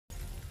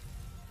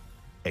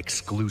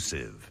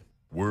Exclusive.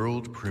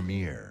 World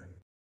premiere.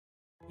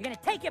 You're gonna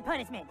take your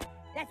punishment.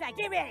 That's right,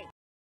 get ready.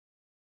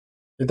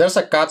 If there's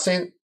a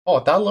cutscene,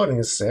 oh, that loading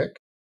is sick.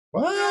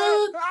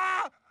 What?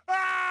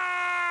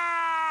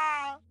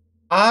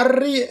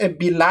 Ari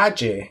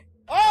Village.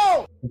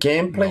 Oh!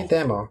 Gameplay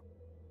demo.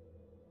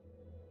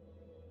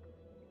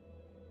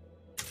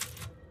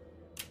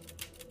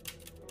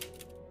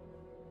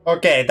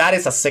 Okay, that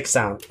is a sick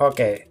sound.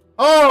 Okay.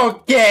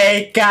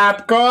 Okay,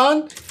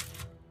 Capcom!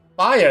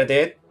 Fire,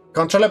 dude.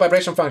 Controller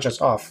vibration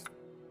functions off.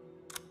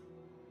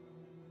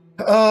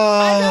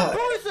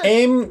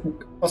 Aim.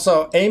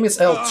 Also, aim is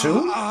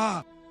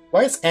L2?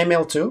 Why is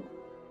ML2?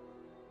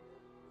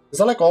 Is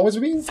that like always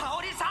been?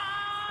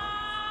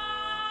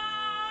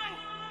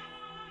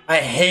 I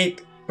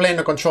hate playing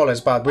the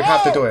controllers, but we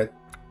have to do it.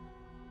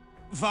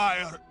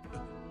 Fire!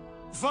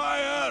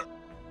 Fire!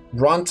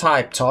 Run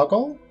type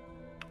toggle?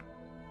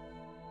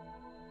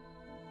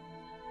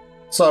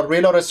 So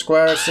reload is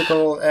square,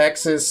 circle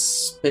X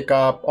is pick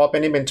up,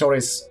 open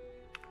inventories.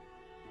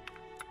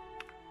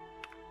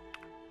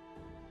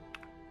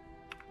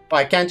 Oh,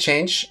 I can't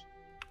change.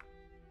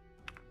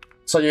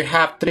 So you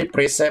have 4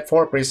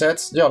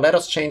 presets. Yo, let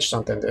us change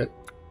something, dude.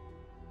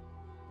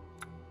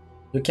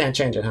 You can't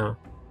change it, huh?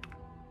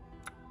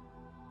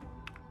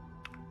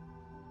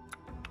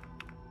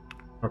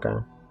 Okay.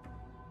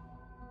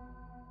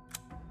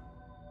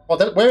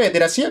 Oh, wait,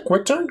 did I see a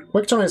quick turn?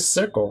 Quick turn is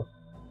circle.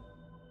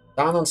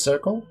 Down on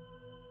circle.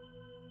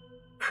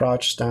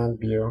 Crouch, stand,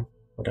 view.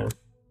 Okay.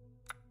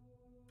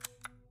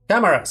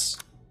 Cameras.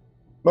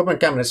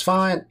 Movement camera is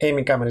fine.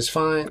 Aiming camera is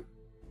fine.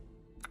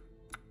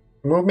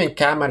 Movement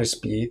camera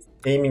speed.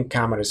 Aiming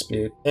camera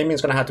speed. Aiming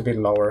is gonna have to be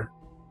lower.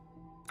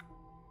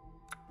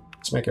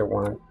 Let's make it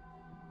 1.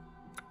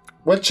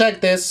 We'll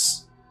check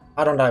this.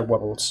 I don't like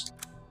wobbles.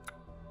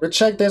 We'll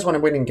check this when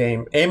I'm winning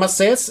game. Aim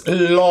assist.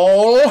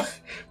 LOL.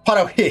 What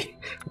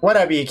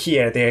are we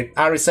here, dude?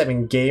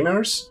 RE7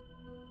 gamers.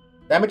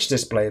 Damage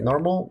display.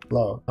 Normal.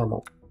 Low.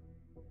 Normal.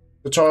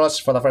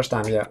 Tutorials for the first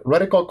time. Yeah.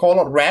 Reticle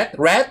color. Red.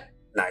 Red.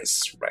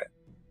 Nice. Red.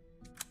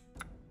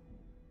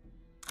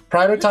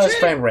 Prioritize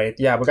frame rate.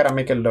 Yeah, we gotta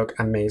make it look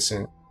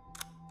amazing.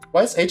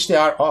 Why is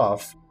HDR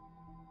off?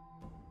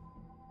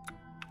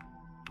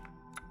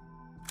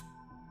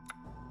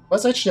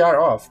 What's HDR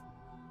off?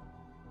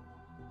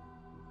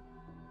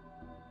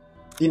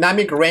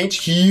 Dynamic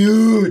range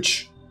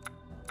huge.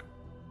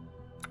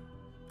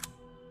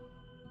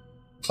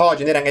 Oh,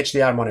 you need an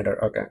HDR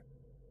monitor. Okay.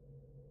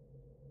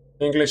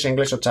 English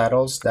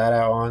subtitles.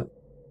 Data on.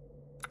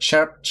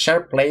 Share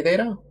play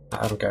data?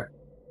 I don't care.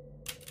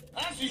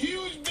 That's a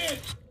huge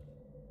bitch!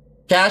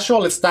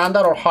 Casual,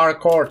 standard, or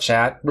hardcore,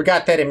 chat? We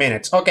got 30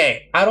 minutes.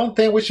 Okay, I don't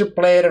think we should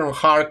play it on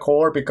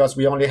hardcore because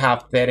we only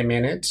have 30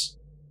 minutes.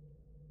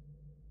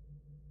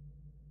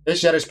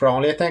 HDR is pro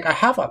only, I think. I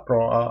have a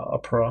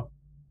pro.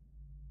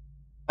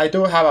 I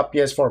do have a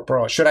PS4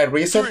 Pro. Should I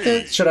reset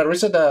it? Should I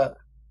reset the...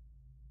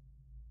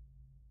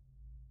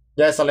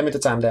 Yeah, it's a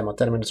limited time demo,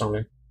 10 minutes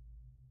only.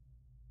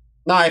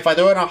 Now, if I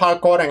do it on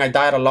hardcore and I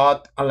died a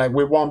lot, and like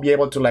we won't be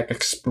able to like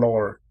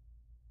explore.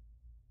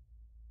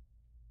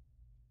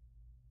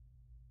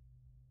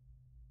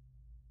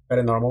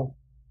 Very normal.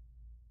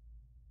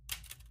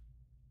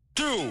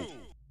 2.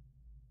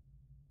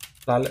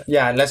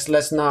 Yeah, let's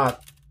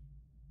not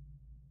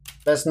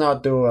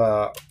do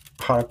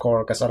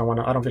hardcore because I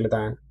don't feel it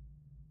dying.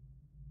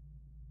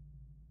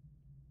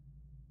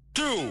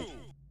 2.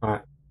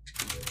 Alright.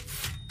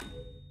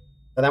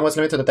 The demo is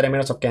limited to 30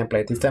 minutes of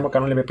gameplay. This demo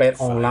can only be played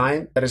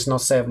online. There is no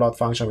save load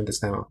function in this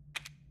demo.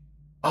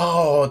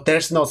 Oh,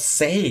 there's no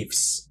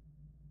saves.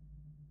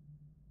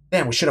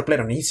 Damn, we should have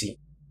played on easy.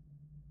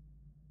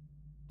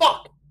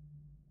 Fuck!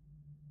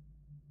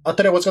 I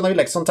thought it was gonna be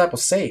like some type of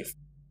save.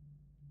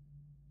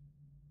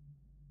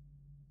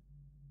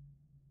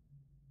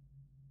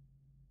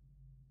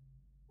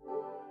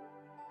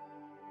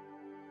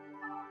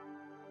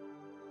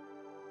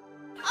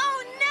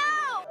 Oh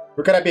no!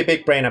 We gotta be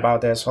big brain about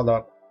this. Hold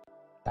up.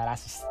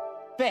 That's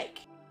fake.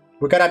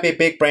 We gotta be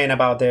big brain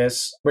about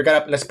this.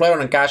 Let's play it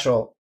on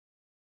casual.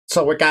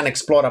 So we can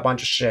explore a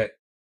bunch of shit.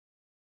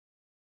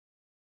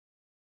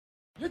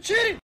 You're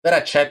cheating! There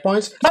are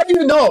checkpoints? How do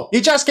you know?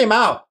 It just came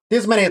out.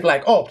 This man is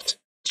like, oh,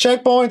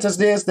 checkpoints is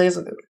this.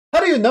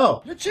 How do you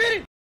know? You're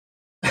cheating!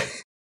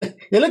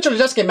 It literally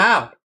just came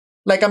out.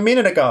 Like a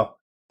minute ago.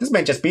 This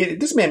man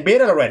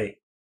beat it already.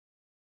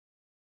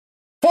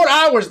 4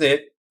 hours,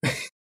 dude.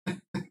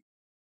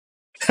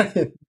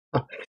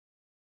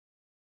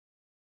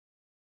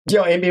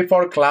 Yo,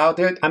 MB4 Cloud,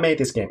 dude. I made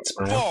this game,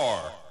 man.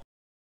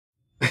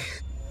 4.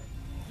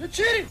 You're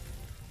cheating!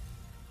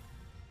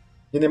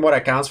 You need more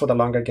accounts for the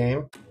longer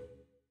game?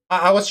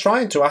 I was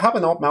trying to. I have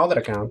my other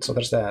account, so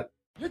there's that.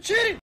 You're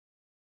cheating!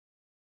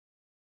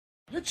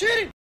 You're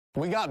cheating!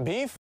 We got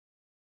beef?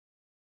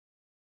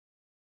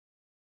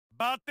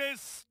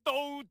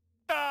 Batistota!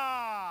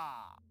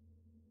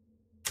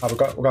 Oh,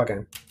 we got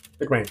game.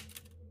 Big rain.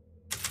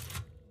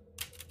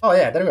 Oh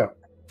yeah, there we go.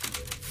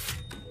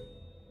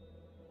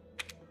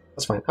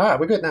 That's fine. Alright,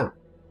 we're good now.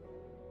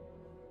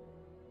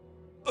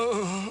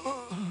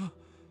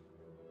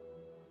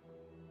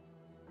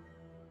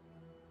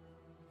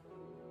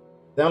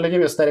 They only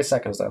give you 30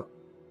 seconds though.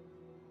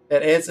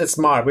 It's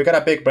smart. We got a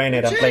big brain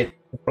it and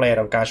play it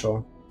on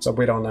casual, so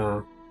we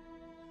don't.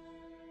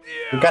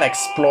 We gotta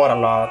explore a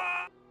lot.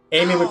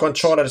 Aiming with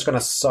controller is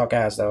gonna suck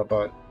ass though,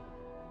 but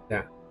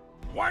yeah.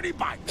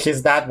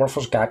 His dad worked for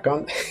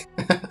Capcom.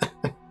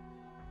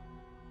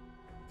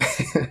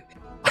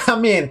 I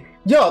mean,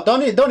 yo,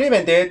 don't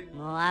even do it.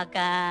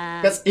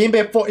 Because in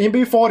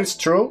before it's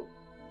true,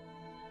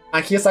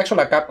 and he's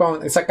actually a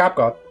Capcom. It's a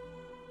Capcom.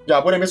 Yeah,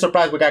 I wouldn't be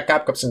surprised we got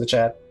Capcoms in the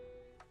chat.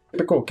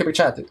 Keep it cool. Keep it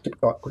chatted. Keep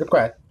it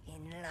quiet.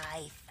 In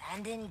life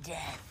and in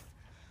death,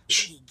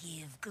 we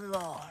give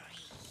glory.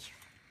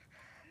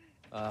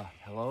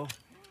 Hello?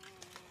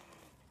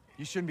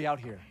 You shouldn't be out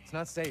here. It's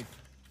not safe.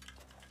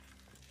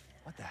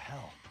 What the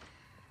hell?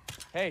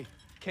 Hey,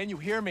 can you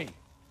hear me?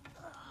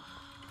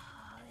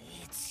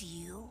 It's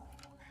you,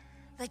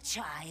 the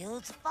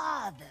child's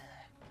father.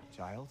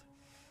 Child?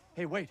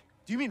 Hey, wait.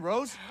 Do you mean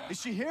Rose? Is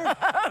she here?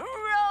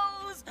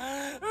 Rose!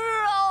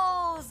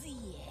 Rose,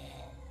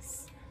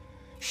 yes.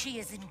 She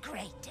is in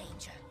great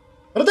danger.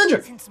 What a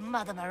danger! Since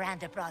Mother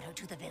Miranda brought her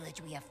to the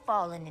village, we have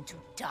fallen into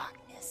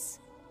darkness.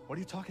 What are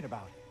you talking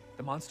about?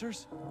 The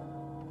monsters?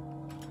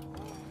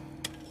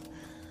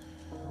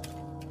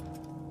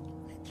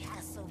 The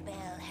castle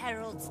bell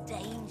heralds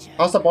danger.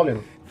 How's the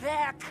volume?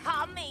 They're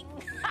coming.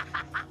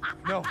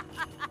 No.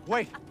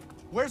 Wait.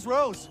 Where's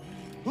Rose?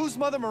 Who's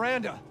Mother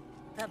Miranda?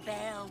 The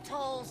bell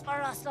tolls for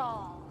us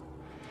all.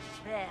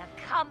 They're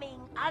coming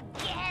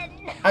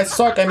again. I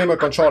suck aiming with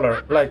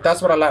controller. Like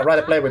that's what I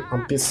rather play with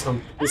on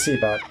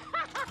PC, but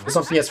it's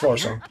on PS4,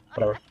 so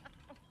whatever.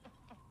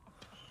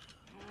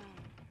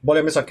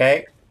 Volume is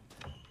okay.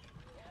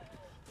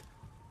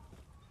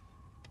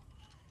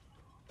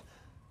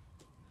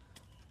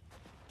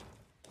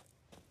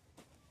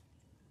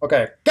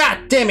 Okay.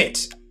 God damn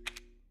it!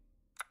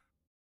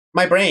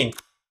 My brain.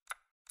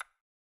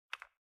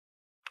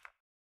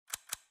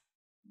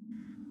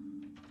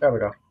 There we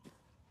go.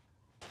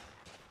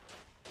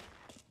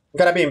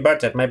 Gotta be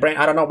inverted. My brain,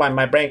 I don't know why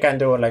my brain can't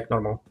do it like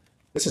normal.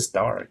 This is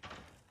dark.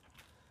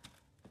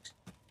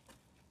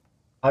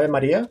 Ave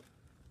Maria?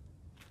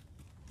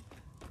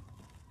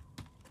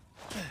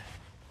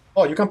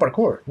 Oh, you can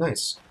parkour.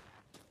 Nice.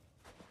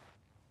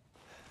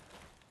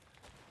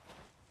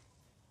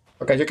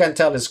 Okay, you can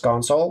tell it's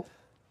console.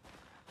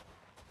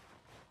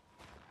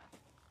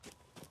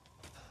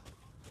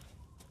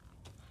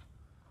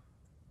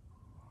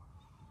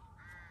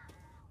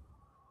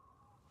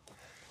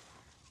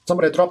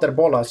 Somebody dropped their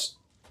bolas.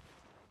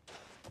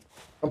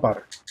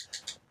 Gunpowder.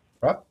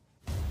 Right?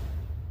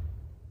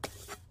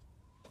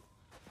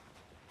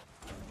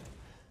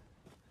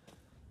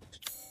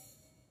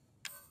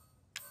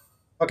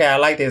 Okay, I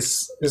like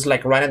this. It's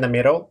like right in the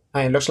middle,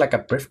 and it looks like a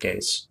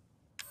briefcase.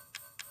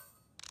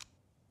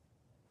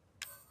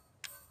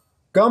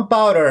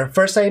 Gunpowder.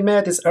 First aid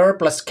med is herb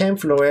plus chem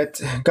fluid.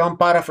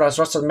 Gunpowder plus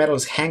rusted metal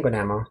is handgun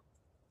ammo.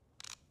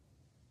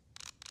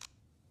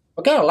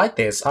 Okay, I like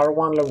this.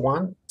 R1 level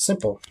 1.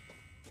 Simple.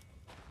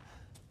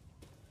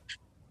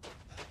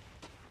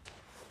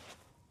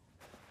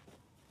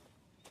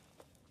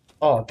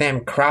 Oh,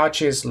 damn.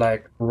 Crouch is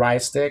like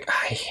right stick.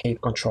 I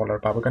hate controller,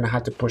 but we're gonna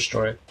have to push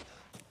through it.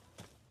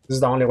 This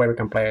is the only way we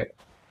can play it.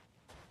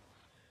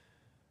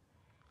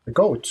 The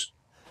goat.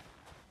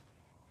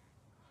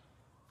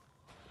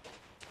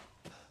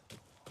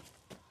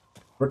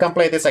 We can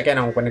play this again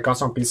when it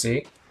comes on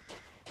PC.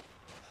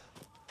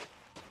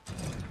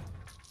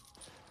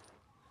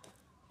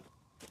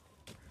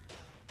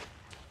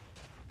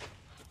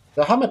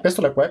 Do I have my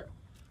pistol equipped?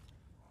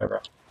 There we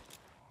go.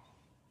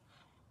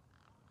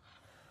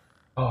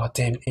 Oh,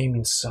 damn,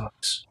 aiming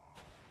sucks.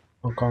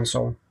 On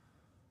console.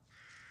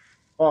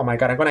 Oh my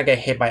god, I'm gonna get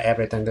hit by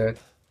everything, dude.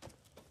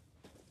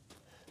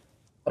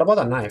 What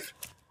about a knife?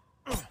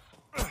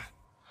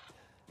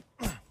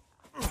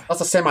 That's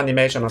the same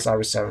animation as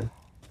RE7.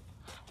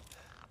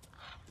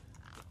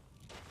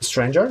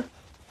 Stranger?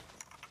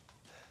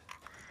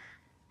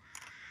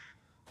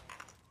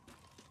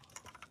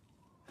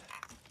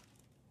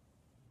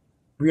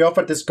 We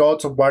offer this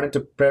gold to warden to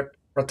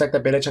protect the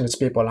village and its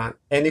people, and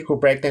any who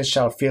break them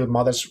shall feel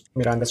Mother's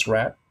Miranda's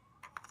wrath.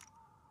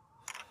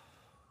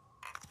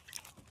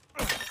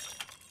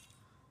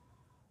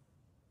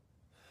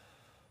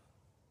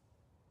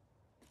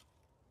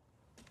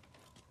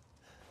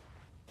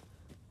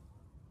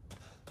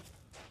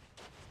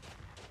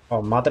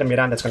 Oh, Mother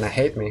Miranda's gonna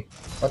hate me.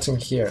 What's in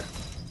here?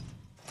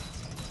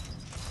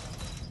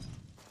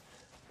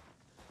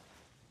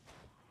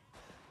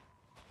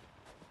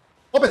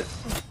 Open it!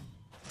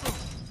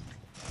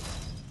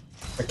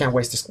 I can't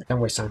waste this.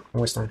 Can't waste time.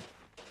 Can't waste time.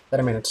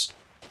 30 minutes.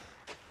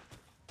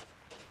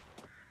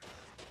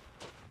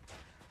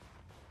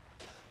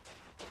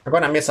 I'm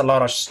gonna miss a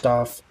lot of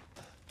stuff.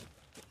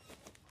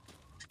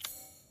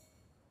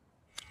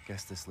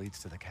 Guess this leads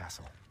to the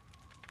castle.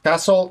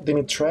 Castle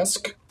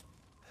Dimitrescu.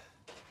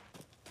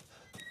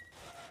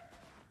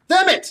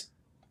 Damn it!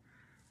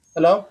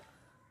 Hello?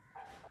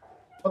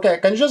 Okay,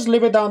 can you just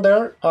leave it down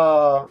there,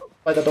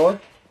 by the door?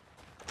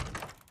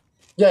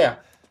 Yeah.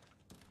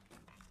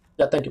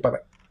 Yeah, thank you, bye-bye.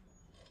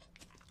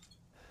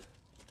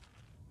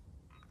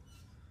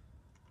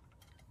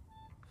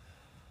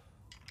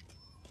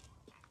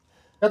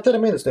 Got 30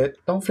 minutes, dude.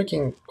 Don't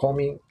freaking call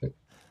me.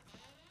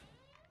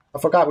 I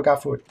forgot we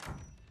got food.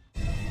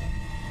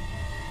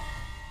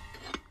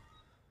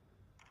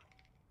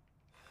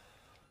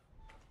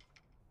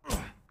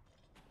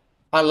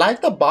 I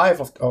like the vibe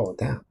of... Oh,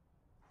 damn.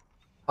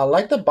 I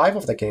like the vibe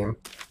of the game.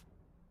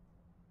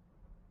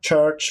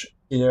 Church,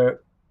 here.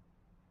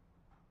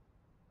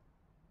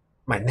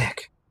 My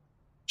neck.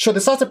 Should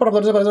disaster...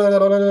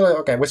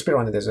 Okay, we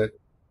speedrun this, it.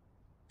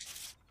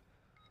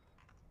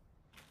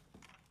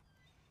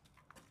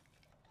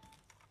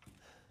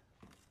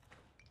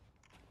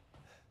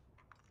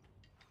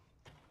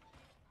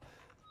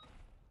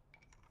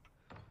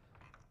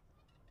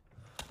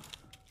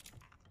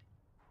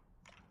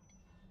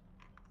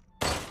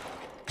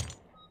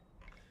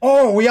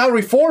 Oh, we are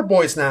RE4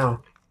 boys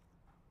now.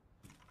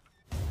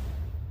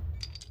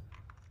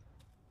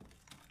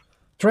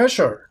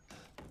 Treasure.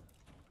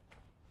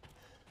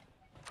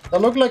 That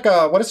look like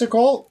a... What is it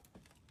called?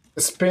 A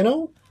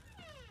Spino?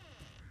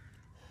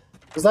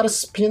 Is that a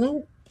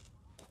Spino?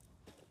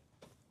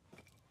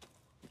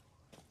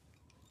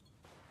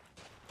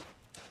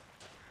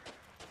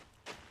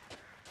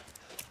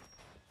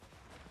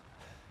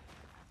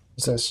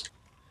 What's this?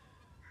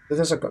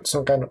 This is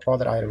some kind of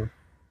other item.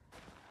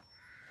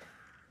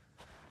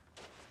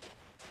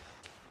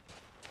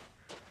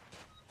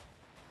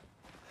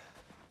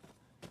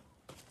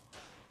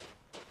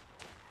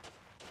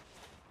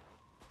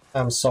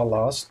 I'm so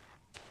lost.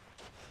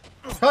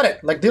 Got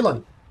it! Like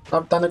Dylan.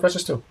 I've done the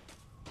questions too.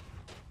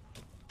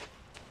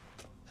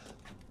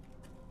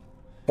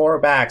 4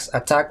 bags.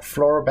 Attack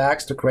floor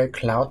bags to create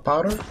cloud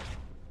powder?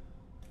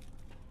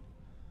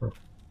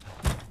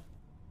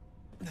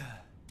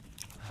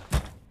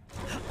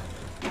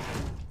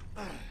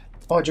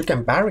 Oh, you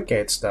can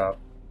barricade stuff.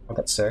 Oh,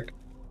 that's sick.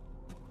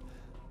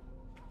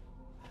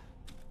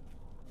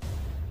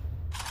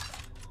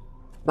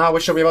 Now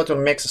we should be able to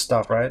mix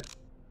stuff, right?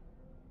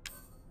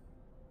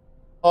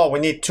 Oh, we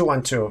need 2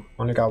 and 2.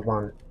 Only got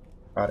 1.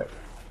 Got it.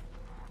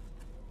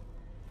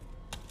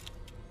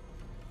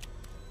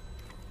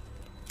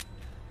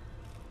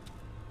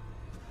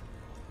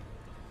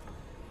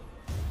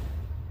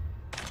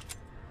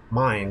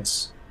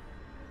 Mines.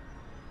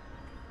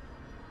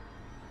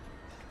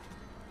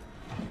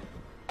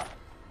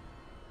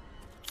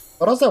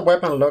 What does the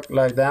weapon look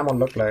like? The ammo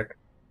look like?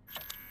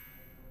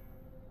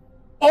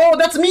 Oh,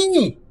 that's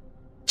me!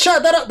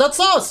 Chat, that's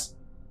us!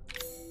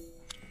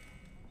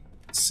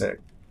 Sick.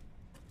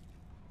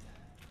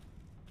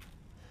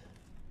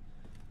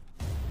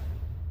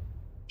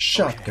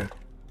 Shotgun.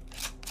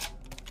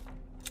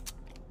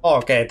 Oh,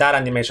 okay, that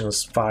animation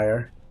is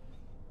fire.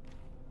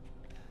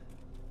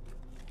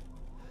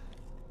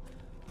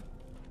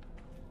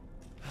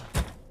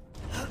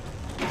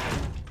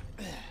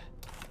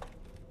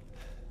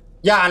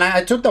 Yeah, and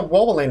I took the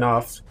wobbling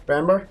off,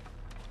 remember?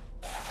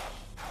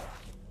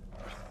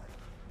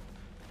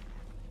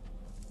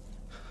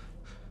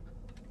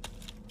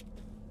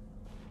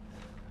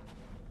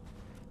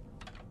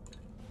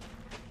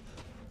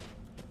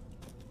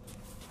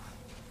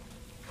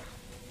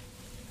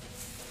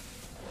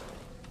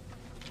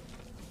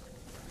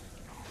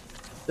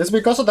 It's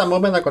because of the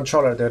movement of the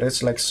controller, dude.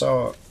 It's like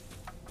so...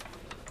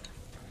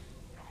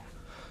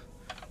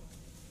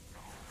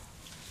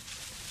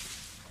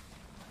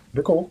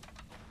 Be cool.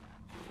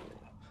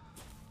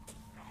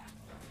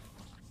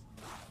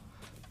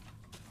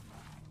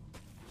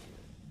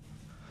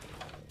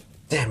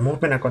 Damn,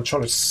 movement and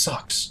controller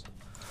sucks.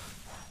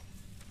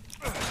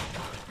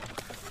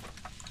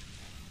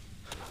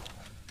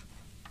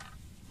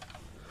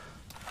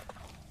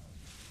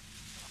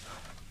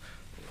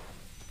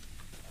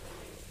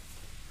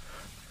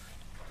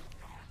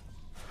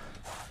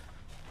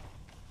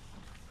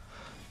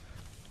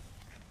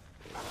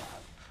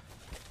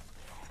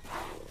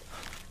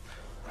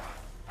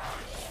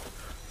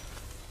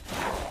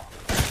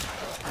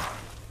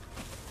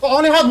 Oh, I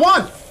only had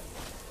 1!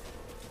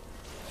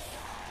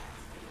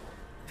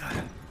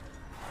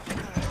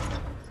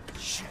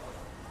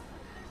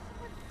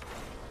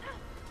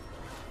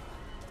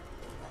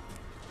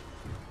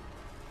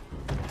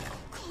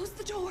 Close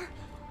the door,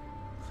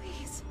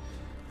 please.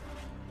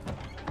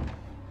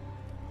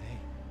 Hey,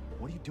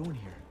 what are you doing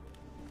here?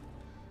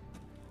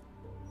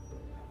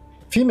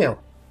 Female.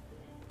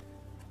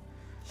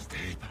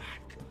 Stay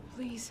back.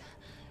 Please,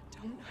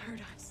 don't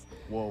hurt us.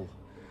 Whoa.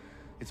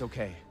 It's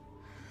okay.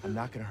 I'm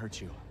not gonna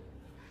hurt you.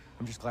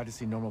 I'm just glad to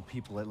see normal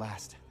people at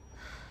last.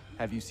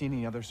 Have you seen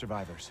any other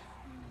survivors?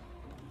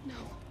 No.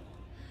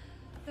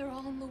 They're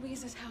all in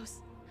Louise's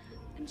house.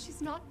 And she's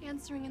not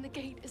answering and the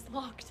gate is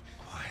locked.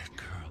 Quiet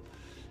girl.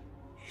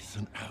 He's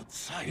an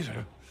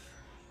outsider.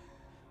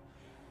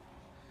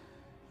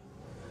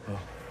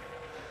 Oh.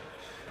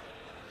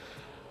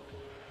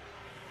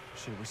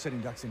 Shit, we're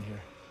sitting ducks in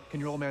here. Can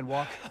your old man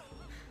walk?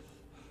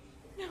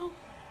 No.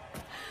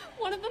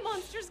 One of the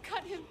monsters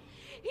cut him.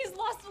 He's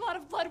lost a lot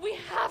of blood. We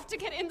have to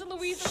get into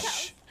Louise's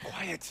house.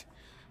 Quiet.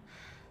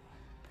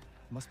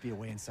 Must be a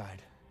way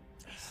inside.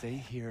 Stay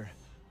here,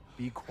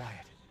 be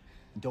quiet,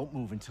 and don't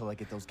move until I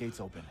get those gates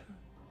open.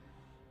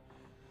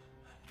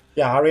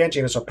 Yeah, our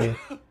engine is OP.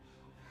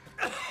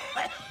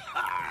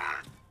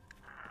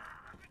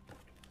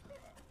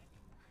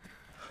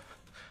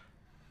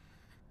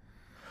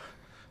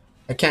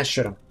 I can't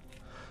shoot him.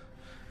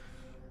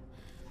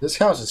 This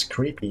house is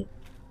creepy.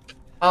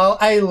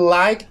 I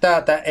like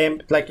that the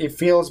aim, like it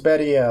feels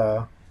very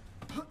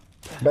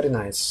very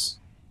nice.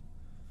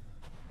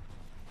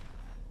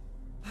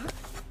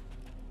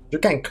 You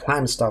can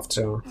climb stuff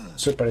too,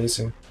 super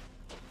easy.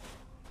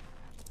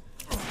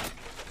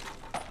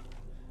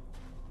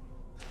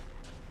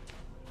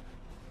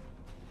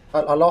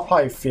 I love how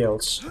it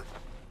feels.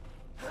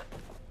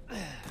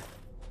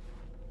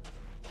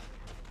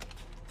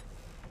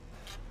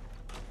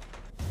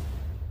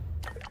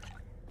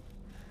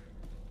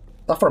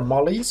 That for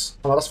mollies?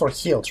 Oh, that's for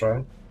heals,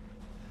 right?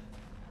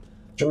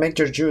 You make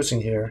your juice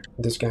in here,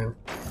 in this game.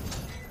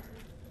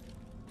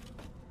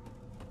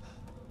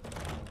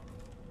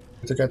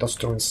 To get those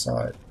two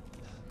inside.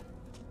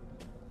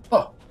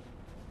 Oh!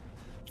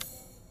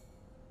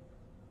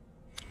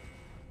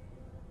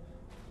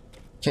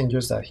 Can't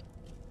use that.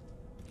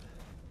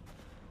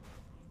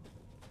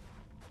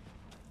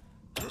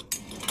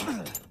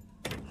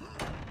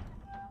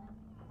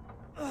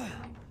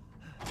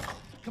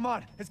 Come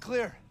on, it's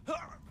clear.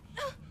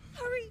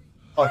 Hurry!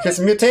 Oh, he's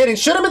mutating!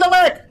 Shoot him in the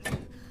leg!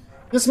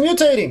 He's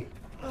mutating!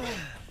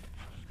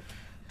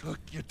 Took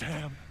your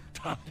damn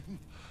time.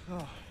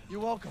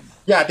 You're welcome.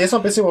 Yeah, this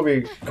one basically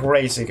will be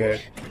crazy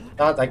good.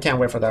 I can't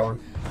wait for that one.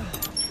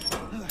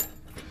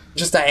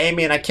 Just the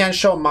aiming, I can't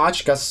show much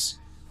because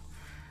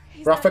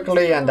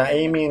graphically and the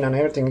aiming and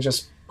everything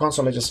just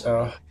constantly just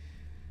We'll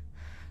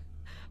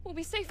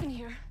be safe in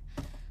here,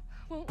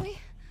 won't we?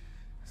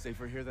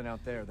 Safer here than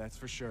out there, that's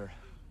for sure.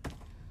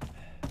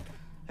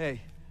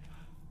 Hey,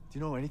 do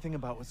you know anything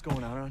about what's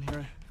going on around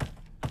here?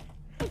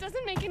 It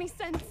doesn't make any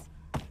sense.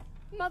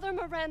 Mother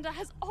Miranda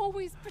has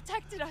always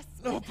protected us.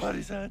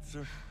 Nobody's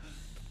answer.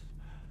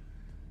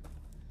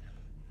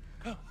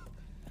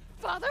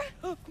 Father?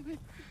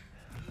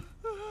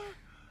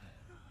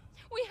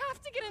 We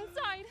have to get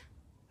inside.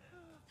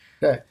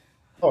 okay.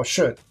 Oh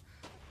shit.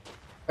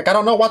 Like I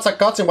don't know what's a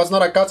cutscene, what's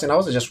not a cutscene. I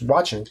was just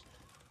watching.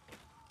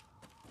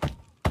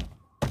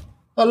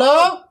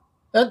 Hello?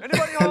 Anybody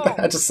home?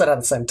 I just said it at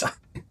the same time.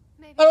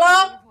 Maybe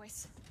Hello? your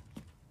voice.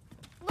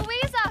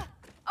 Louisa!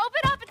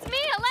 Open up! It's me,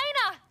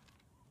 Elena!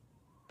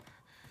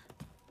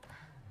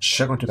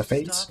 Shug onto the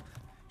face. Stop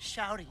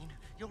shouting.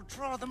 You'll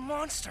draw the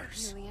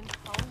monsters. Julian,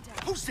 calm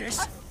down. Who's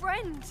this? A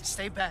friend!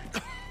 Stay back.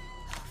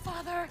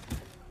 Father!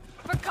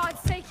 For God's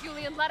sake,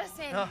 Julian, let us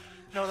in.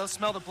 No, they'll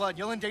smell the blood.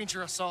 You'll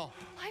endanger us all.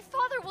 My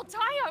father will die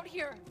out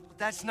here.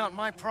 That's not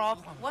my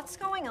problem. What's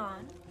going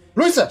on?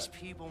 Luisa!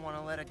 People want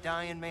to let a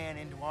dying man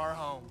into our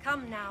home.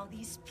 Come now,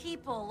 these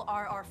people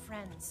are our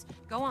friends.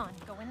 Go on,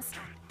 go inside.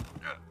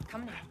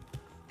 Come now,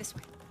 this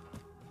way.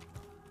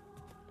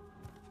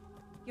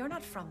 You're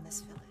not from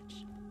this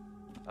village.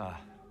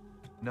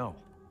 No.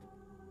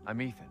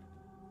 I'm Ethan.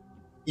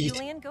 Eat.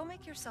 Julian, go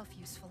make yourself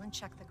useful and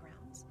check the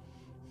grounds.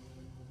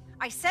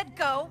 I said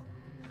go.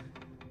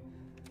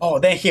 Oh,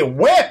 then he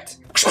whipped!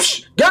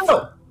 Go!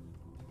 Well,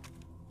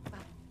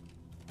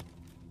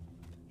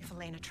 if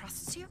Elena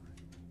trusts you,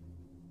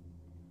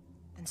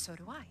 then so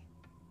do I.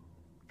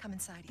 Come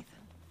inside, Ethan.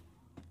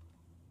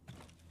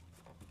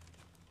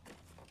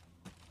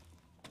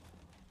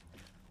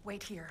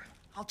 Wait here.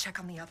 I'll check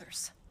on the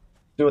others.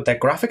 Dude, the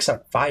graphics are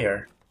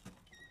fire.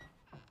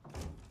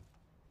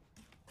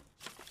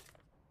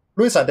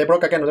 Luisa, they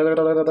broke again. Okay,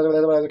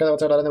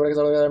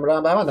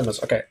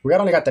 we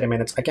only got 30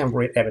 minutes. I can't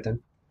read everything.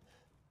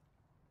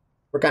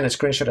 We're gonna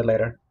screenshot it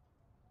later.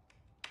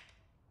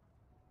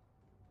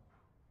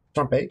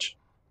 Front page.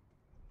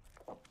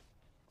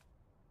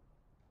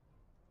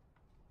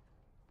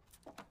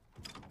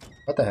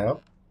 What the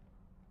hell?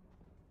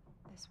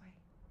 This way.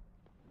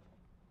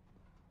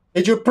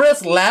 Did you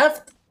press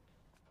left?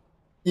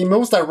 He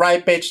moves the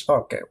right page.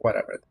 Okay,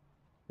 whatever.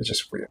 It's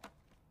just weird.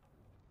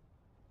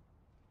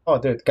 Oh,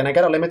 dude, can I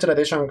get a limited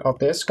edition of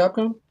this,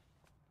 Capcom?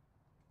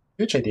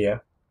 Huge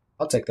idea.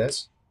 I'll take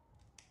this.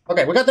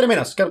 Okay, we got 30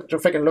 minutes. Get you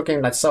freaking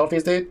looking like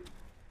selfies, dude.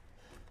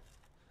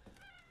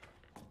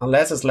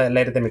 Unless it's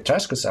Lady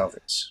Dimitrescu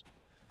selfies.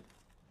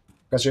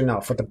 Because you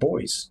know, for the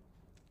boys.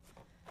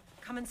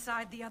 Come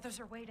inside. The others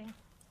are waiting.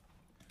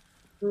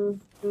 The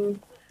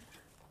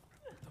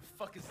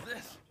fuck is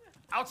this?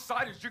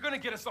 Outsiders, you're gonna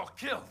get us all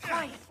killed.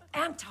 Quiet,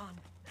 Anton.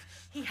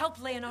 He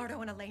helped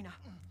Leonardo and Elena.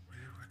 We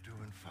were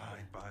doing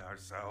fine by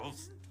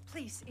ourselves.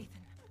 Please,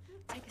 Ethan,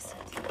 take a seat.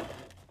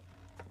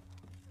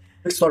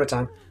 Big story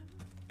time.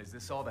 Is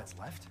this all that's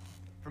left?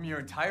 From your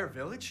entire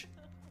village?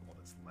 All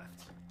that's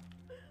left.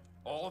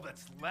 All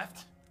that's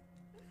left?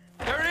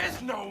 There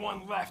is no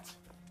one left!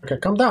 Okay,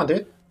 calm down,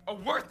 dude. A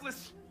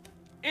worthless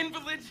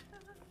invalid,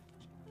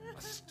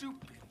 a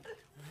stupid,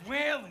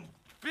 wailing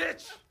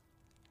bitch,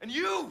 and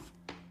you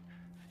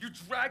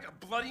drag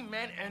a bloody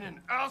man and an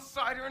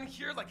outsider in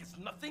here like it's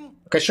nothing?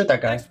 Okay, shoot that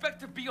And guy. expect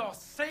to be all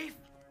safe?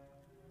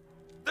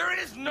 There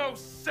is no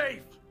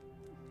safe!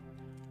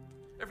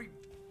 Every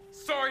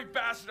sorry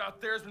bastard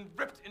out there has been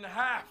ripped in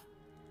half.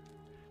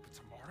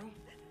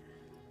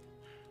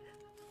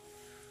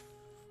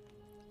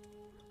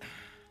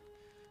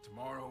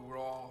 Tomorrow we'll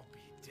all be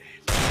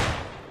dead.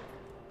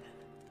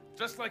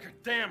 Just like her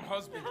damn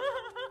husband.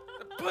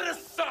 Put a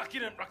sock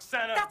in it,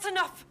 Roxana! That's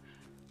enough!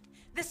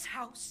 This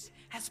house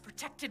has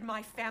protected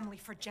my family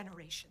for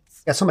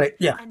generations. Yeah, somebody.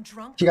 Yeah, And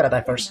drunk you gotta die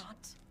or first.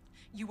 not,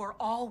 you are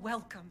all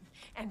welcome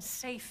and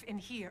safe in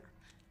here.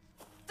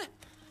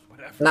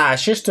 Whatever. Nah,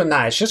 she's too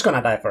nice. She's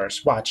gonna die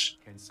first. Watch.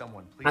 Can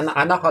someone please?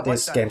 I know how What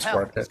these the games hell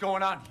work. is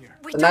going on here?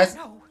 We The don't nice,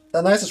 know.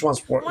 the nicest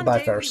ones One die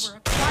day first. we were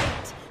a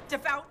quiet,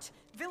 devout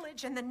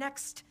village, and the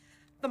next,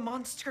 the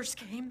monsters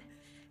came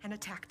and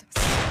attacked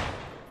us.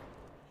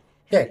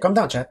 Okay, calm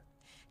down, chat.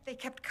 They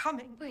kept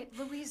coming. Wait,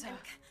 Louisa.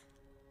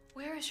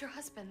 Where is your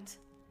husband?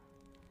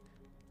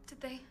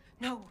 Did they?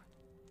 No.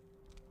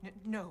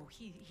 No,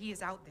 he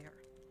is out there.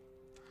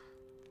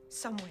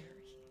 Somewhere.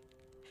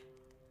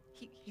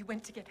 He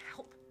went to get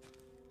help.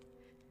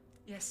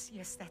 Yes,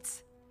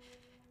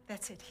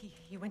 that's it.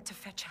 He went to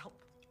fetch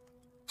help.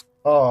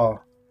 Oh,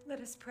 Let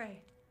us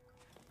pray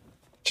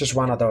just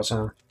one of those,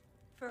 huh?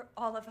 for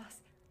all of us.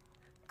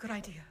 Good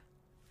idea.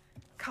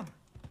 Come.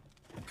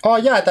 Oh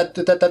yeah,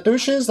 the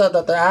douches,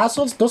 the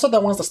assholes, those are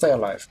the ones that stay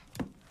alive.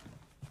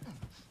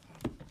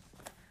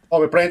 Oh,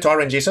 we're praying to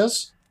our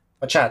Jesus?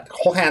 Oh, chat.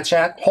 Hold hands,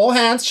 chat. Hold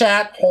hands,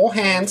 chat. Hold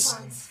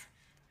hands.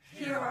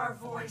 Hear our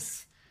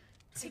voice,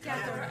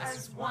 together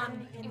as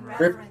one in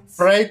We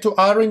pray to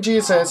our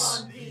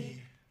Jesus.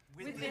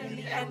 within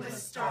the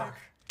endless dark,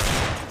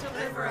 To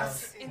deliver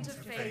us into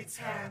fate's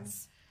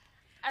hands.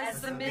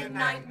 As the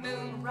midnight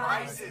moon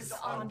rises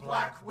on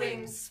black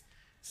wings,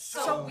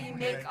 so we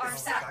make our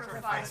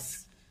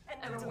sacrifice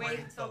and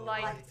await the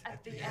light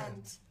at the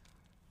end.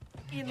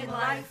 In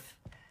life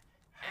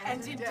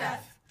and in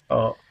death,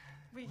 Oh,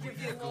 we give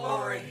you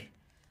glory,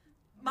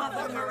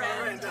 Mother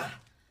Miranda.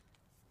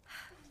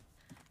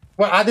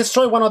 well, I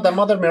destroyed one of the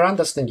Mother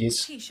Miranda's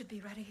thingies. tea should be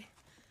ready.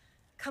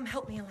 Come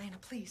help me, Elena,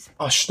 please.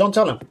 Oh, shh, don't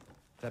tell him.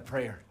 That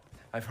prayer.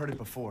 I've heard it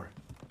before.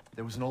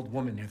 There was an old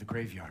woman near the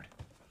graveyard.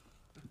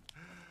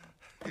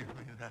 Give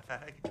me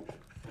that.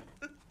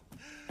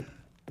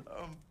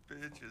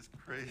 Bitch is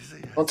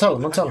crazy. Don't tell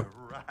him, don't tell him.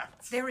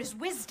 Rats. There is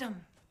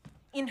wisdom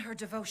in her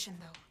devotion,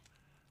 though.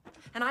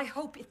 And I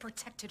hope it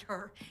protected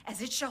her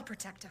as it shall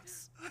protect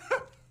us.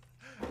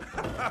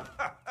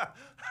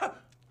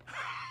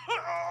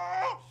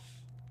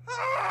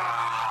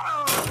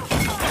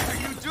 What are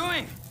you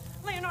doing?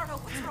 Leonardo,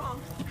 what's wrong?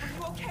 Are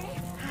you okay?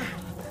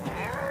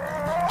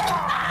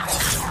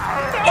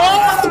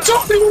 Oh, I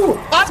told you!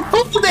 I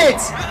called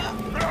it!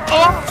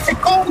 Oh, I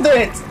called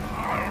it!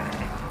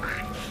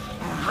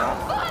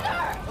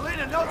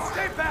 Elena, no,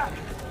 stay back!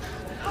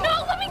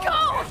 No, let me go!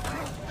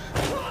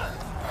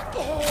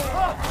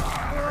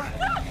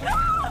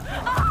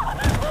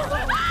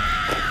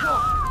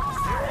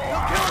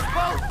 He'll kill us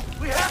both!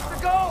 We have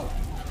to go!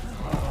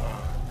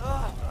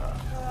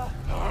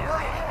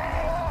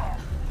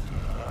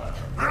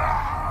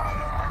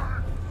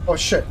 Oh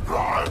shit.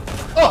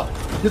 Oh,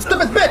 you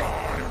stupid bitch!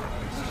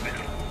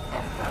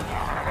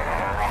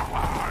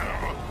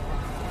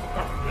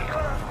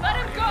 Let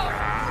him go!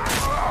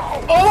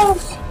 Oh!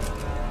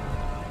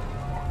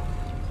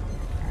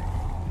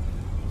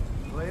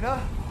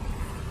 Elena?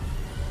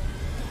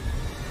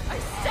 I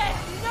said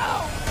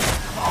no!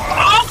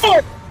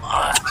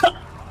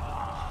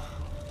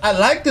 I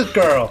like this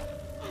girl.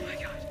 Oh my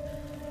god.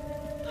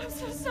 I'm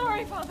so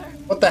sorry, Father.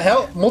 What the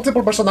hell?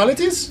 Multiple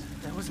personalities?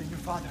 That wasn't your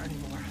father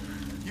anymore.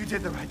 You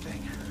did the right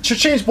thing. She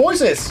changed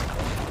voices.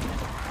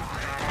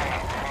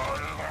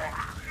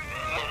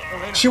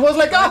 She was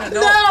like, oh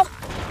no!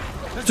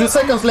 2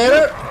 seconds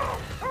later,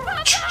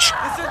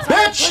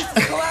 bitch!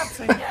 It's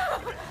collapsing.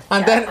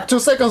 And then 2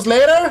 seconds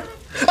later,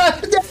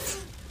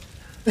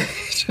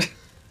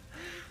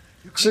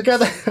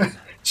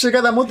 she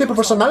got a multiple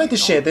personality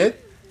shit, dude.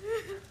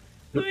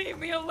 Leave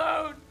me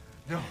alone.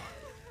 No,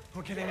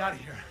 we're getting out of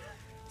here.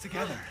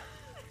 Together.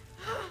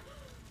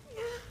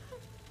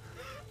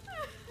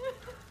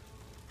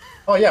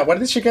 Oh yeah, where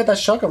did she get that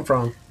shotgun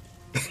from?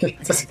 Get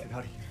out of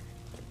here.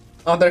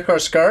 Under her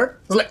skirt?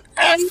 It's like,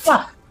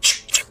 ah!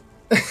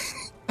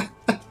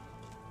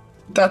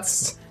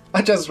 That's,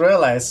 I just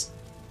realized.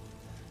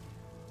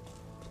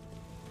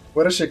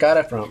 Where did she got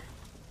it from?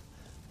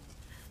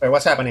 Wait,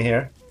 what's happening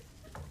here?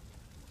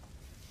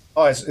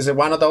 Oh, is it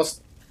one of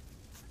those?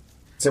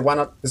 Is it one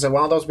of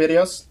those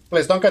videos?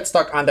 Please don't get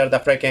stuck under the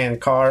freaking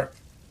car.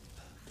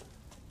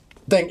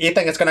 Think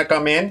Ethan is gonna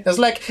come in. It's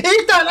like,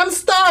 Ethan, I'm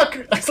stuck.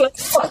 It's like,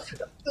 fuck.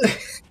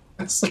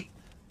 It's like,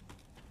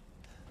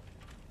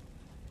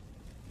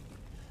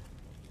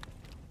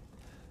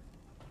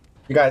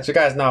 you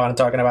guys know what I'm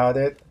talking about,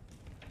 dude.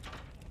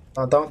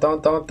 Oh, don't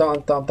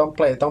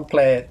play it. Don't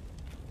play it.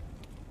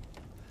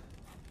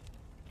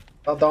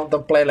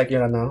 Don't play like you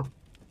don't know.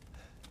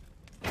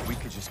 We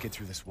could just get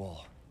through this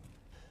wall.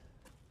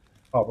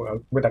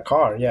 Oh, with a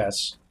car,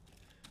 yes.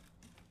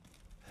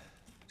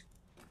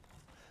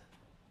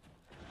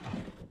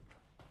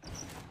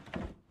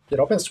 It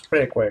opens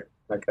pretty quick,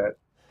 like that.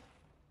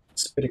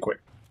 It's pretty quick.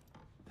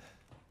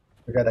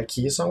 We got a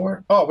key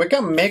somewhere? Oh, we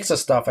can mix the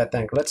stuff, I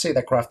think. Let's see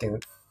the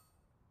crafting.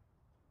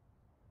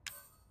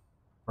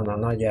 Oh no,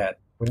 not yet.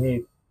 We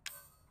need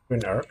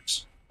green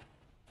herbs.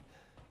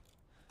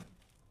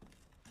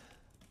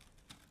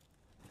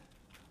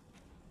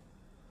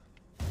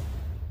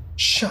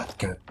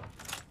 Shotgun.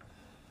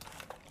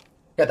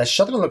 Yeah, the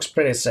shotgun looks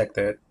pretty sick,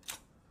 dude.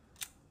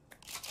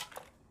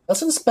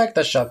 Let's inspect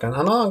the shotgun.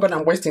 I know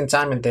I'm wasting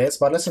time in this,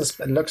 but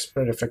it looks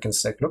pretty freaking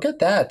sick. Look at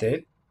that,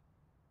 dude.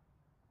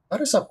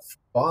 That is a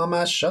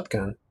bomb-ass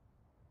shotgun.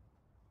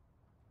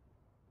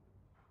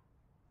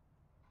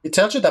 It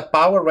tells you the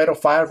power, rate of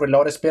fire,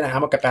 reload speed, and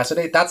ammo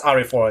capacity. That's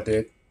RE4,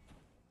 dude.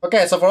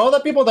 Okay, so for all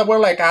the people that were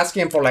like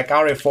asking for like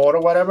RE4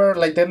 or whatever,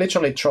 like they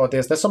literally throw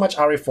this. There's so much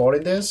RE4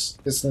 in this,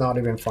 it's not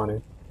even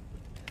funny.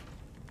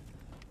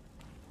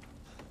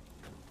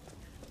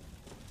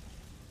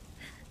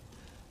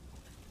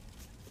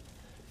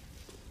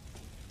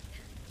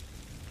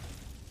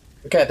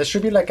 Okay, there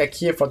should be like a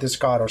key for this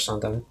card or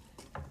something.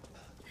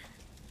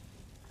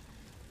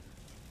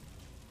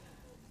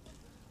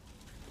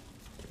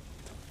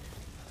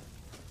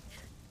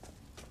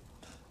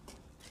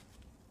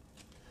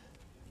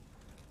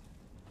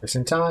 It's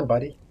in time,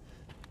 buddy.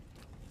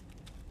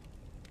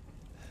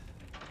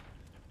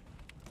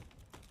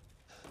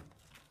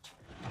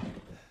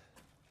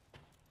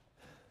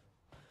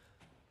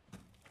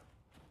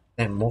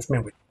 And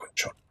movement with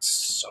control.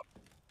 So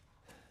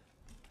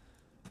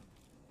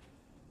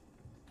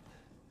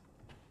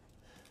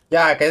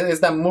yeah,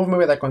 it's that movement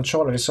with the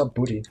controller. It's so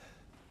booty.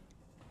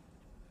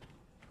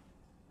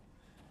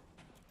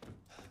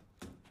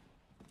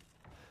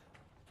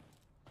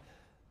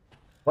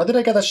 What did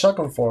I get a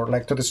shotgun for?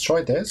 Like to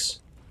destroy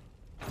this?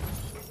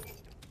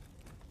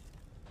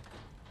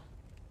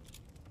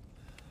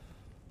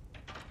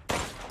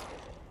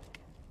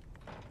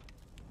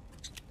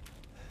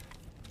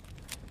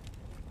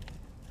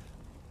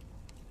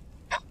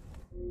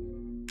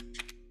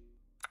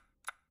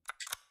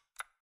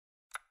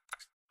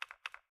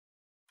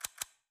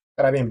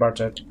 Gotta be in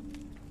budget.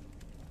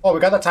 Oh, we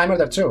got a timer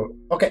there too.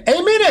 Okay,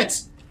 8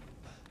 minutes!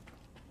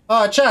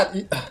 Chat.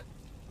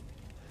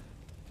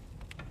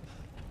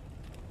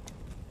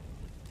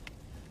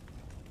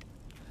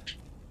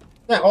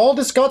 Yeah, all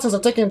these cutscenes are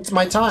taking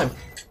my time.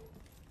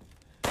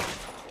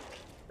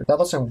 If that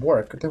doesn't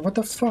work, then what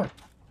the fuck?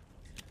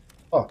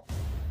 Oh.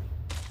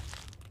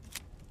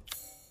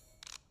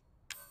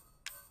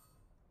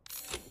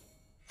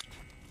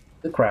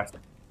 The craft.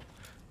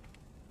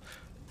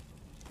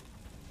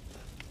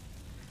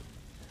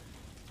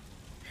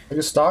 Are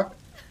you stuck?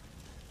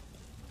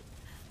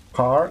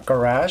 Car,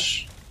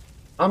 garage.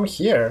 I'm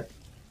here.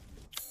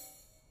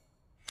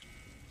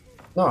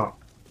 No.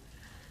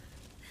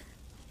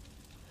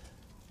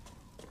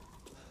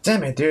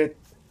 Damn it, dude.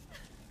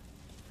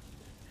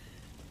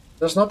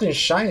 There's nothing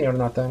shiny or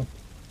nothing.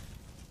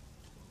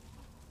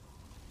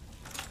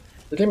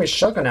 They gave me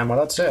shotgun ammo,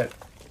 that's it.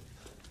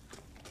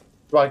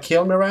 Do I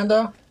kill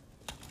Miranda?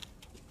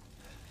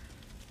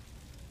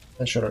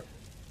 I should.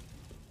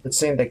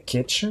 It's in the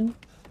kitchen?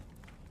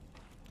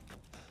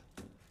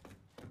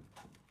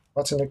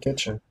 What's in the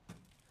kitchen?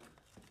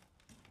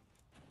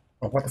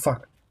 Oh, what the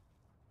fuck?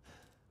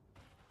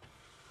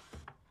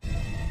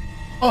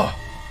 Oh!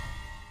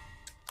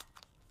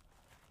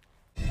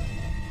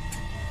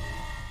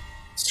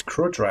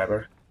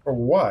 Screwdriver? For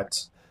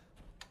what?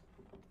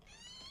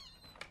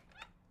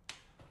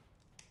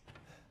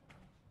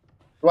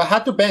 Well, I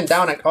had to bend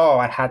down and... Oh,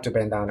 I had to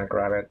bend down and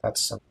grab it.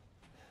 That's... A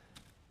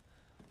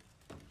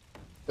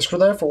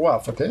screwdriver for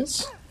what? For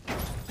this?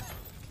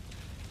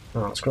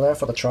 Oh, screwdriver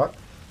for the truck?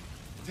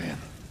 Damn,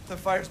 the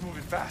fire's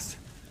moving fast.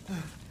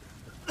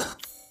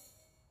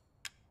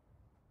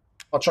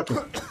 Oh, Chucky.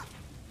 What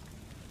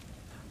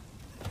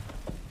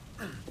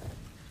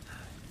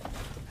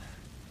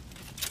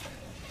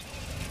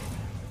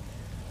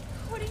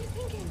are you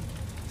thinking?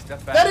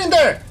 Step back. Get in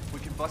there!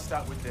 We can bust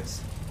out with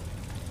this.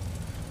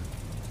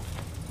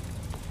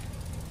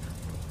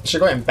 Is she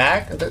going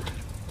back?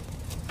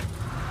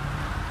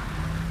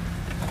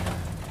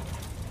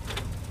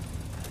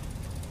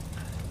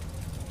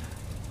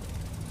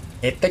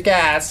 Hit the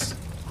gas.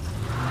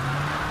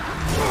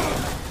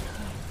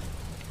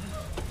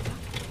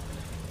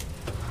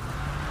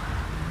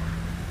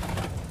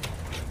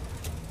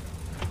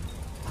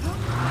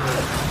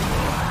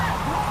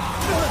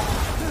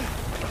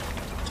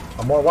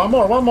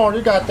 One more,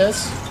 you got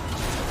this.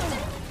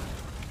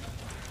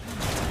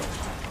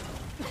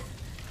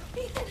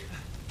 Ethan,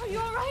 are you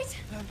alright?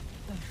 I'm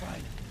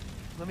fine.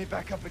 Let me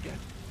back up again.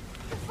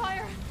 The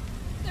fire.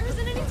 There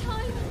isn't any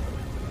time.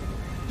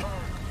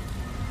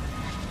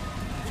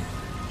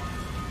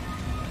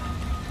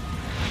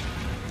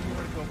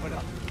 Where to go but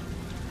up?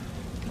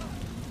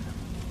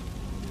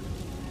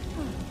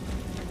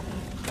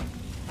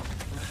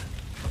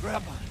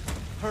 Grab on.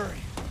 Hurry.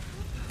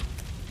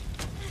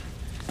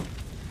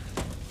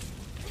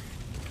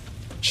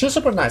 She's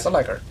super nice, I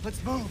like her.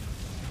 Let's move.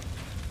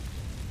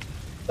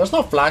 There's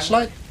no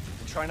flashlight.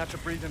 And try not to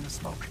breathe in the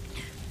smoke.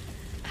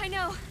 I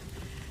know.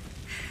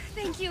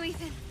 Thank you,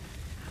 Ethan.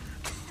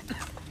 You're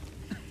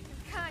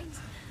kind.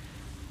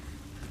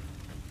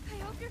 I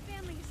hope your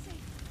family is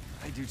safe.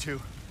 I do too.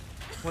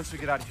 Once we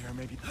get out of here,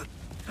 maybe.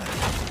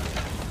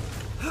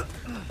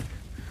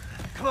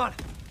 Come on,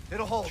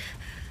 it'll hold.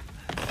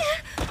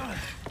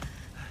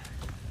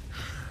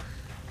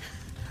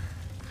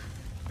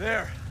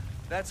 There,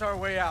 that's our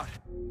way out.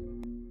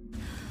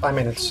 5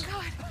 minutes. Thank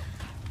God.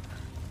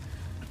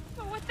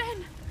 But what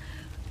then?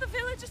 The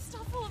village is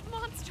still full of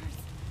monsters.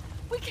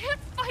 We can't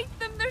fight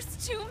them. There's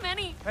too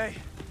many. Hey,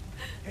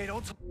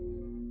 don't.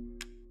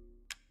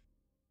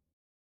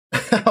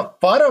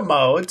 Photo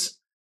mode.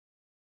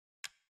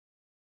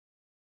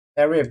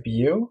 Area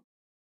view.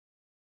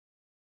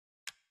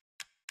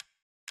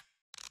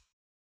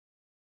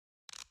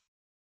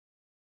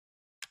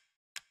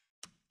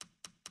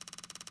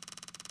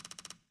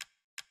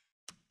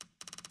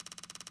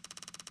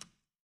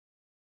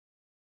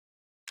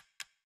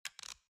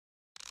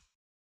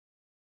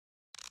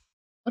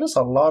 That is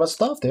a lot of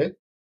stuff, dude.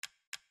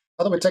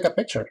 How do we take a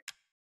picture?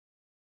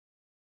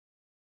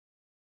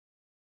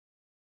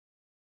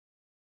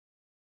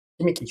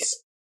 Give me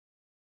keys.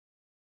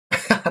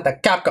 The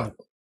Capcom.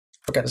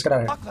 Okay, let's get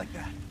out of here. Talk like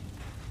that.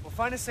 We'll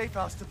find a safe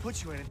house to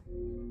put you in.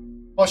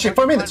 Oh shit,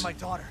 4 minutes. Find my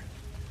daughter.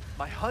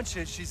 My hunch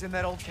is she's in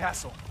that old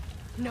castle.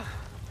 No.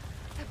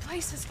 That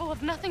place is full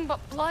of nothing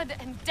but blood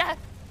and death.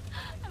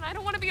 And I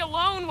don't want to be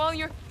alone while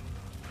you're...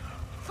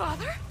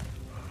 Father?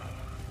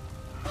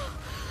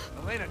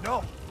 Elena,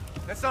 no.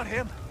 That's not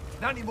him.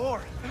 Not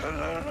anymore. He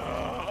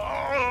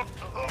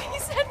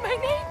said my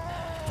name.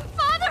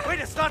 Father! Wait,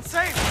 it's not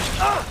safe.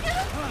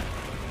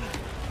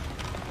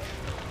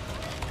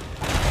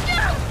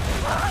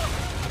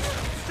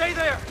 Stay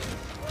there.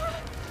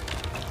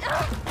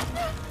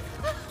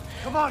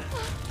 Come on.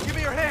 Give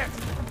me your hand.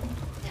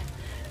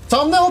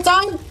 Thumbnail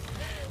time?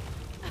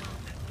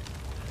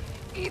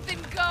 Ethan,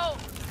 go!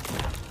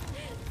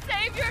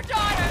 Save your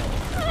daughter!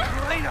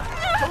 Elena,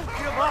 don't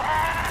give up.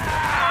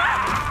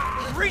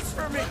 Reach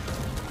for me.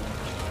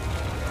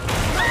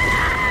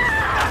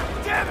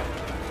 Damn it.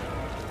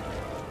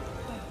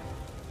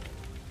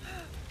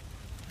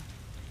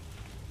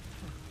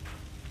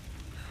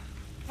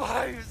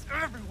 Why is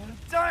everyone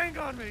dying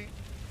on me?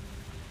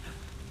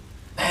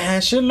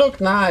 Man, she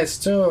looked nice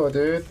too,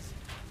 dude.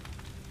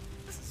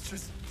 This is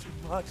just too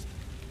much.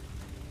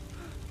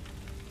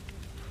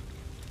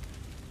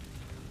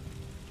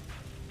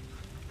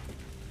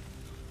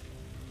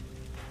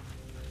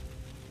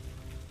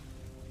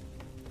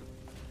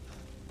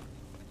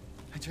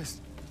 I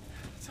just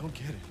don't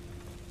get it.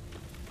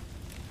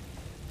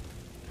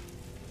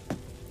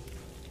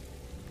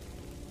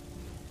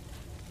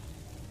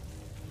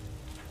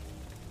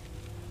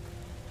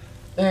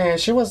 Man,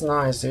 she was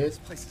nice, dude. This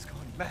place is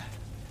going mad.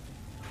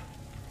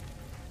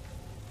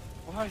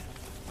 Why the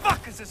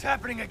fuck is this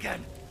happening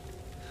again?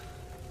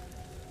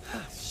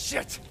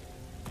 Shit!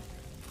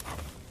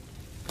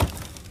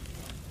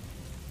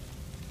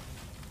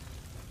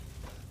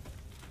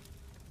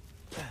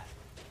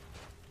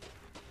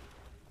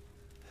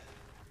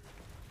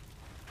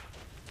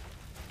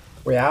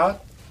 We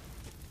out?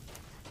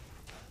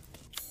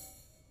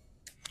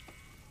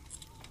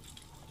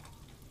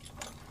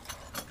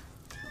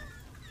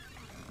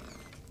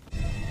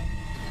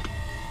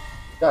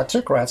 Got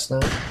 2 rats now.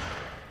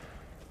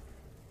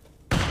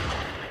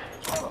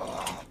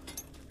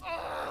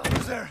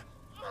 Who's there?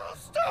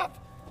 Stop!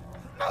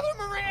 Mother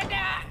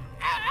Miranda!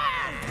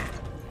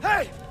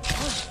 Hey!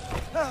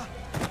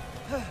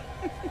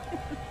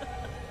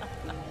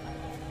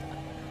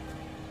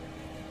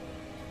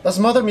 That's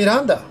Mother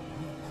Miranda.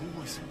 Who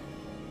was it?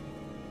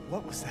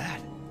 What was that?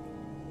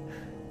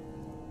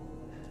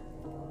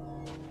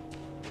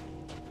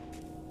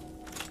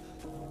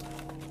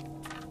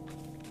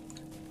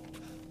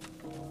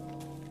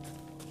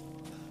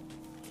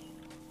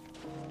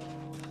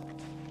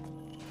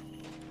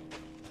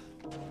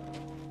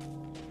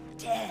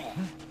 Death.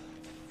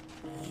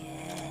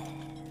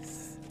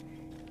 Yes.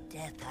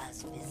 Death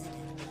has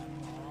visited them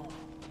all.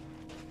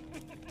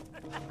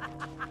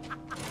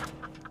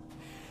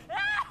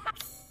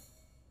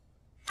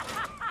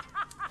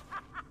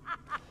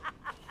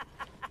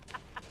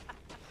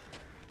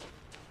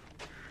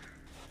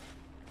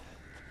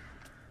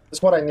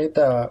 That's what I need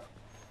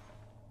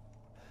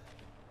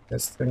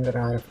this thing that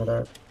I have for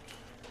that.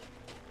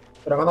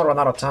 But I'm gonna run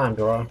out of time,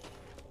 bro.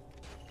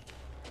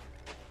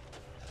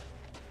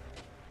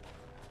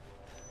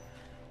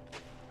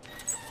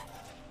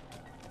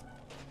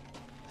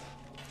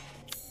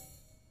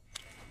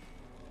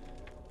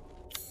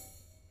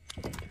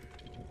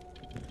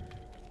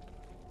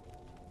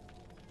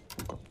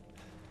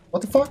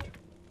 What the fuck?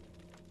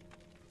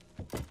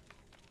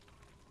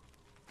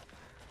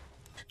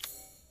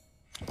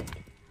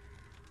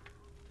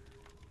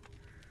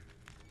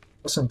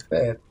 Wasn't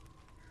bad.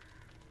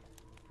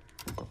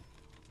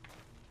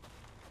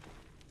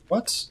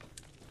 What?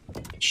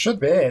 Should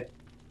be it.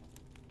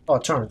 Oh,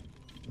 turn.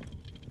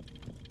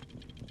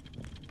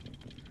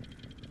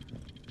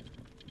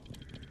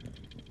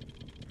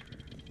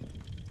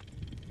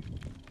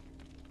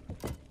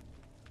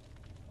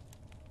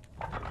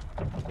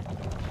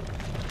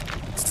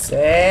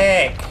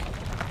 Sick.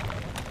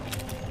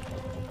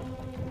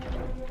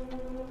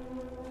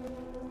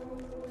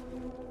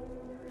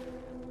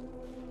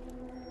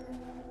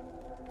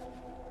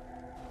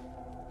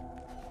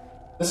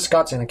 This is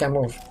cutscene, I can't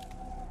move.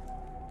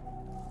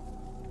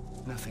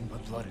 Nothing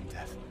but blood and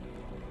death.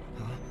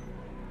 Huh?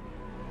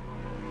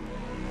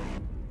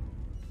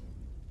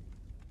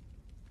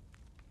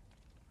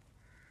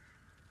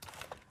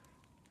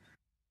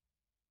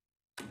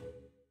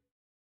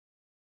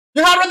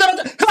 You have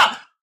another.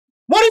 Ha!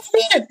 What is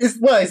it? Is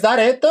that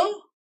it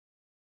though?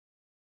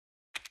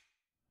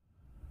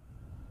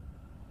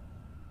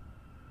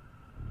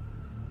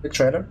 Big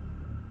trailer.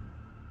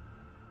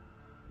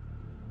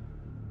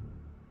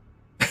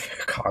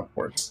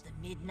 Cardboards. The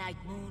midnight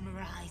moon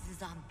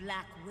rises on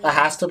black wings. That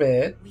has to be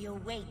it. We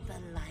await the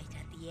light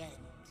at the end.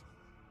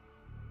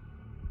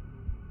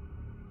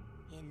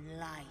 In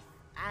life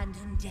and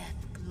in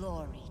death,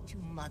 glory to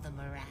Mother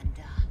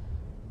Miranda.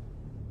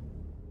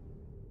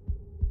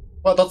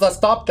 Well, does that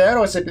stop there,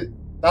 or is it?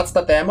 That's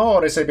the demo,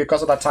 or is it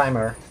because of the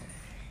timer?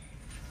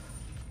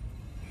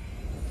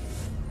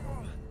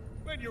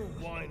 When you're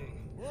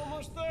whining, we're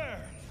almost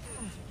there.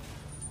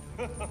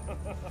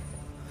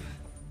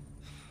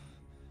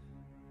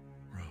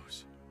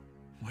 Rose,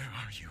 where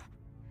are you?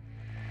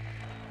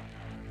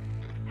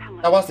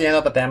 That was the end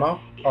of the demo.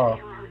 If Oh,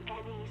 there are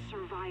any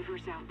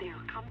survivors out there,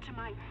 come to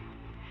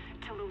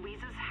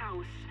Louisa's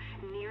house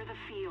near the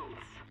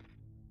fields.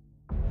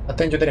 I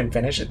think you didn't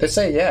finish it. They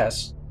say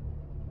yes.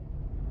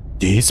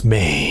 It's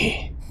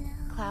me.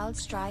 Cloud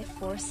Strife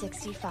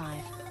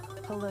 465.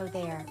 Hello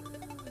there.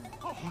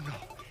 Oh no,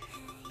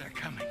 they're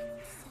coming.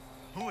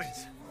 Who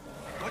is?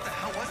 What the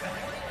hell was that?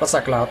 What's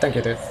that, Cloud? Thank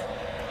you, dude.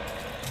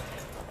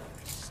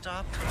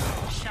 Stop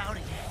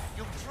shouting.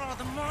 You'll draw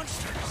the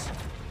monsters.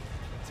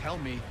 Tell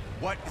me,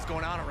 what is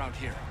going on around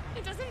here?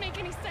 It doesn't make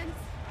any sense.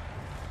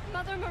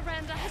 Mother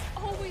Miranda has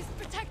always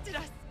protected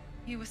us.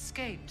 You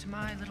escaped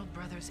my little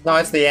brother's... No,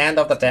 it's the end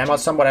of the demo.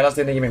 Someone else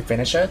didn't even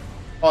finish it.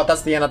 Oh,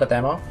 that's the end of the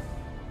demo.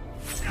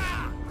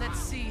 Let's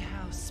see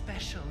how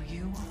special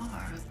you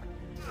are.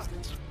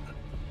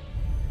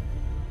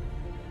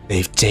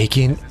 They've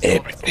taken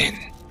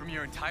everything. From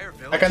your entire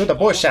village? I can do the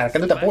voice chat. I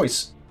can do the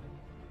voice.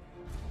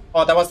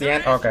 Oh, that was the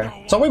end?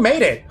 Okay. So we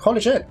made it.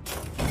 Holy shit.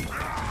 We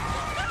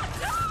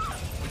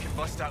can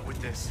bust out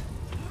with this.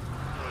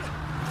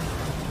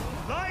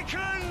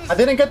 I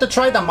didn't get to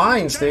try the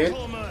mines, dude.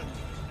 Gentlemen,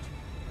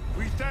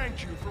 we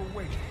thank you for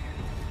waiting.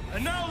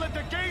 And now let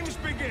the games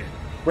begin.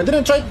 We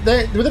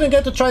didn't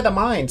get to try the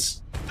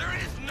mines. There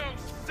is no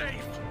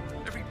safe.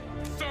 Every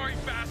sorry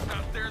bastard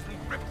out there has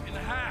been ripped in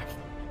half.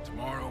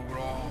 Tomorrow we'll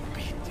all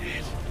be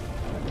dead.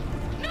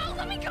 No,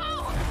 let me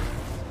go!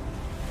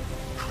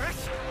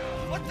 Chris?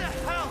 What the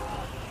hell?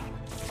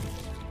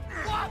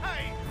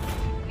 Why?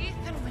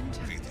 Ethan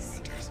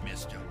Winters.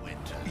 Mr.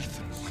 Winter.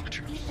 Ethan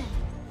Winters.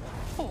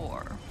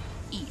 Poor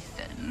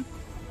Ethan.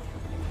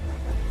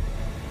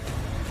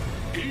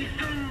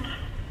 Ethan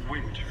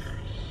Winters.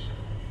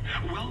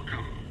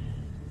 Welcome.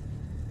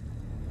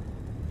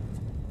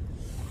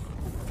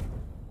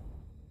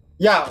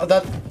 Yeah,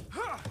 the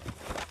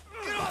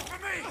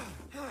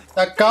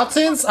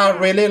cutscenes are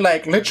really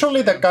like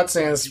literally the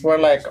cutscenes were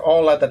like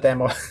all at the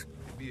demo.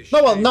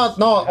 No, well, not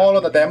all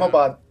of the demo,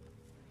 but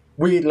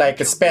we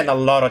like spent a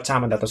lot of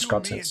time on those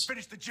cutscenes.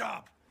 Finish the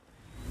job.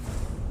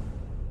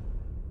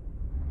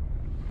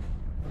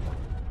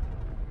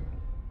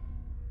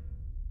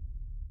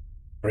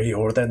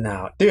 Pre-order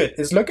now, dude.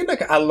 It's looking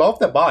like I love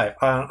the vibe.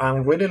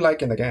 I'm really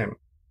liking the game.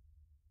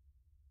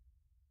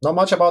 Not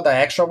much about the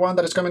extra one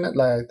that is coming,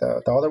 like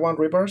the other one,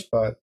 Rebirth,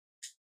 but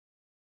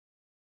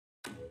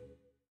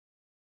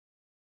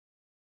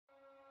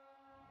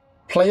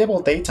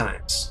playable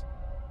daytimes.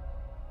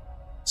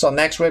 So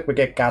next week we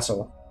get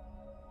Castle.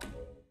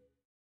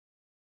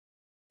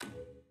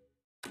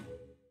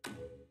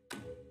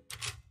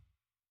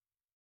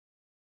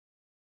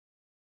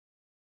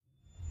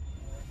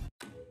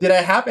 Did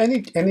I have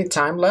any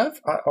time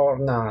left or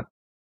not?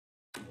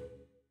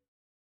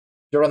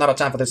 You run out of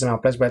time for this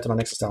amount. Please wait till my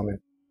next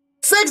installment.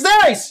 6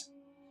 days!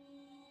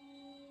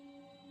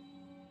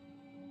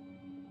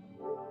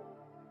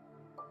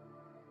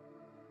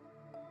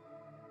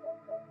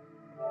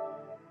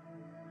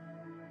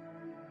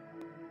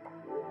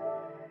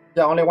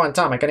 Yeah, only one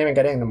time. I can't even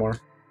get in anymore.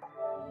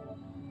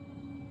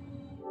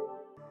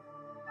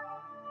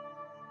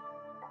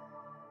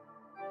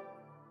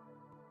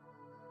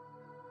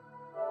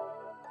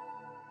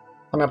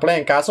 Am I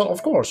playing Castle?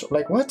 Of course.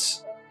 Like,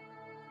 what?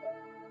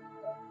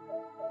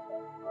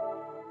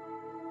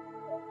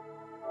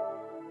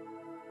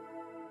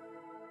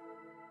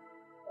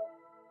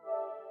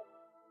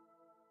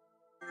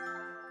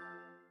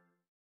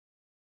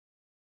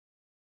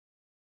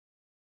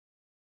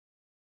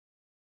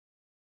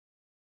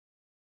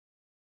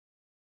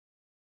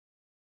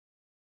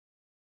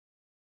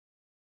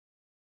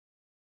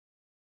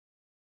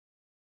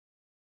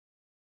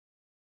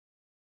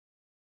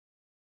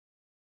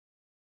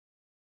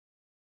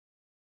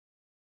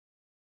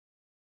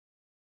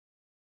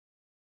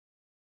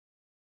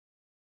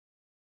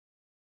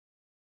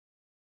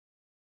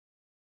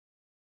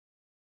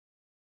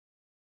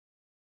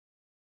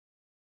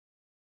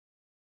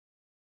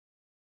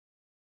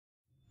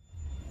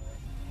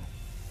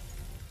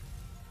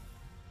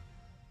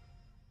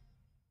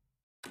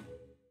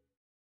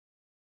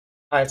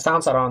 It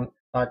sounds around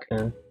back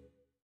in.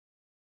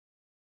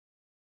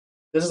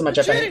 This is my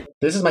Japanese.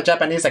 This is my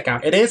Japanese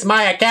account. It is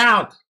my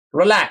account.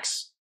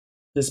 Relax.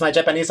 This is my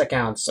Japanese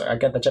account, so I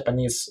get the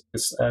Japanese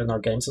in our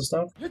games and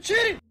stuff. You're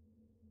cheating.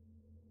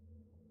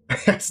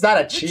 It's not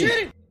a cheat. You're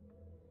cheating.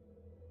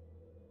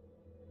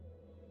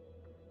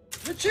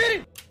 You're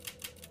cheating.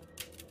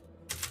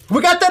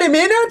 We got 30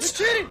 minutes.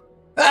 You're cheating.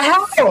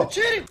 How? You're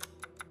cheating.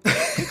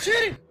 You're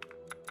cheating.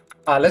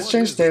 Let's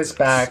change this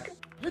back.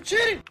 You're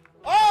cheating.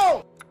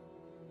 Oh.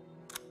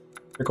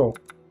 Pretty cool.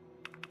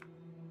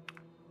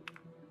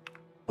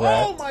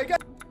 Oh my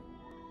god.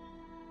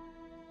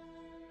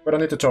 We don't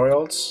need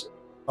tutorials.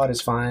 Oh,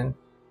 it's fine.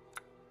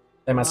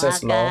 Aim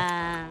assist low.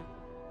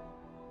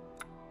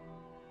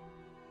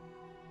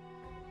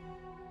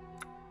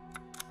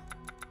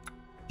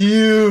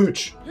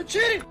 Huge. You're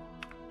cheating.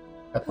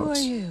 Who are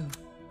you?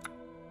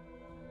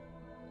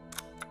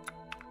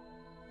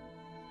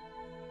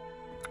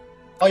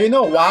 Oh, you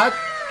know what?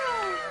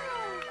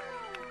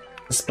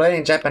 It's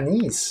playing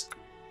Japanese.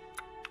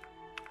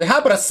 They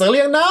have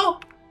Brazilian now?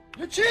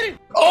 You're cheating.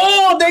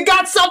 Oh, they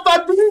got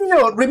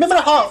Salvador. Remember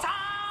how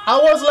I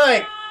was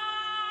like?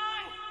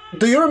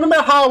 Do you remember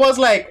how I was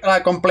like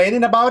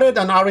complaining about it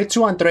on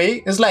RE2 and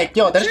 3? It's like,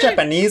 yo, there's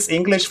Japanese,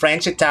 English,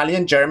 French,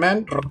 Italian,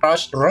 German,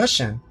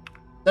 Russian.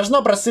 There's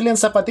no Brazilian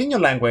Zapatino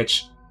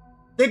language.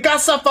 They got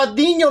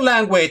Zapatino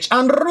language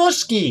and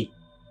Ruski.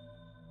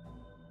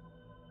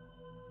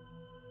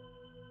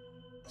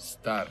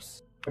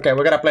 Stars. Okay,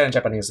 we're gonna play in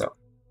Japanese though.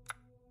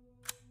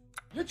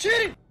 You're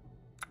cheating.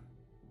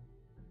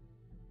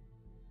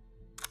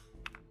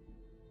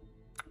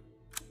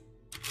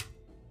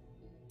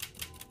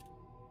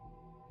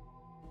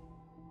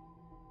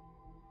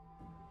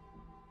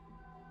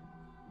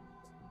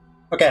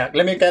 Okay,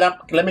 let me get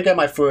up. Let me get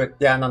my food.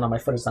 Yeah, no, my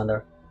food is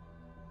under.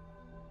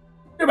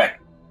 You're back.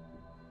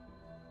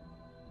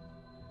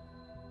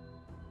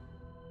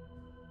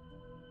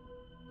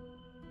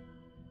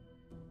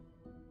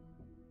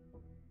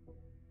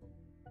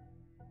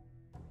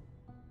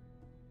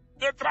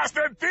 ¡Detrás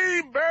de ti,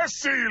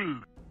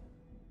 imbécil!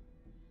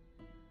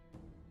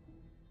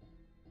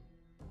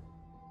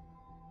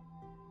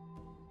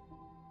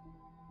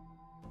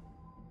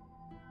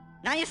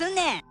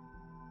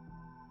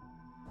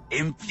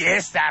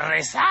 ¡Empieza a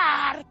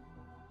rezar!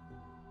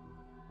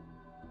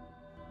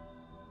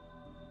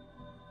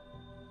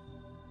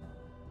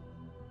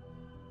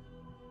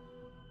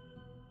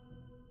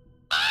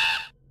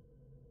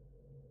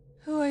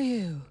 Who are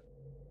you?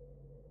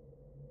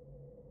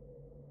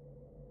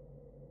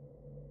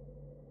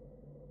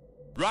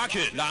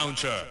 Rocket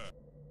launcher.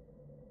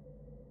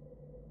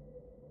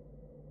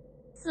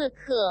 刺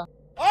客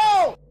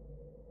Oh!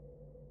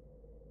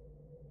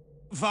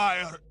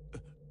 Fire!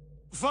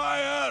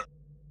 Fire!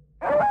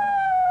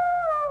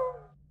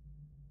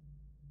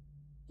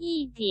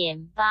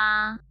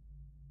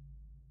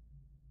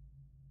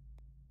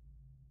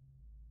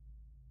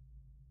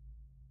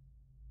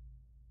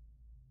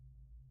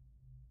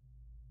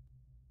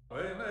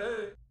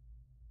 1.8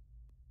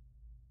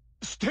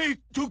 Stay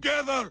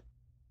together!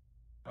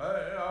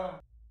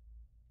 .8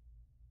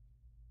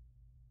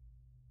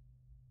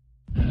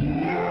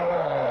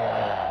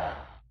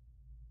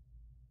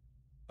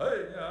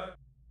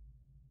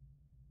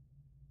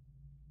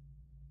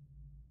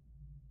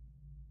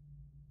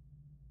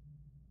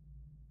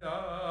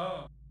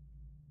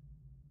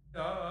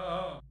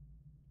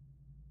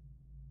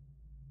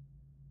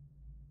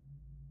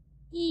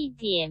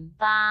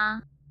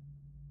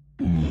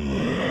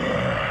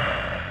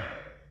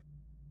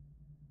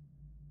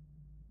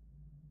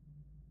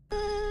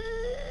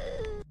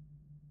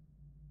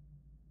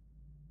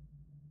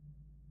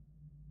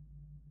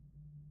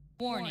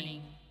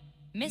 Warning.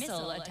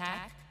 Missile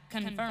attack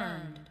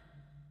confirmed.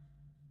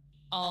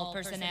 All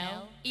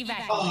personnel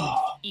evacuate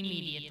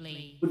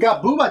immediately. We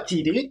got Booba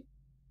Tea, dude.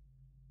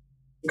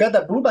 We got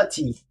the Booba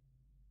Tea.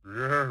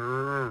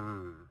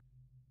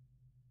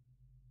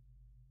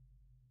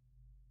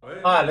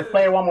 Alright, let's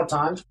play it one more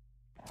time.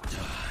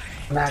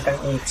 Now I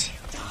can eat.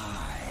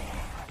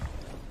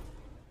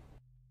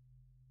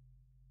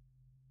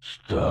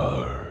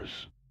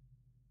 Stars.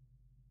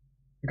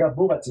 We got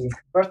Booba Tea.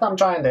 First time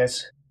trying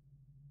this.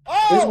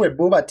 Oh! This is where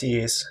Booba Tea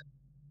is.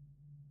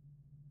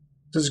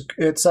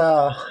 It's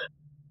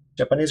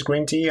Japanese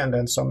green tea and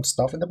then some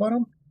stuff in the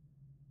bottom.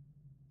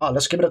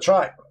 Let's give it a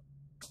try.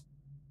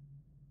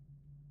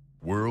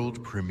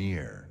 World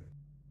premiere.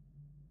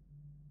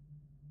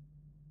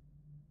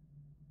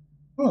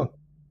 Hmm.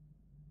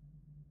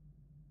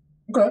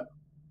 Okay.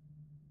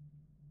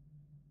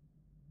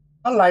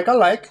 I like.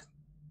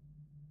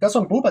 Got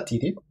some Booba Tea,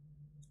 dude.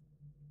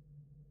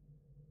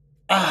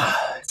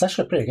 It's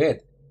actually pretty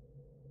good.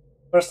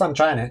 First time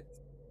trying it.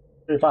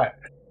 Pretty fire.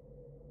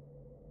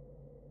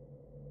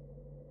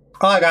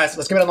 Alright guys,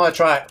 let's give it another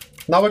try.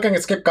 Now we can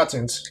skip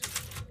cutscenes.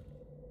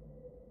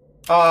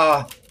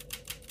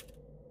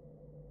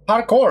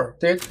 Hardcore,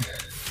 dude.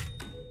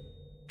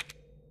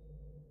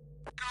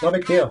 No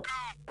big deal.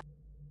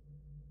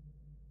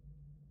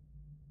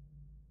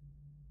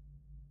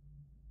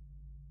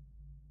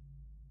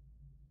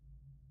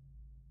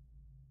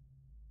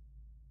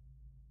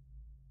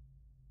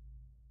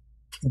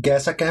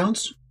 guest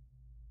accounts?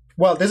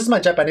 Well, this is my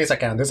Japanese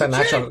account. This is an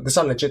actual, this is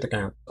a legit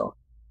account. So.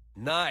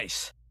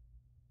 Nice.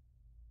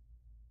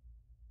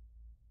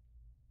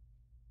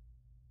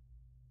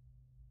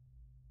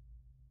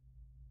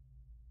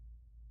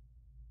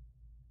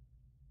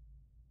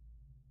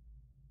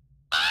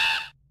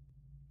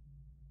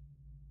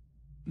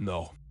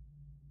 No.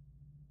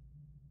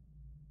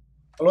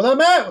 Hello there,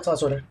 man. What's that,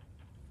 sorry?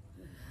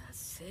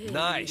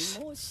 Nice.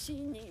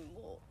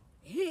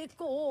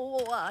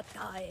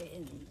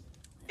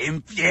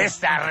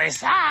 Empieza a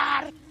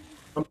rezar.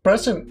 I'm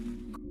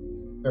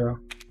pressing. Yeah.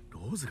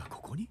 Rosa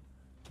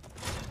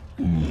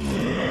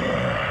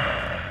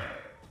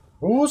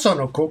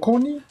no koko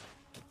ni?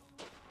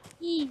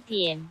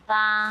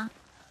 1.8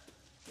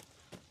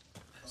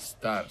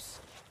 Stars.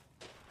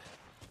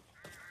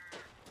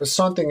 There's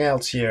something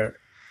else here.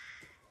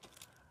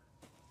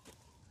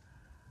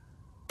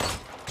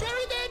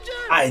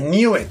 I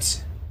knew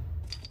it!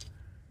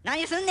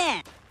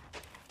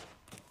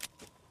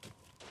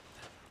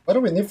 What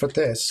do we need for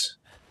this?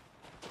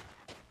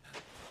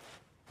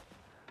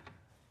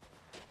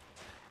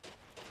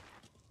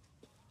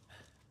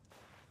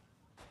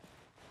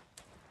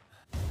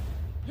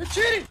 You're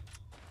cheating!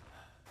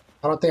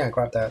 I don't think I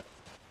grabbed that.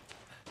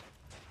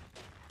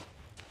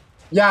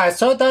 Yeah, I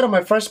saw that on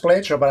my first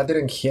playthrough, but I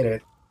didn't hit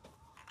it.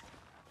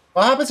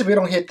 What happens if we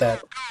don't hit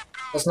that?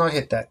 Let's not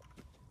hit that.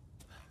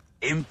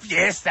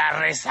 Empieza a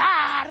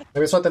rezar.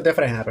 Maybe something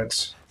different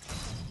happens.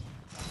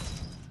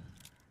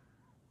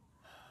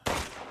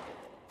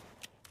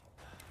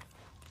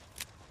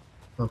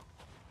 Huh.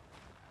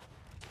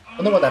 I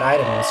wonder what that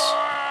item is.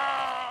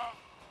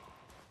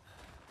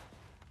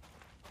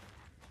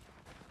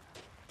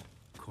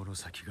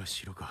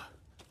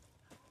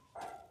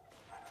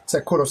 Is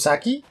that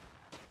Kurosaki?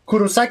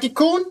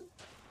 Kurosaki-kun?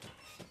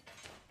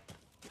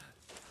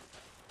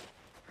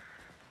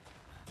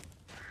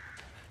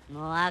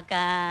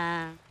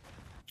 Moaka.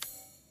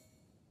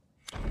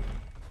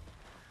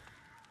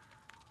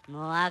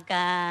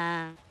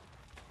 Moaka.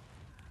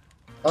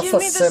 That's the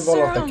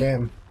symbol of the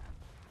game.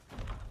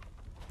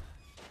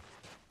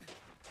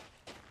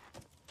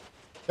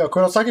 Yo,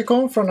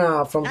 Kurosaki-kun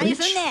from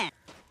Bleach?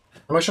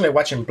 I'm actually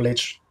watching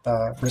Bleach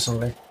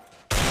recently.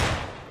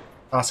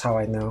 That's how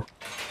I know.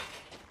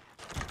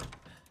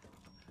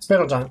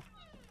 Spittle John.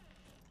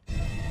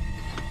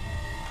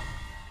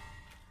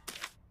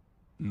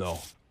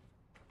 No.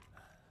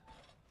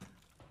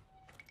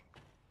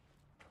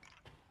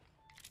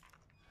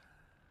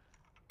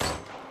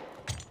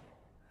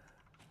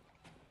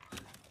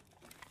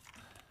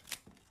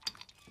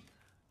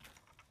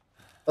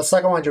 The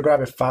second one you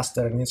grab it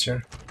faster and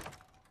easier.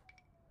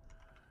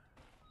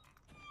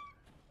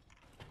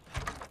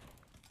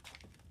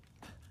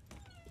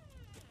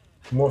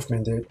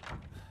 Movement, dude.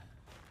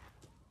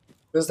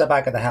 This is the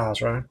back of the house,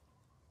 right?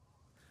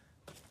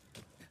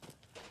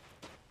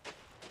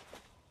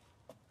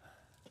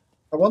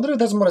 I wonder if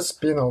there's more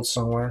spinels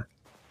somewhere.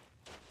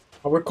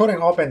 Oh, we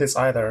couldn't open this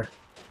either.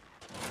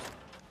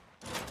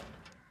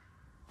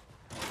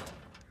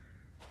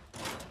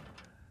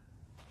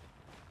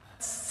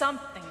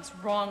 Something's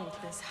wrong with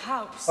this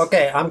house.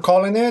 Okay, I'm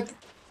calling it.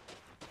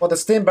 For the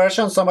Steam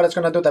version, somebody's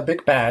gonna do the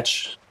big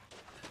patch.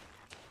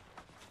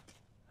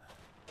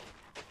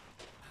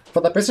 For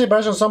the PC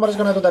version, somebody's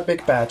gonna do the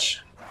big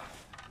patch.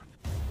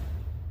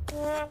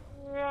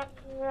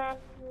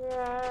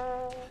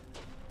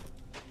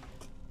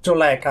 To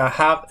like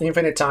have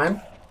infinite time.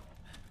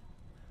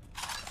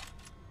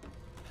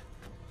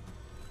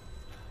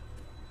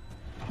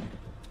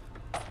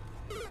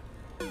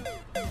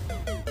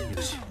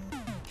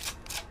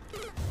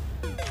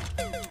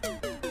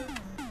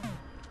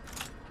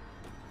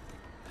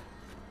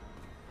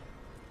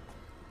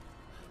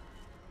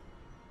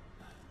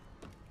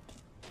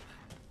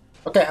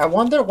 Okay, I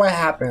wonder what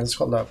happens.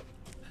 Hold up.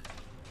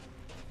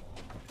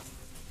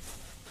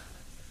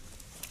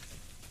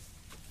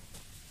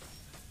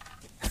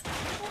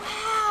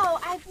 Wow,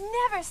 I've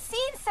never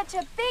seen such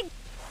a big...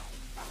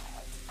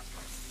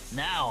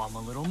 Now I'm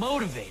a little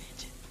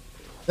motivated.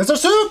 Mr.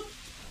 Soup!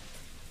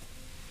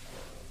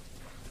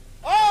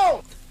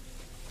 Oh!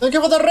 Thank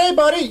you for the raid,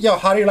 buddy! Yo,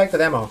 how do you like the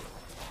demo?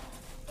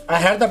 I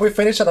heard that we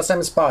finished at the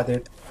same spot,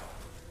 dude.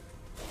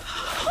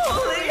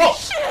 Holy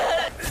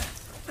shit!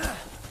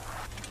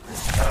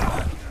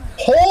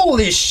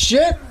 Holy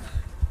shit!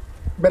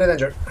 Better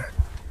danger.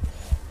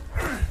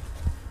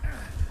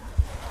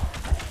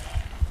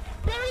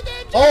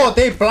 Oh,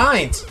 they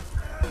blind!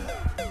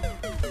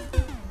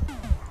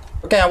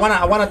 Okay, I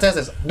wanna test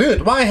this.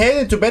 Dude, why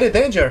heading to very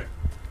danger?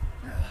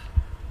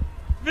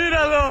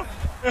 Míralo!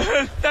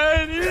 Está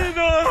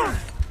herido!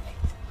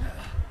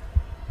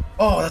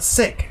 Oh, that's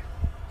sick.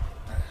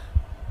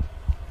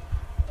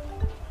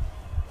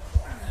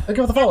 Thank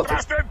you for the follow.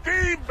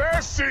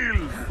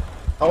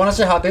 I wanna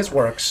see how this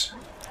works.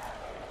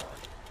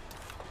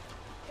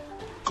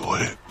 Go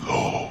ahead,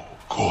 low.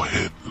 Go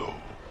ahead, low.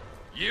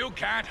 You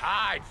can't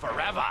hide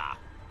forever.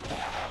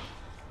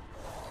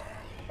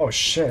 Oh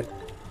shit.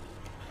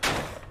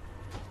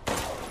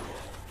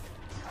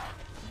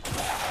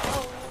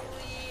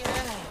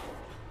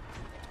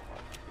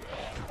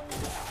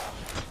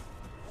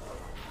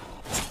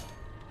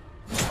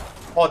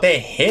 Oh, they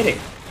hit it.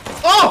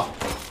 Oh!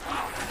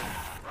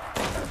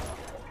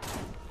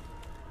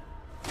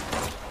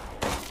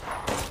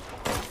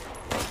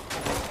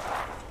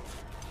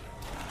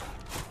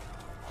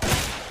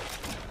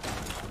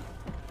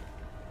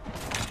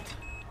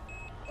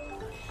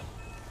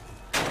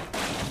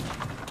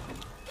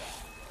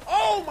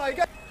 Oh my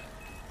god!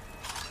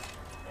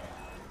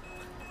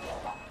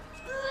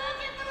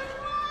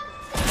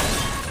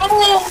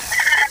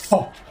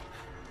 Oh!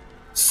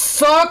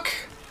 Suck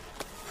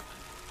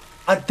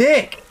a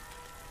dick.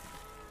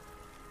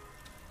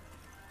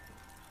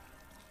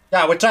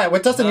 Yeah, we're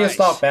testing new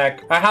stuff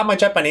back. I have my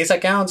Japanese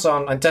account,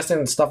 so I'm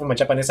testing stuff on my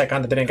Japanese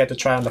account that didn't get to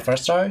try on the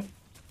first try.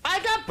 I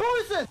got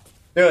poison!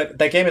 Dude,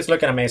 the game is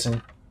looking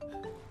amazing.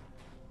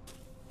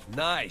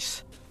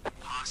 Nice.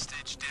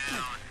 Hostage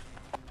down.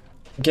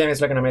 The game is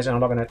looking amazing, I'm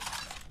loving it.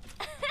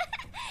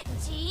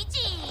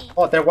 GG.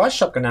 Oh, there was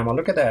shotgun ammo,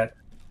 look at that.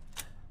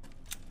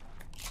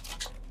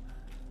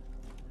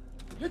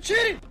 You're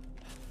cheating!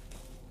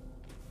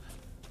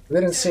 We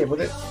didn't see it,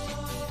 would it?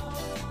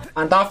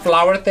 And that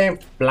flower thing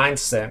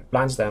blinds them.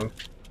 Gotta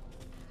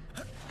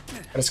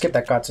skip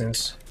that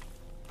cutscenes.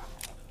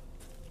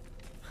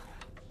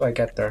 How do I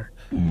get there?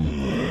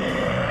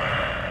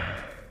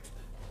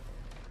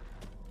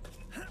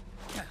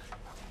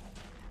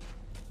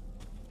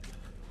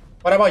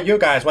 What about you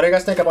guys? What do you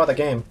guys think about the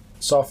game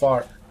so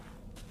far?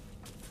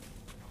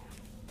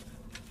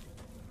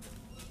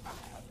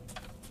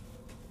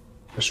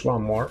 There's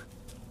one more.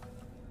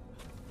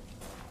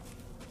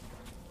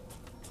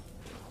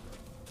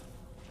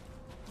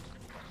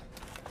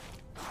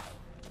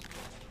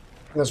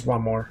 There's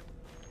one more.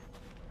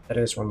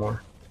 There is one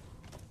more.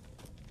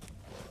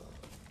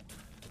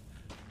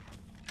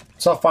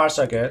 So far,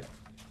 so good.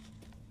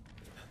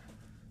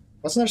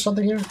 Wasn't there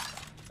something here?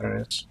 There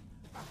it is.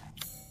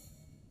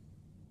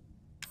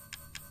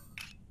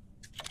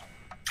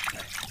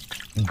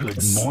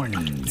 Good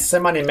morning.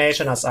 Same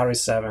animation as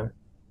RE7.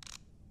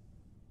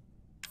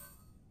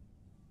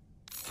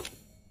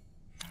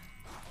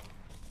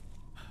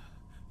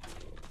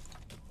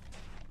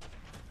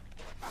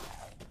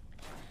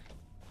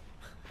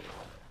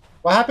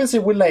 What happens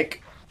if we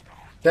like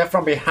get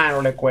from behind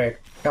really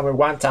quick? Can we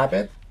one tap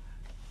it?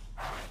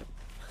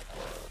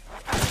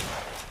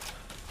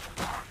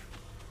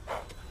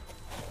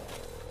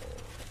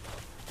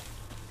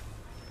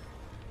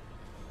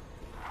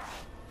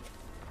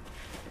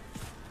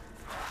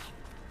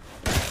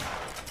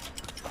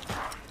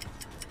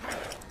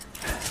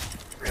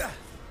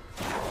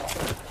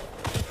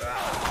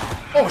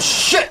 Oh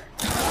shit!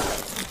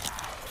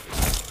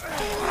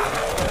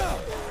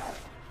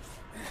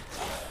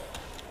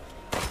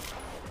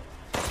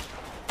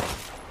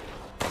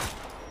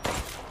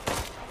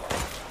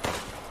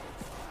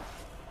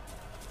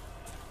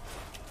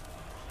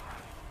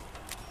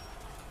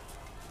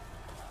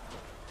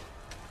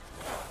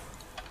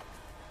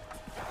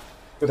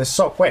 Dude, it's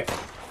so quick.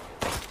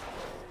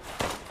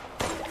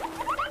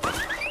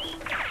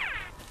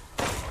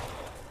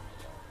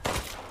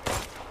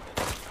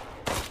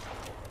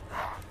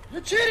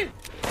 You're cheating!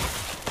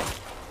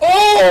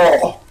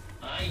 Oh!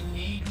 I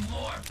need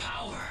more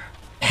power.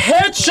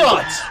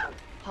 Headshot!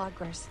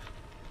 Poggers.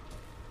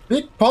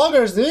 Big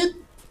poggers, dude.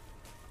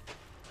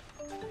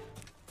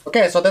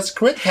 Okay, so that's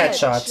crit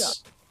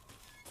headshots.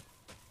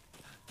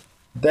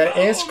 There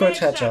is crit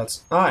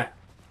headshots. Alright.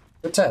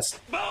 Good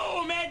test.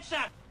 Boom!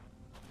 Headshot!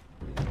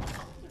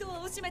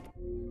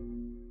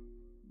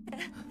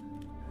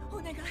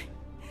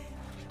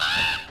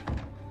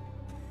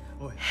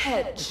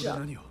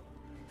 Headshot.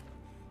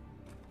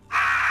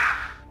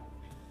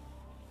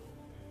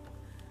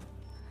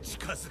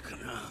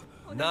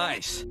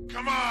 Nice.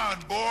 Come on,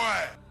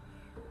 boy.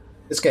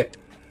 Escape.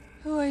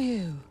 Who are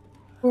you?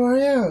 Who are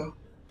you?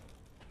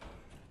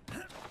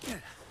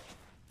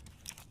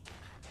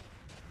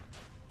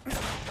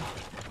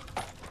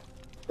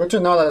 Good to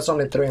know that there's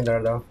only 3 in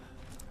there, though.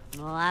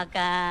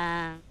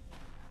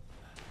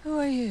 Who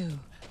are you?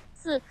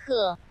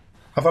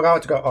 I forgot how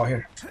to go. Oh,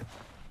 here.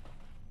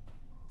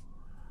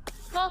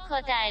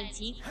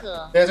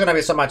 It's gonna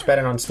be so much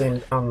better on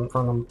Steam, on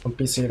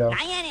PC, though.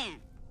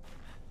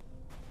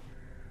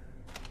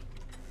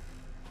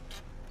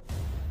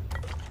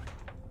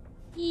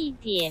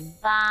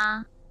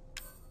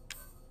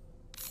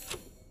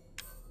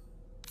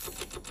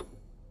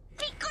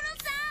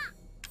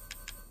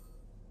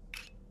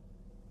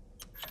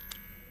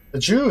 The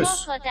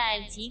juice.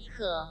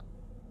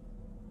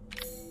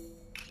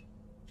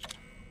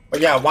 But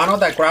yeah, one of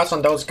the grabs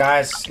on those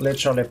guys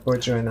literally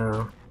put you in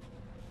a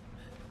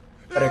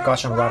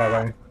precaution right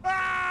away.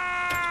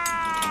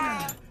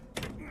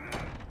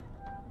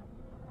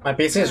 My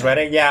PC is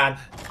ready. Yeah.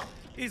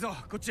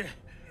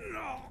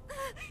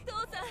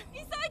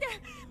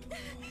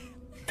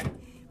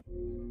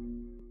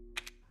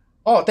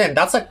 Oh, damn,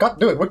 that's a cut,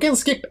 dude. We can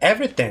skip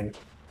everything.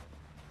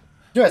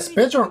 Dude, it's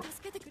speedrun.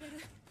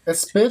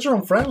 It's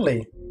speedrun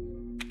friendly.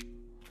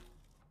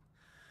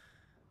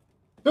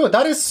 Dude,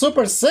 that is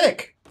super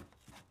sick.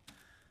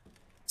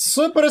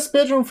 Super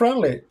speedrun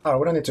friendly. Oh,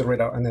 we don't need to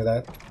read out any of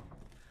that.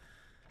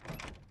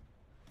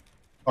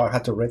 Oh, I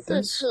had to read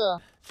this.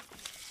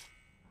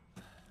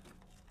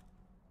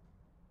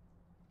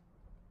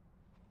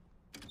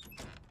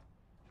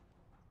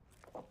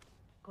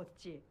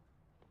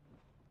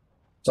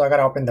 So I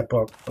gotta open the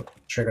book. What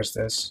triggers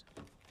this?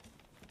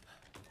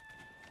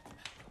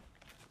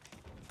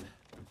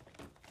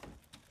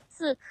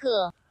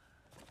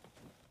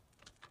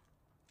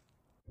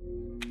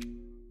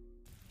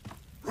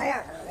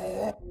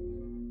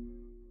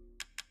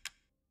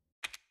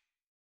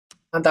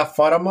 And that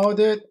photo mode,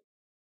 dude,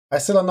 I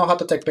still don't know how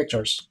to take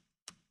pictures.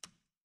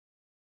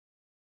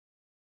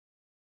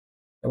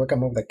 We can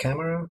move the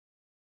camera.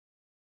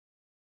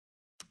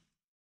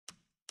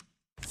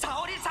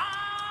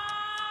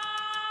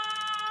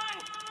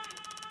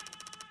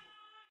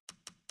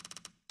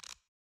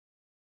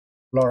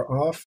 Blur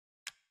off.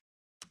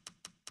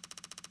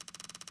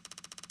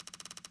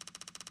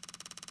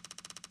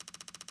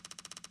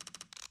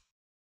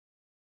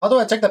 How do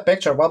I take the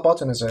picture? What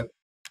button is it?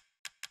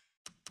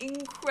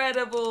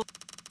 Incredible.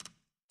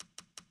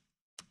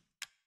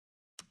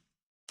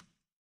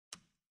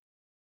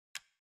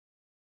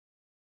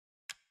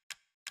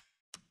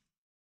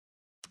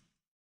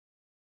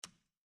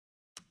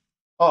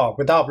 Oh,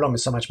 without bloom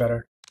is so much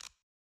better.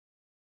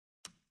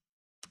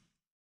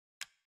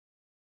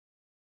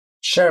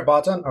 Share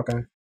button?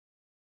 Okay.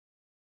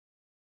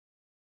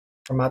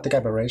 Chromatic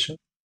aberration.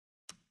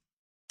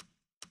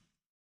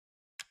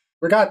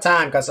 We got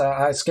time because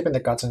I skipping the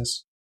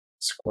cutscenes.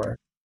 Square.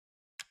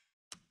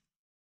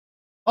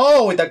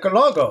 Oh, with the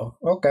logo.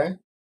 Okay.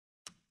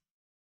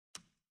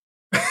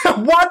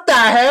 What the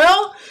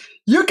hell?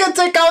 You can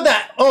take out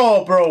that.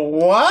 Oh, bro,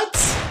 what?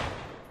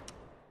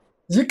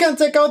 You can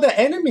take out the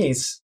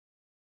enemies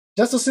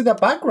just to see the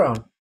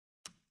background.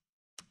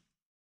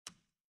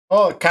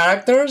 Oh,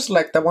 characters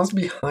like the ones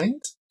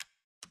behind?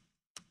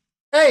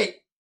 Hey!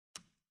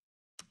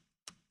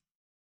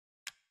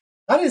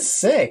 That is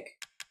sick.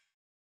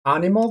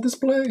 Animal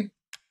display?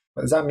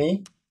 Is that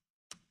me?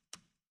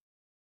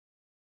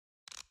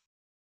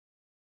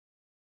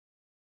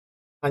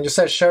 And you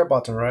said share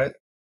button, right?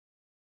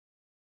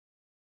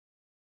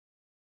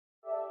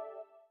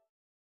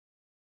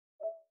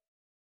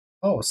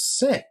 Oh,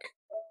 sick.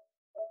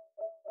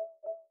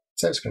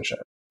 Save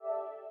screenshot.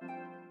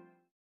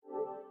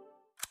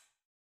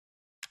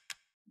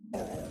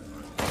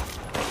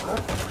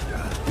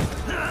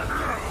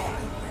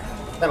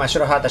 Damn, I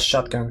should have had the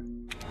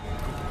shotgun.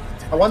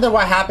 I wonder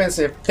what happens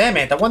if... Damn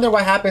it, I wonder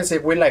what happens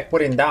if we like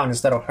put him down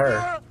instead of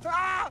her.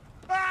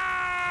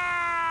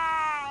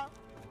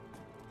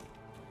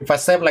 If I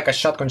save like a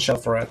shotgun shell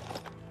for it.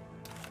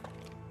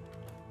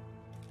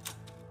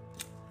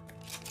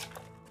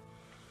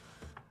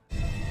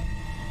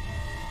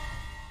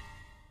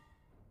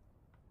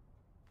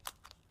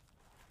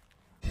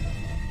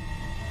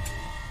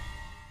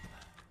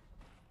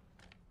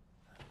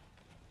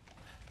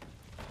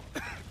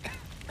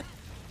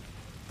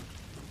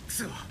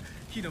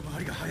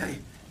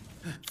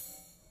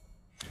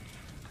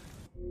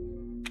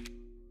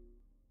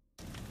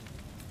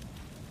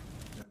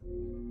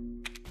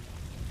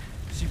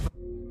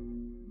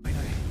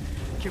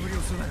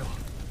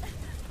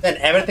 Then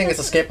everything is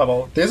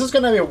escapable. This is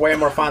gonna be way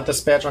more fun to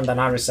speedrun than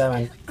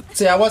RE7.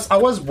 See, I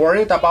was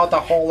worried about the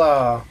whole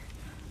I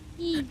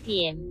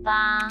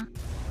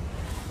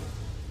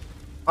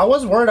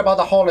was worried about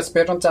the whole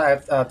speedrun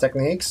type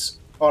techniques,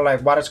 or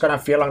like what it's gonna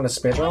feel on the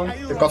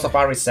speedrun because of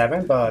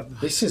RE7,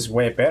 but this is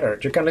way better.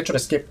 You can literally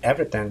skip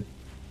everything.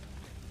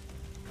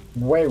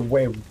 Way,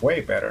 way, way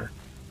better.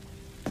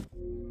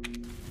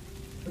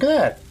 Look at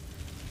that.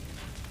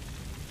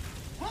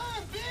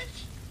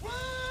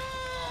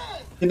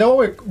 You know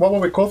what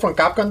would be cool from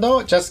Capcom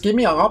though? Just give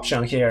me an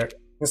option here.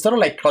 Instead of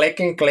like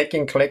clicking,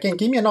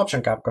 give me an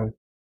option, Capcom.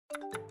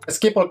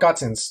 Skip all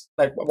cutscenes.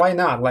 Like, why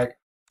not? Like,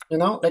 you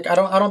know, like I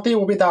don't think it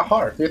will be that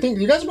hard. Do you think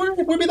you guys worry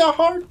it will be that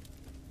hard?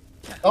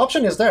 The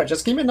option is there.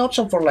 Just give me an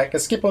option for like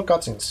skip all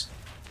cutscenes.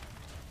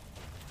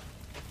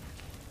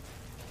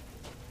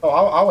 Oh,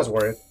 I was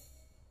worried.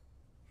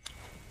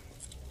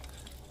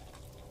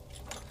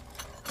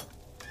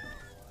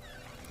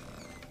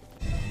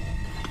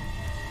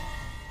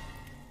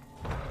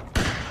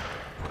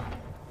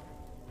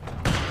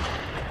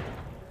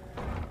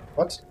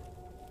 What?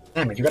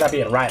 Damn it, you gotta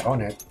be right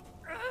on it.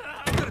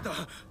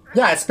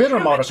 Yeah, it's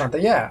speedrun mode or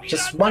something, yeah.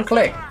 Just one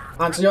click.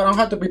 And so you don't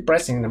have to be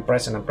pressing and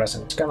pressing and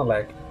pressing. It's kinda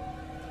like...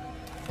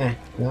 you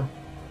know?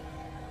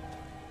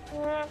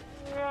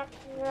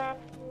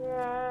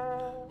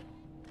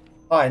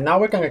 Alright, now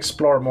we can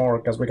explore more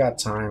because we got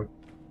time.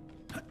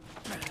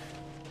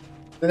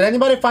 Did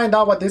anybody find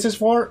out what this is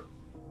for?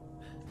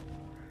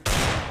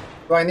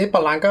 Do I need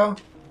palanca?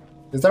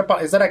 Is there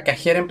like a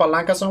hidden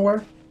palanca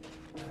somewhere?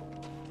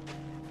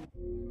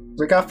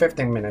 We got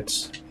 15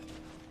 minutes.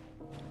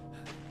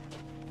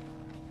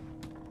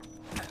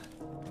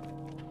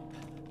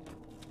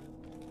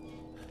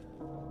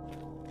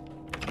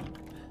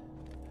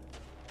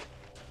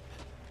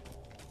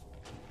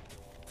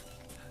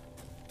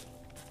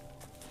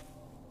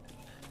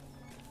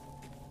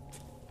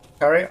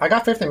 Alright, I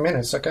got 15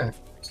 minutes, okay.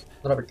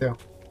 Not a big deal.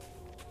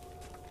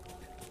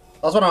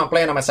 That's what I'm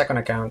playing on my second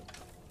account.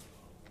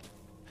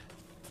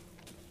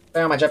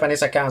 Playing on my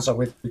Japanese account, so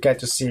we get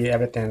to see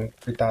everything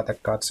without the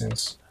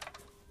cutscenes.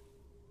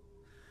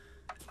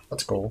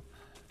 That's cool.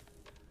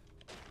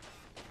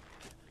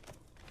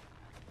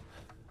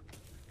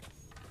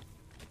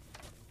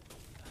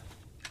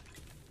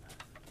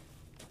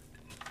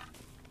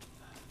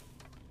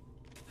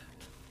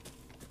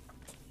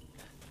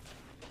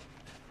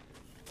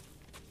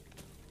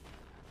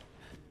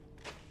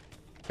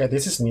 Okay,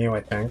 this is new,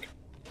 I think.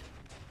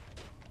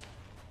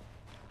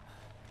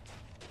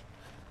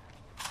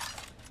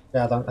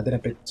 Yeah, I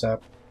didn't pick this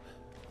up.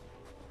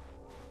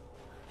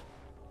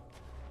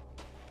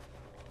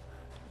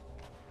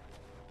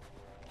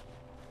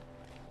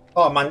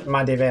 Oh,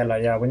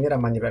 Manivela, yeah, we need a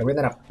Manivela. We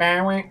need a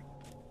power.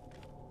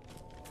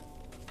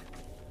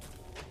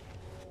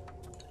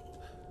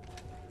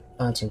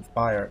 Dancing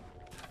fire.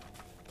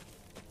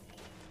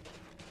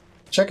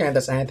 Checking if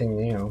there's anything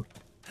new.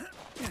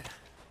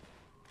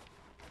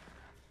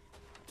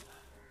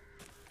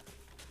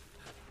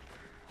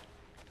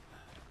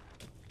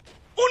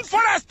 Un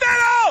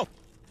forastero!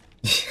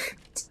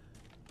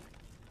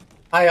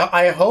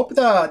 I hope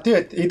the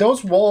dude,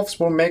 those wolves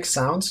will make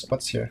sounds.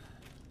 What's here?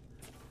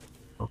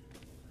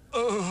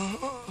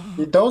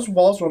 If those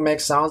wolves will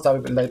make sounds, that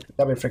would be like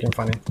that'd be freaking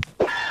funny.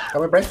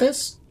 Can we break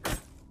this?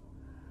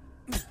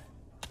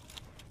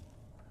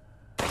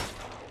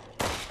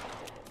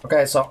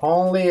 Okay, so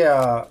only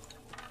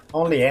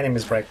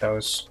enemies break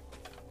those.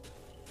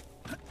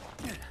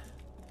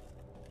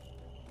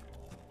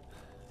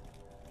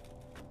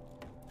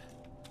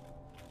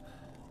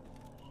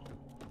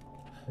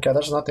 Okay,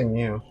 there's nothing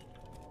new.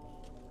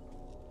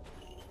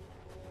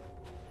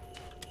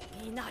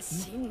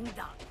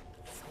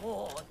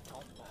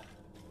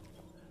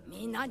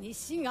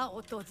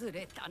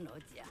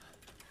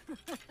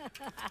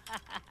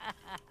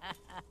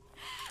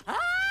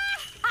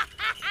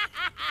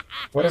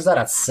 What is that,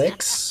 at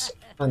 6?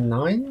 A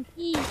 9?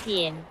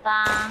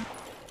 1.8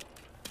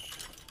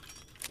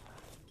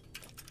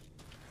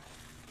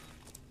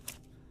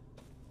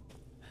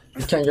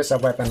 You can't use a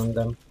weapon on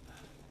them.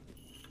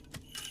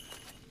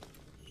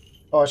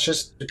 Oh, she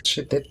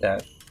did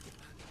that.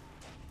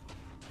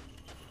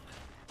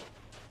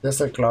 This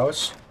is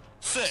close.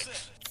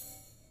 6.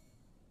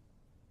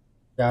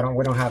 Yeah,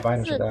 we don't have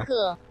items for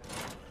that.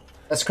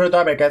 The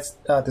screwdriver gets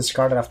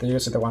discarded after you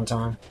use it the one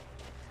time.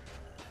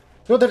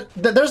 Dude,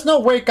 there's no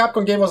way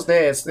Capcom gave us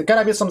this. There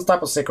gotta be some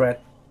type of secret.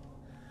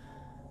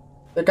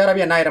 There gotta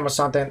be an item or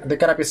something. There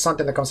gotta be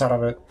something that comes out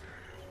of it.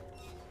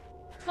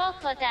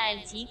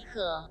 Crocodile 即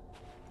可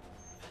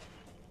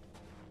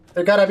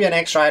There gotta be an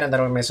extra item that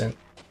we're missing.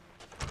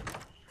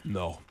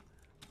 No.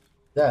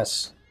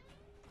 Yes.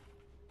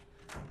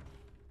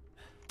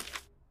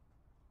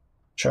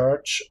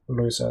 Church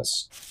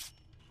loses.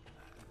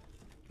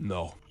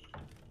 No.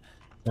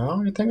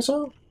 No, you think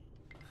so?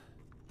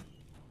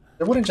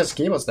 They wouldn't just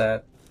give us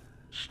that.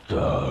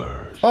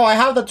 Stars. Oh, I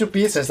have the 2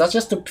 pieces. That's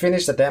just to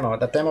finish the demo.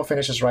 The demo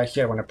finishes right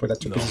here when I put the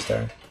 2 pieces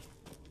there.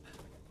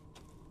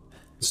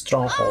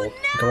 Stronghold. Oh,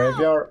 no!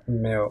 Graveyard.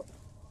 Mill.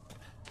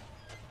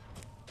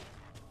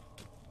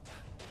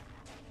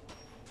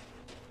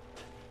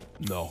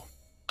 No.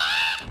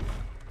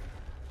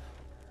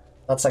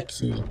 That's a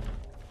key.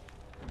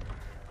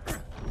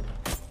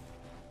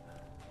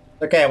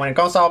 Okay, when it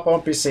comes out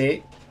on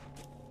PC,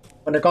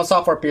 when it comes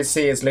out for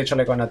PC, it's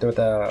literally gonna do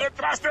the...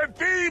 Detrás de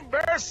ti,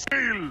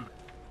 imbécil!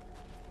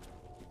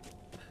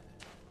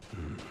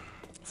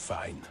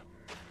 Fine.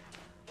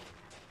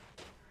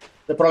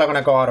 They're probably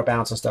gonna go out of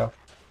bounds and stuff.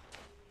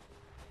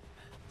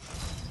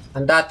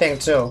 And that thing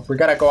too. We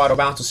gotta go out of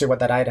bounds to see what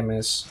that item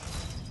is.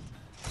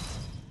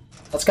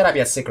 That's gotta be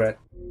a secret.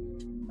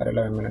 At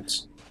 11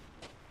 minutes.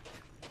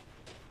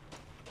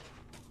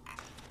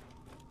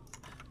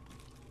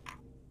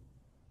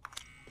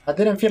 I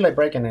didn't feel like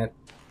breaking it,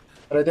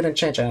 but it didn't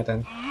change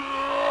anything.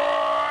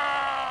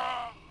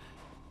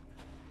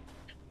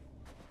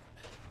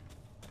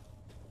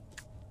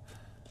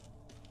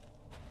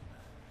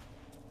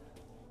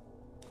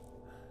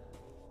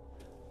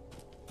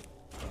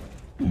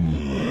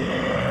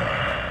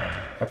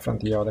 But from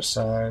the other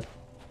side.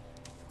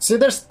 See,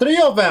 there's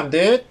 3 of them,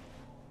 dude!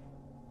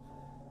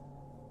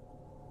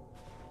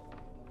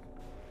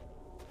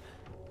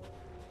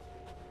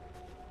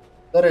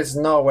 There is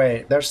no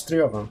way. There's 3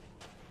 of them.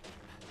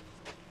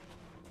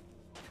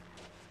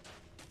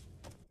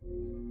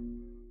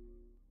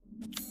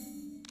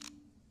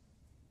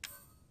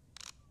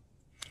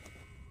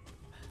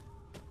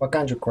 What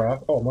can you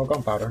craft? Oh, more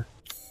gunpowder.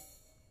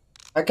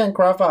 I can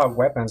craft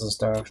weapons and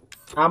stuff.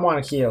 Ammo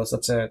and heals,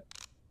 that's it.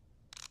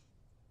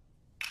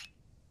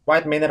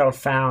 White mineral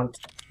found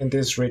in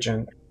this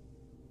region.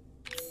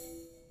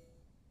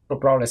 We'll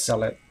probably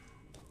sell it.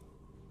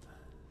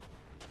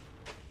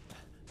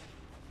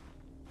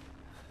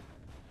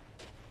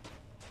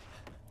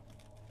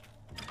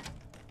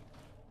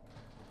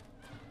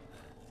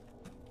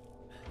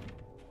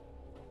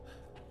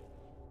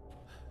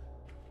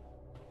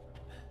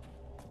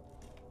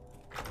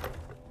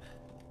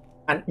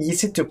 An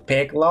easy to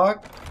pick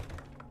lock?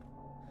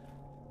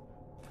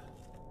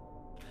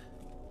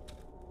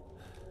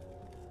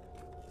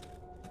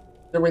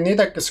 Do we need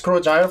a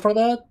screwdriver for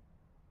that?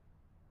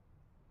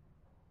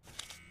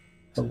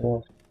 The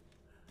wall.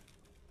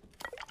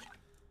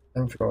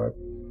 Then throw it.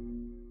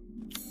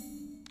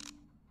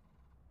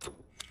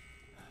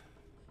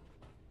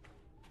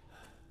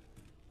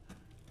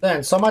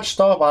 Then so much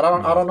stuff, I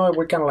don't know if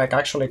we can like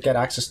actually get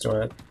access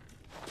to it.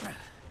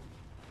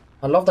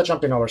 I love the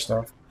jumping over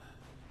stuff.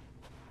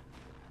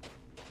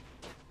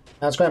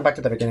 Now it's going back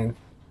to the beginning.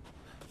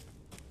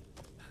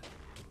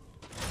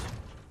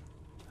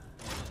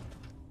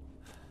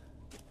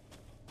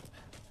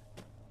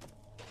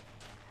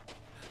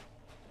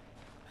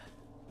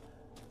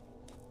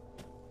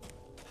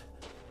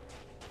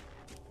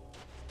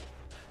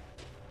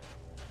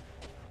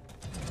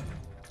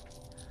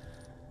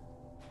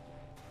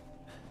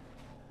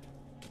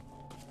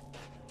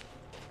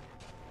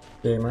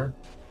 Gamer.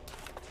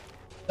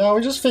 Yeah,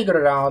 we just figured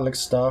it out, like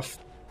stuff.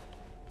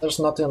 There's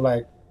nothing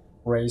like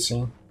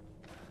crazy.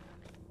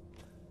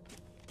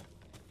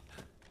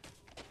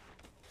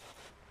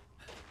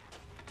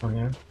 Oh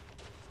yeah.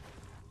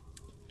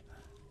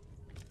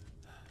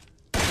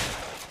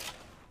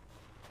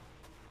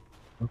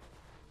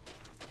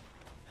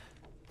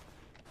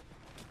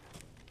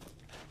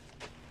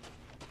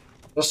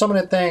 There's so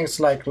many things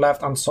like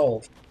left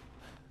unsolved.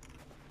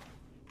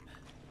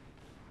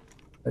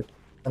 I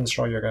can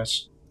show you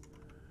guys.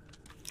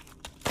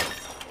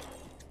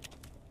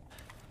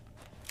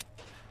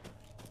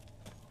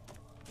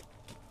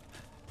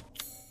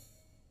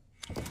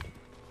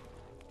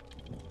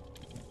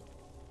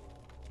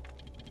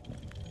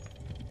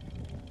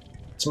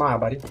 Smile,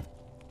 buddy.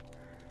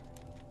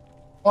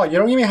 Oh, you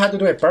don't even have to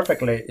do it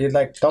perfectly. It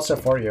like does it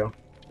for you.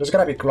 Just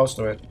gotta be close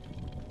to it.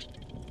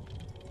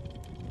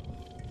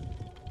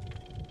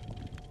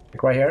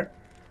 Like right here.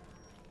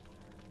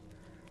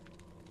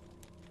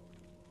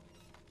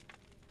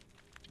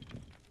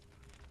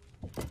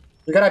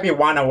 You gotta be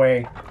one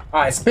away.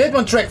 Alright,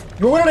 speedrun tricks.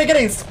 You're literally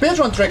getting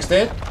speedrun tricks,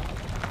 dude.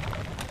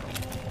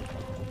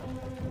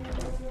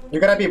 You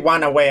gotta be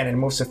one away and it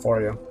moves it for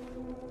you.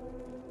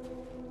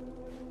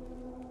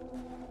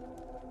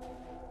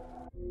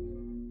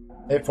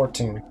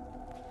 A14.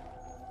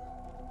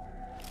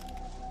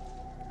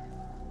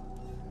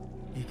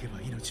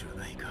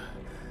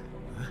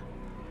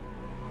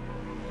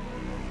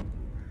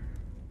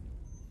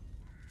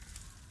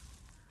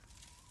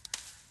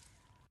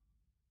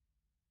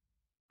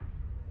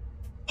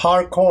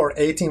 Hardcore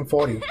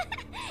 1840.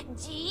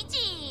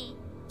 GG.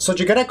 So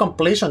you get a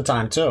completion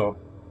time too.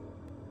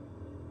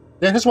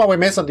 This is what we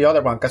missed on the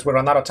other one because we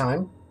ran out of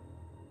time.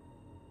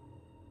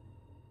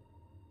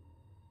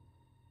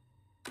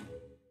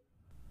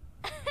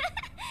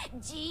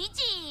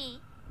 GG.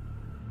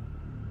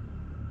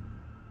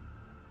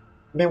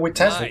 I mean, we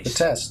test it. We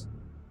test.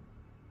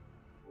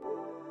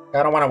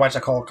 I don't want to watch a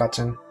whole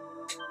cutscene.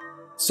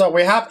 So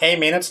we have 8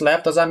 minutes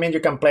left. Does that mean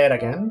you can play it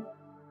again?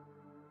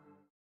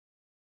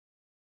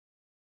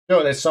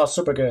 Dude, it's so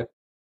super good.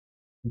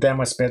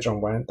 Demo speedrun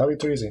went. That'll be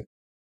too easy.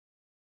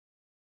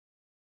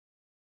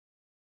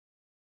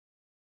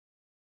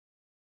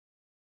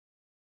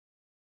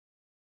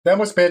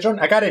 Demo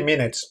speedrun? I got 8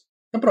 minutes.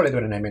 I can probably do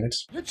it in 8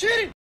 minutes. You're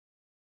cheating!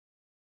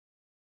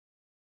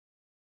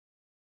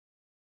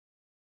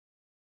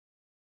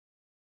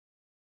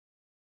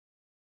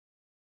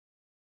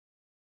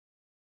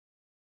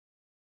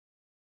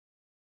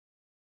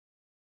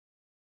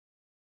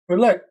 But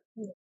look,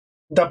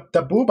 the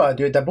booba,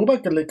 dude, the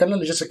booba can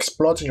literally just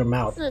explodes in your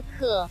mouth.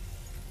 I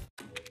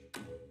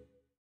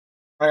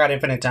got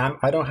infinite time.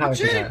 I don't have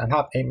infinite time. I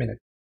have 8 minutes.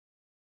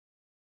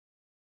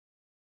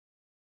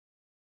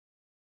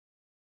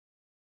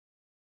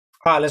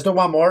 Alright, let's do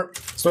one more.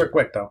 Let's do it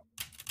quick though.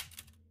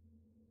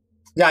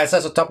 Yeah, it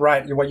says on top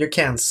right. You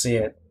can't see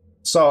it.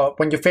 So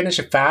when you finish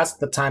it fast,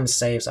 the time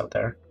saves up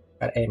there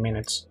at 8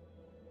 minutes.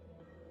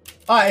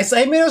 Alright, is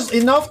 8 minutes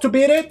enough to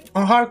beat it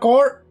on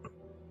hardcore?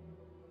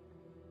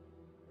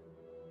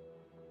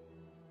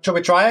 Should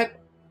we try it?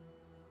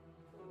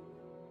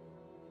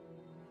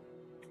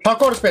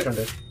 Hardcore speedrun,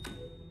 dude.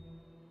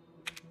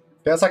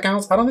 Yes, that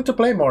counts. I don't need to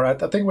play more. I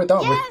think we're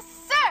done. Yes,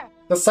 sir.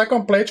 The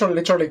second playthrough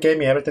literally gave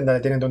me everything that I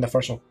didn't do in the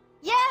first one.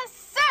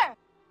 Yes, sir.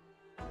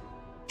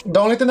 The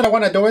only thing that I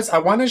want to do is I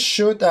want to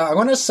shoot. I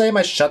want to save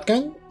my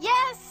shotgun.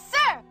 Yes,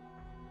 sir.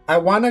 I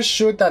want to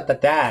shoot at the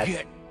dad.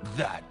 Get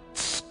that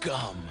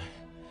scum.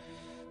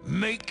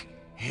 Make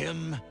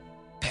him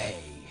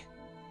pay.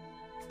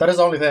 That is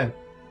the only thing.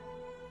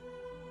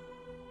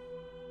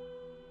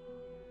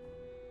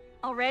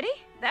 Already?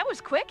 That was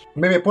quick.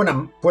 Maybe put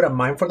a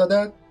mine for the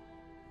dad.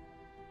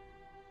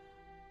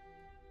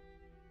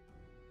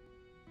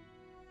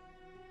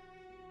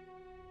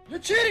 You're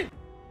cheating!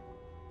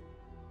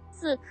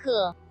 刺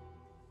客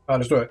Alright,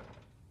 let's do it.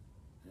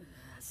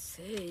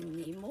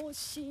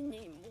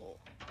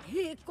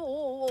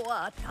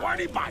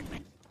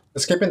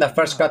 Skipping the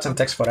first cutscene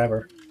takes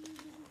forever.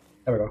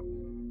 There we go.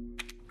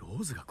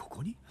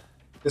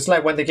 It's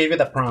like when they gave you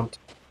the prompt.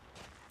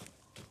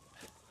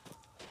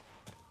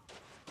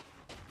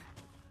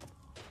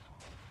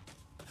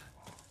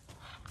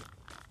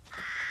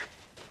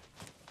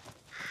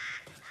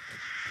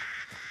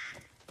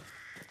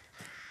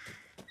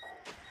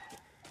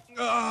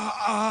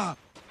 Oh,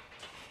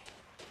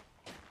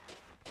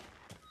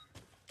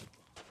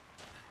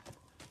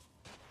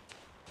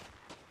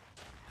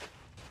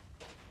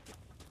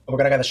 we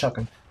gotta get the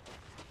shotgun.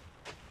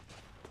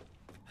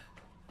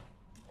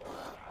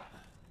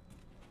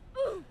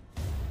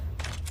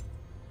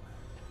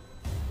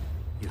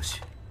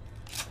 Yoshi.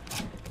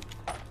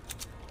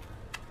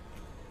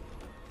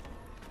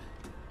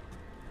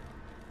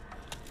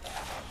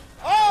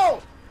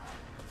 Oh!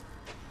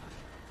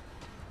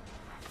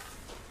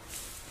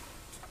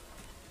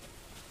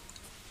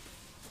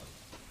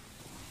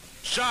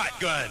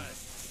 Shotgun!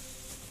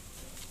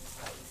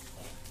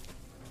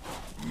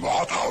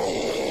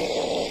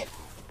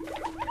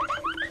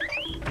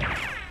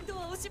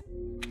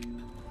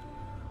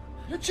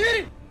 You're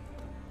cheating!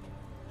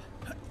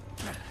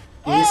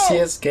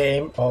 Easiest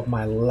game of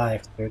my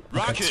life, dude.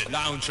 Rocket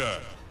launcher!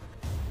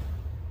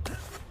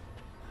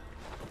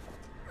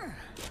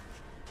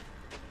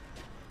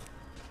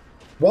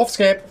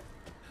 Wolfscape!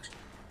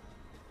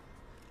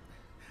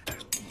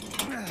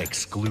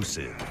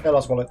 Exclusive. I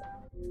lost bullet.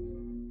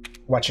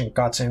 Watching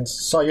cutscenes.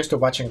 So used to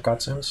watching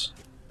cutscenes.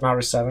 An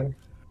RE7.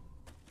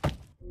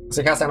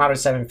 It has an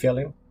RE7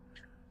 feeling.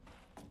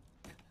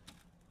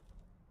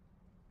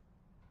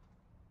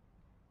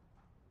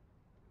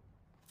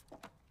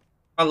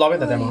 I'm loving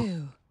the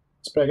demo.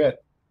 It's pretty good.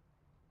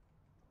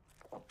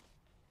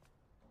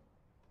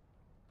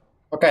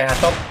 Okay,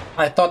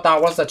 I thought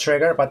that was the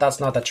trigger, but that's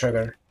not the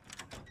trigger.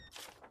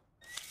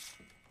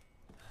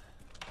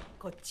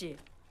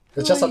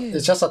 It's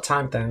just a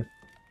time thing.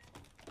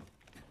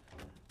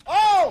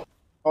 Oh!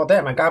 Oh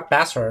damn, I got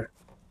past her.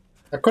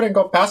 I couldn't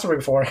go past her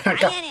before.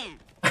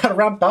 I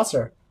ran past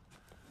her.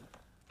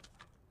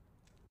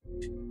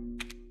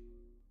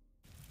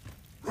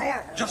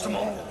 Just a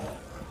moment.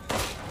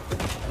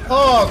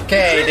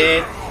 Okay,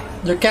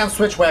 dude. You can't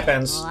switch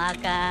weapons.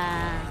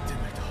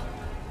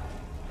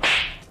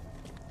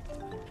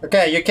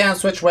 Okay, you can't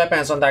switch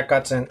weapons on that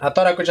cutscene. I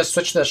thought I could just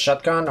switch to the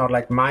shotgun or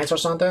like mines or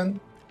something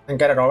and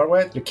get it over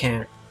with. You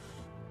can't.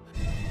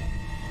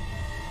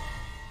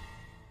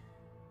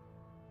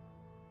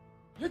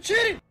 You're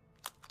cheating!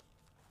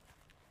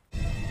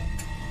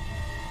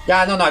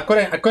 Yeah, no, I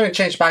couldn't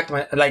change back to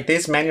my like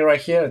this menu right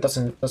here. It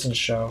doesn't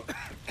show.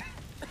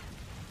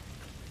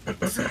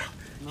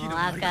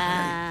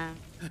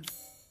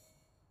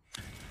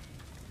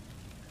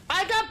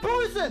 I got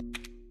poison!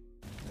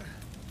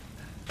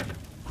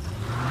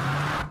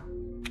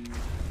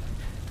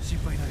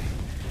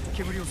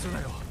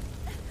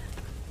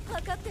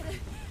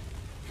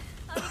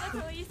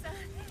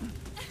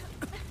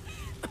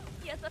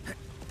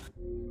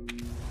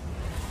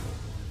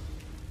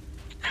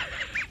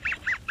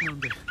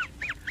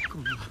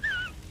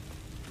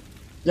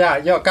 Yeah,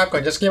 yo,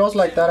 Capcom, just give us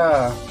like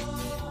that,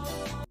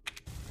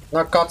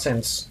 not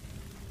cutscenes.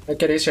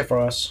 Make it easier for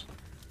us.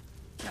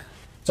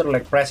 Sort of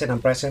like pressing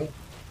and pressing.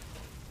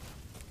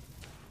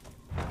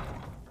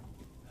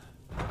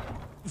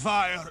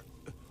 Fire!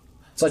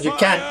 So you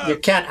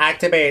can't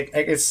activate.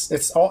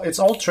 It's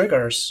all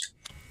triggers.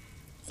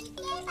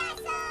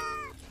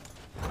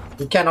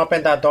 You can't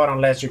open that door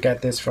unless you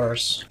get this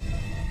first.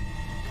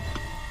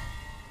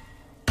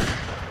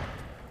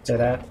 See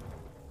that?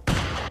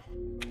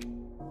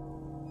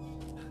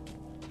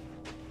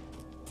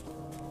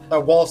 The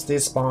walls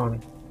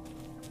despawn.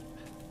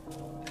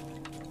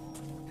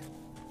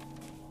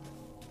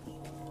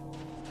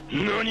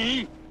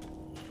 Nani?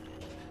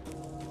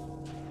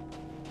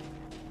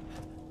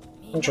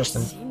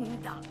 Interesting.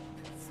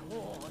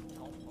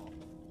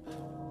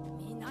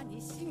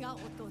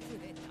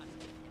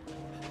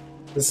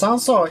 It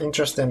sounds so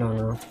interesting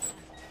on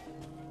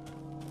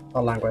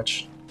our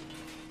language.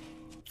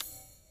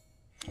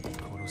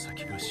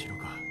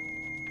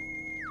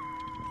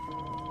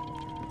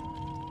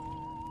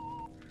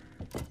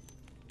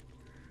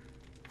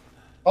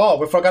 Oh,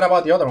 we forgot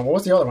about the other one. What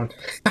was the other one?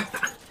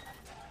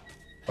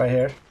 Right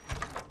here.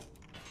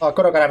 Oh, I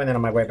could have grabbed it on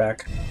my way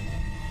back.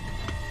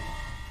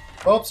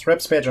 Oops, rip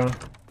speedrun.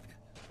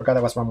 Forgot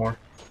there was one more.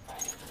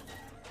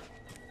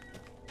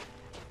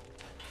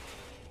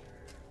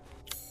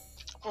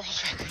 World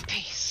record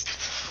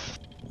pace.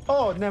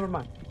 Oh, never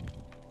mind.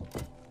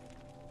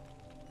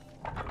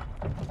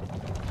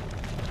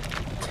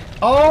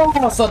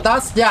 Oh, so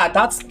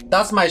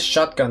that's my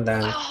shotgun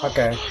then.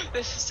 Okay.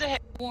 This is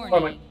it.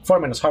 4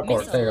 minutes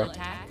hardcore. There you go.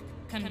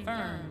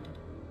 Confirmed.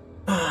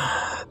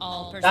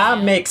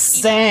 That makes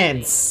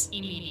sense.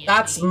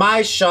 That's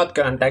my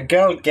shotgun. The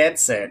girl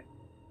gets it.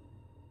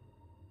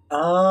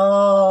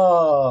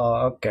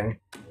 Oh, okay.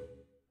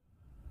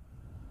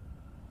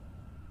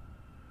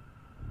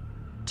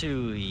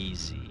 Too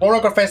easy. World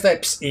record face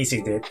that's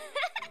easy, dude.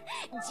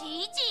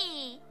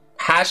 GG.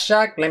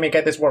 Hashtag, let me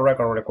get this world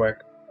record really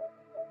quick.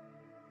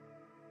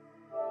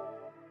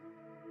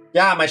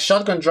 Yeah, my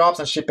shotgun drops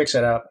and she picks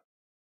it up.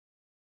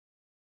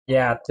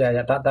 Yeah,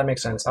 that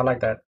makes sense. I like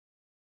that.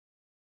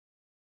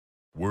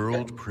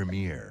 World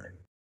premiere.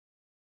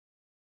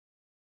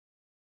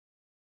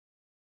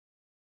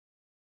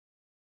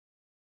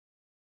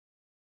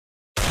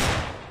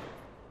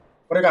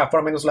 What do you got?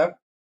 4 minutes left?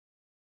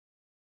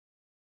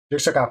 You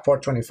still got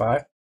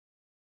 425.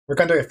 We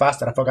can do it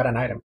faster. I forgot an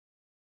item.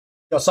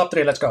 Yo, sub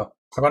 3, let's go.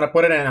 I'm gonna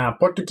put it in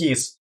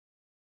Portuguese.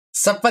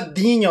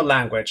 Safadinho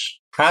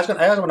language. I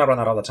just wanna run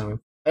that all the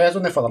time. I just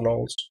want it for the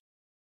lols.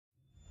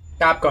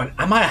 Capcom,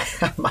 am I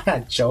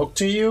a joke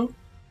to you?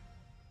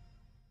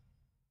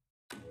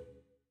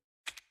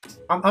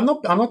 I'm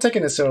not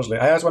taking it seriously.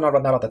 I just wanna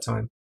run that all the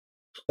time.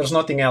 There's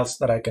nothing else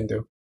that I can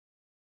do.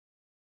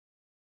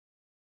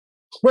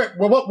 Wait,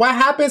 what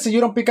happens if you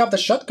don't pick up the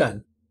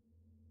shotgun?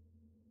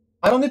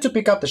 I don't need to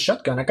pick up the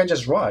shotgun. I can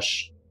just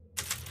rush.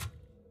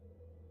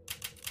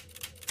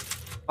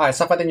 Alright,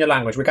 Safadinho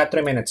language. We got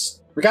 3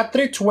 minutes. We got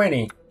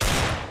 3:20.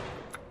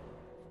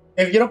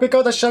 If you don't pick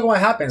up the shotgun, what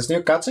happens?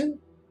 New cutscene?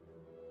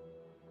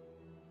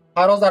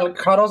 How does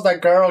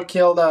that girl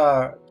kill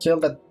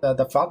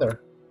the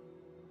father?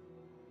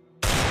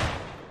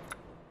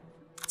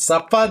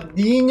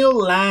 Safadinho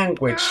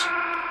language.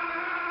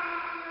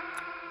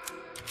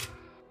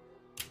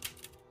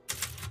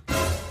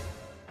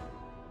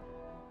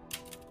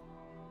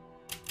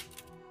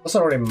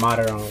 Doesn't really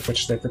matter on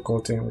which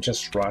difficulty, we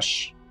just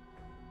rush.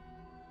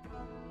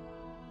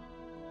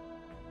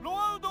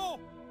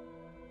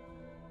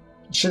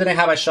 She didn't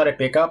have a shorty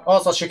pickup.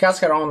 Also, she has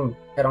her own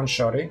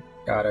shorty.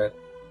 Got it.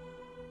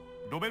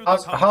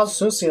 How's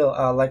Susie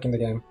liking the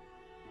game?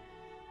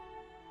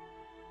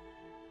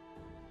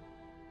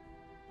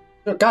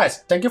 Yo,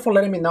 guys, thank you for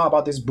letting me know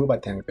about this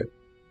booba thing, dude.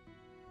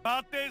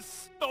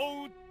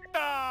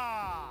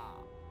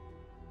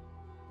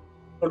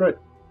 Alright.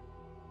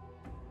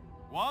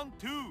 1,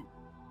 2.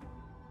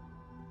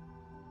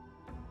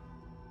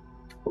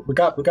 We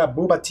got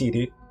booba tea,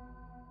 dude.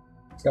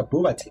 We got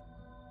booba tea.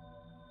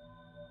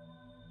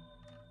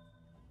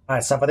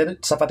 Alright,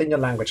 Safadinho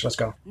language, let's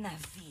go. Na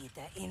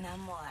vida e na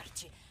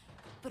morte,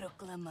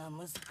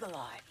 proclamamos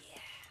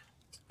glória.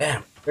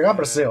 Damn, we got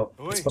Brazil.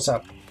 What's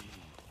up?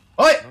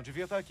 Oi!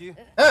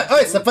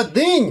 Oi,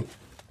 Safadinho!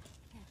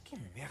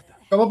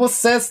 Como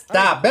você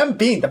está?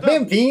 Bem-vinda,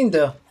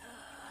 bem-vinda!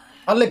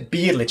 Ale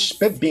Birlich,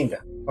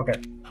 bem-vinda. Ok,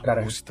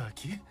 cara.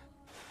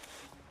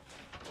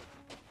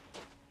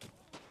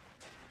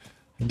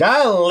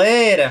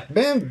 Galera,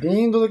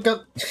 bem-vindo.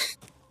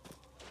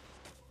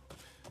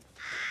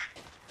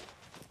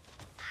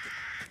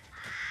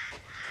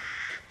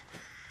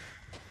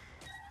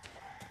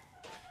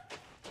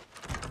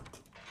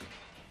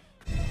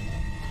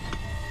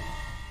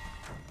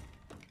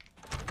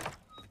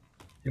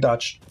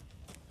 Dodge.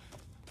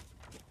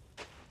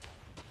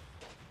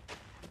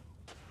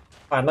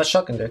 I'm not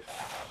shotgun, dude.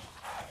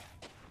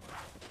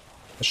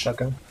 A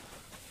shotgun.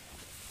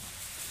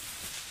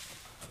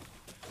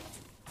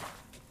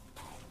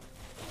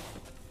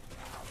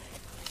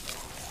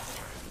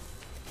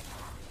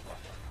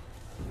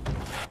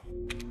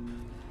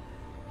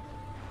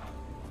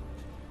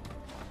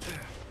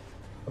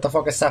 What the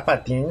fuck is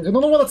Safadinho? You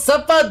don't know what a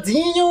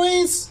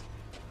Safadinho is?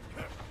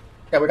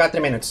 Yeah, we got 3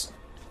 minutes.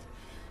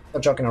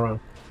 Stop joking around.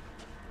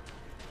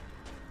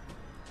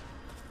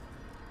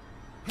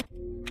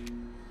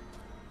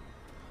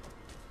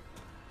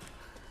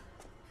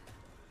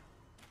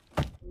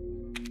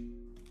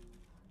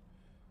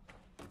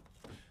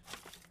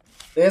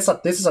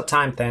 This is a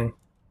time thing.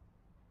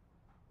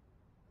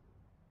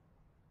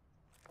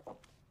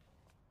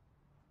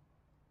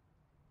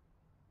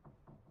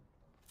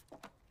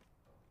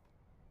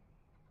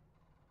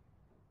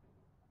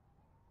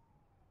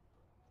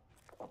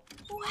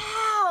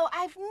 Wow,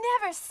 I've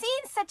never seen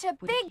such a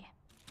big...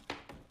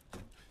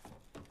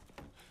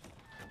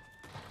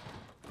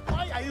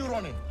 Why are you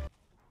running?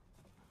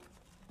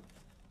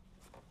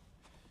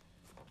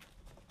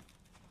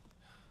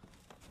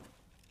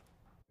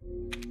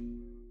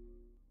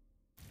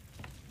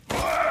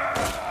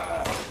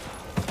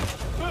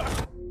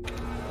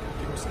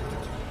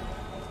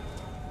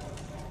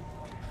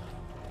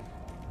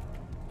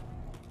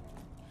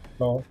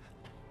 No.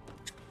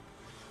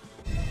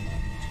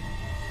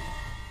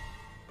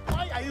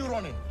 Why are you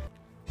running?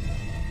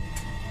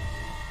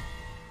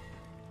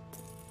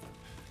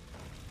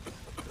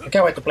 I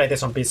can't wait to play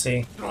this on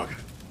PC. Droga,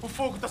 o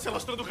fogo tá se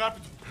alastrando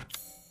rápido.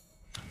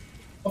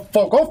 O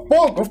fogo,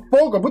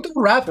 muito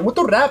rápido,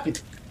 muito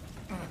rápido.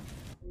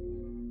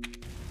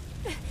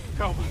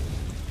 Calma,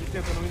 e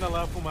tenta não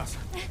inalar a fumaça.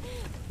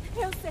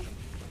 Eu sei.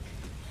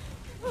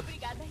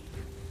 Obrigada.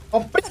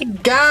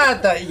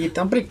 Obrigada,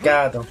 Ethan,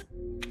 obrigado.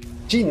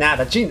 De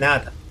nada, de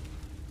nada.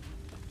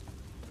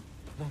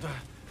 Não dá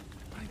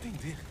pra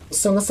entender.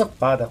 Você é uma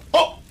safada.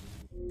 Oh!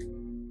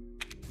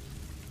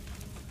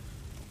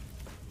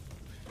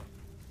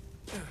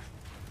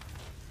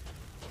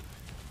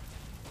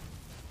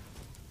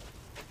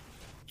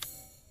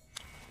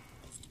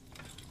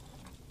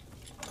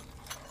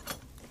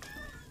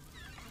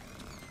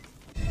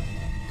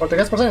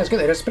 Portuguese percent is good.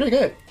 It is pretty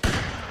good.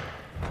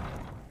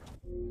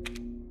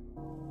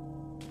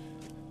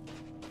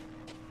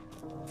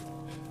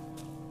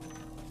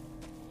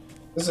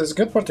 This is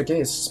good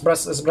Portuguese.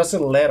 It's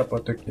brasileiro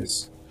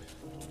Portuguese.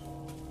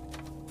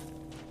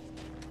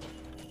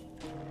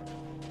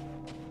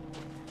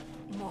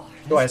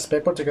 Do I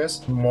speak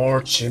Portuguese?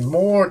 Morte.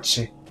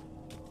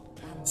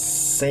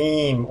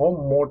 same.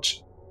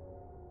 Almost.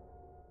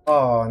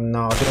 Oh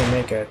no, didn't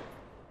make it.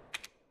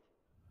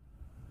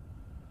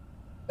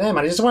 Damn,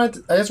 I just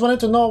wanted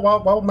to know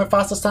what my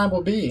fastest time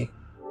will be.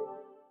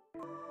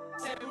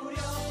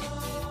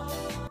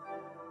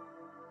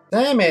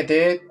 Damn it,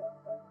 dude.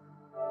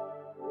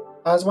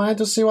 I just wanted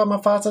to see what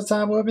my fastest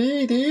time will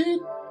be,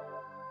 dude.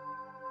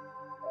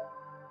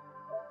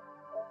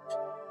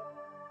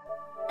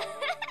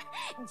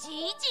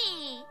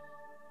 Gigi.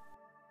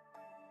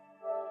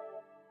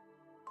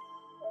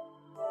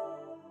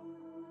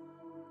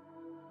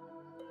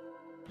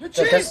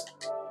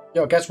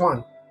 Guess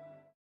one.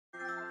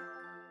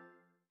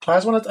 I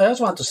just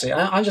wanted to see.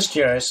 I'm just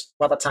curious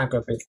what the time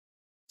could be.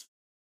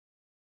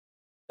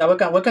 Yeah,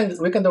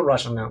 we can do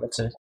Russian now. Let's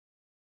see.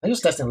 I use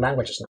testing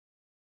languages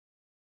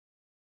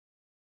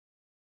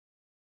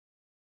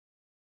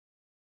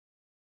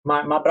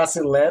now. Ma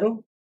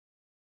brasileiro?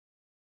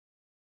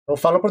 Eu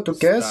falo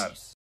português?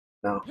 Stars.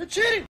 No. You're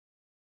cheating.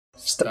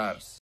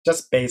 Stars.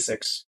 Just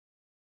basics.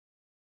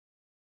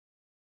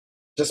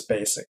 Just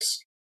basics.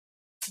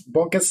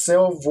 Bom que se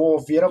eu vou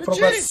vir pro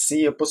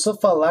Brasil, eu posso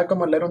falar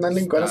como ler na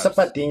língua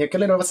sapatinho, que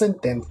ler você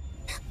entende.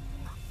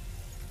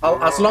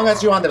 As long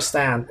as you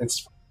understand,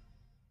 it's.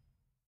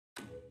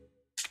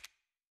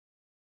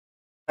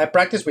 I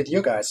practice with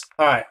you guys.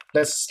 All right,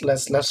 let's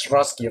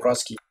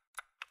Rusky.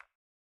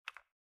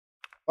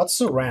 What's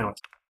surround?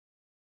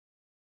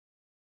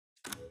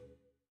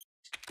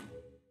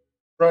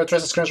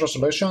 Trace screen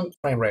resolution,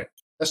 frame rate.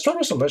 Let's try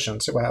resolution.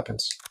 See what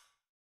happens.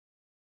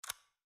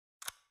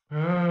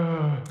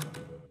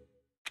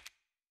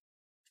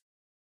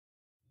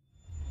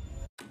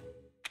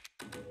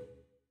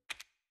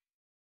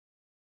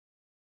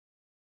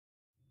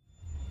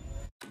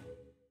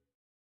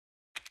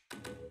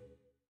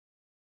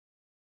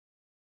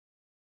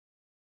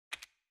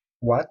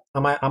 What?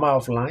 Am I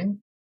offline?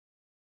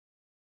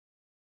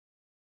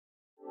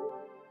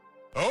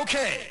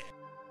 Okay.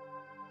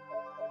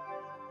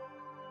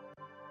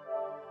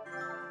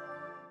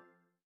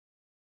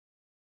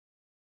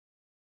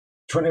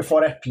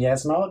 $24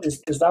 FPS now?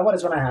 Is that what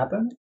is gonna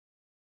happen?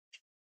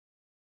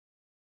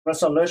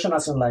 Resolution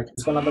as in like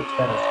it's gonna look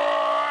better.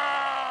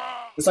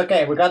 It's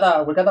okay. We got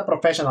a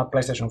professional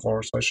PlayStation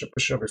 4, so we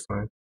should be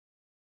fine.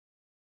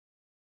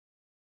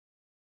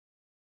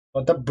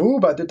 But the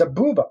booba, dude, the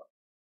booba.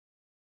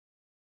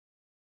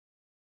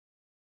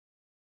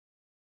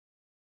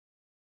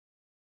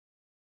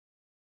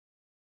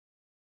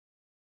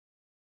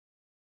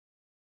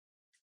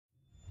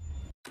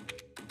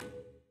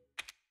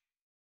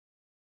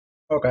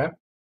 Okay.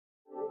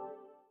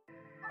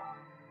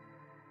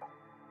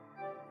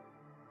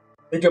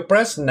 Did you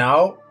press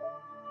now?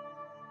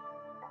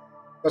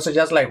 Does it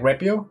just like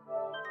rip you?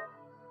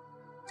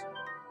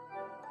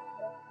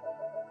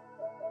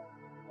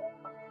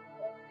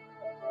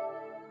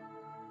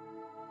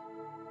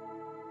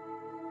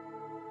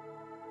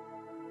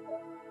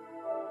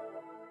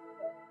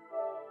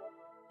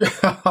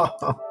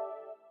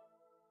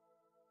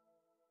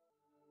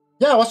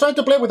 Yeah, I was trying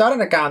to play without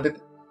an account.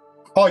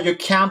 Oh, you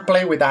can't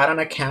play without an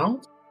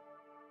account?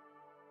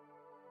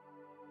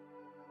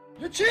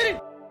 You're cheating.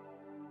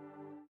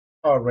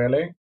 Oh,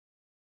 really?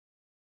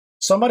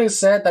 Somebody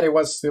said that it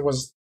was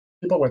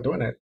people were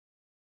doing it.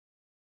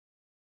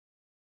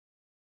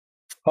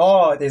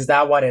 Oh, is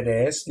that what it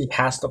is? It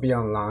has to be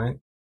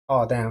online.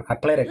 Oh, damn! I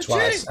played it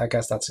twice. I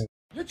guess that's it.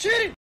 You're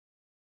cheating.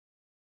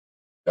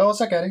 Oh,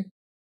 it's okay.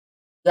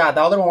 Yeah,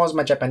 the other one was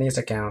my Japanese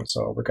account,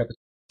 so we got to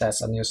test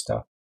some new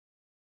stuff.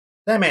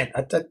 Damn it!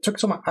 I took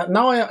so much.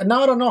 Now I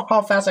don't know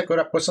how fast I could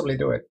possibly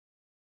do it.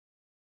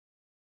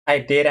 I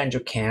did, and you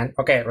can.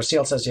 Okay,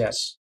 Rasil says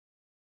yes.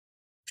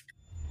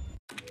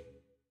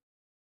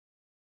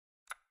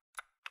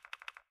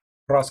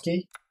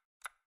 Roski.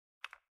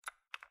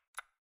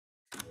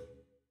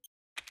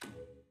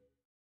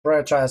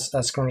 Try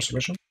a screen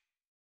resolution.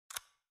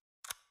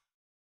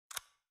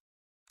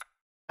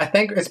 I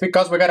think it's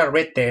because we gotta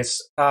read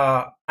this.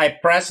 I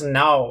press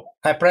no.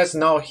 I press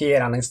no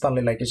here, and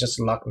instantly, like, it just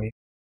locked me.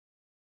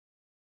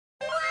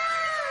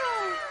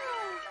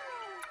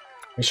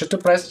 We should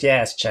press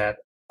yes, chat.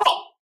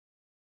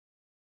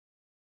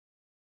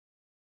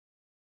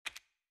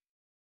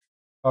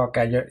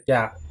 Okay,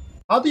 yeah.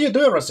 How do you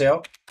do it,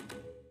 Rasil?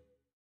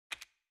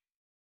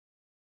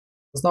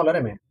 It's not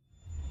letting me.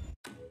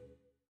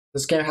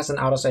 This game has an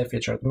autosave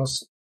feature. It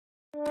must...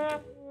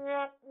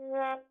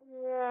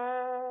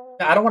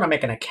 I don't want to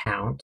make an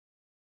account.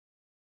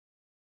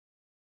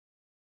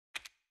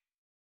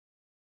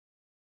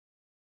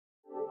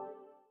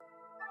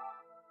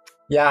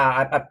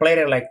 Yeah, I played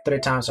it like 3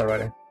 times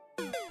already.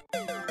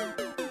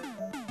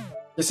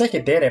 You say he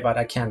did it, but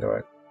I can't do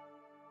it.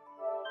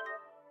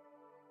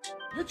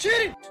 You're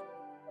cheating.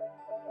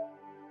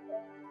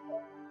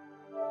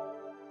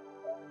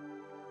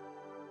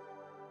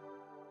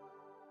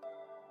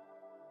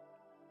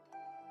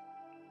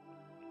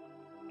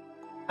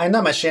 I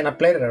know Machine, I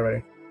played it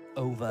already.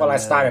 Well, I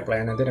started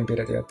playing, I didn't beat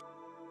it yet.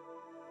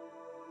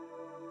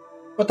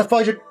 What the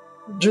fuck?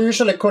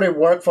 Usually could it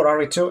work for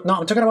RE2? No,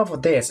 I'm talking about for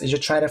this. You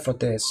tried it for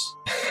this.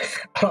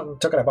 I'm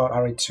talking about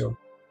RE2.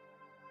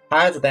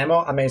 Hi, the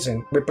demo.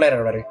 Amazing. We played it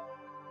already.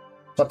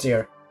 Top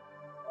tier.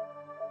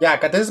 Yeah,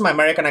 because this is my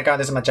American account,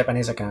 this is my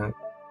Japanese account.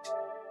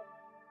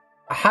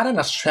 I had an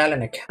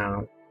Australian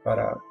account, but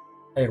I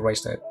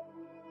erased it.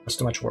 It was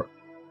too much work.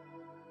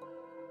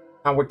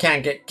 And we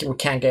can't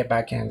get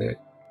back in, dude.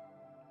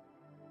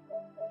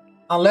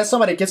 Unless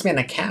somebody gives me an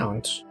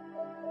account.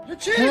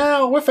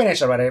 No, we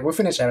finished already. We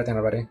finished everything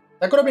already.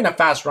 That could have been a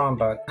fast run,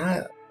 but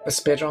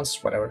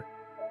speedruns, whatever.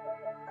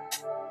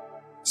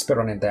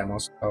 Speedrunning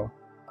demos, so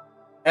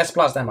S+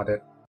 demo,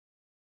 dude.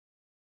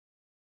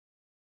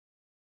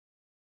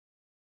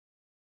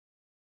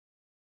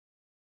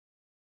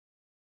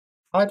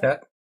 I like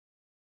that.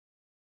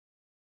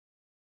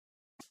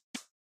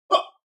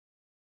 Oh!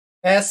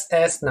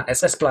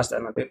 SS Plus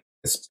demo, dude.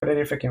 It's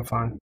pretty freaking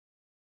fun.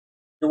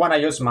 You want to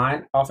use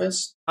mine,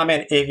 Office? I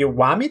mean, if you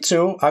want me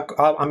to,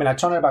 I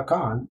turn it back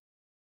on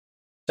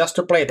just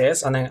to play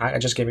this, and then I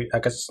just give it. I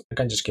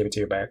can just give it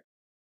to you back.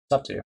 It's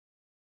up to you.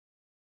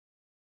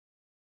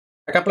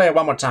 I can play it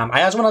one more time. I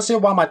just want to see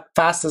what my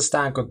fastest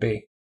time could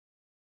be.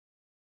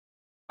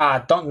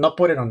 Don't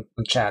put it on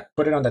chat.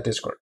 Put it on the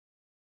Discord.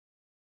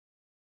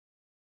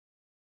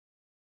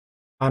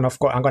 And of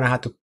course, I'm gonna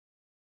have to.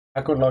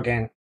 I could log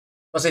in.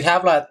 Does it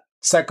have like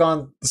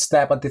second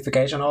step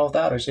authentication, all of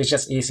that, or it's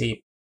just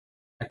easy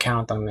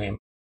account and name?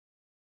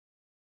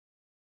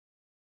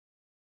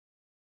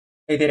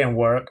 It didn't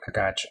work. I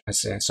got you. I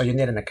see. So you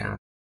need an account.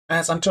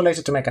 Yes, I'm too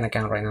lazy to make an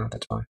account right now.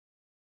 That's fine.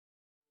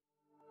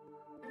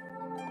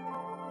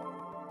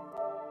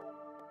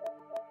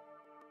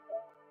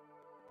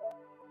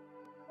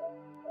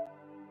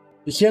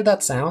 You hear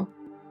that sound?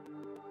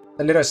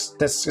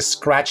 This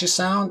scratchy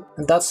sound?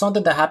 And that's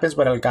something that happens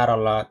with Elgato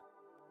a lot.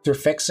 To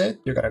fix it,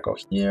 you gotta go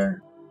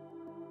here,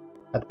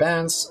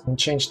 advance, and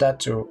change that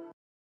to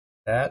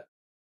that.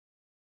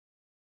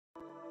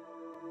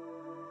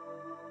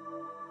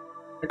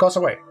 It goes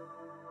away.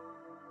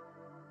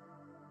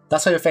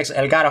 That's how you fix it.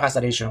 Elgato has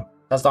that issue.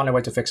 That's the only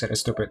way to fix it.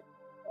 It's stupid.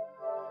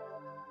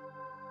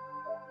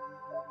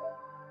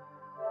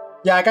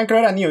 Yeah, I can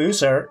create a new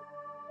user.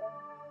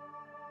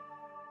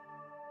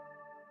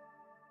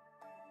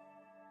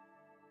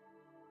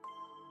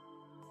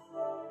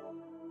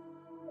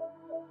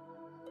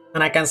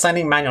 And I can sign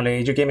in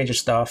manually. You give me your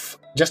stuff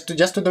just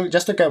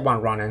to get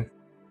one running.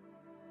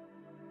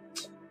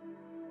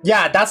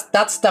 Yeah,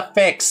 that's the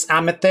fix,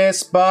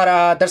 Amethyst.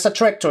 But there's a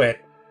trick to it.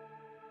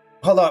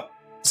 Hold up.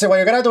 See what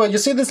you gotta do. You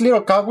see this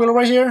little cogwheel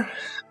right here?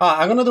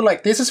 I'm gonna do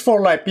like this is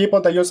for like people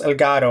that use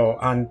Elgato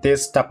and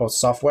this type of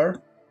software.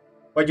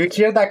 When you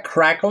hear that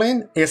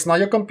crackling, it's not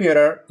your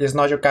computer. It's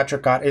not your capture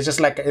card. It's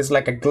just like a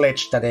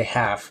glitch that they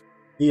have.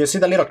 You see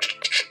the little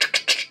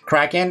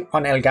cracking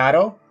on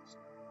Elgato?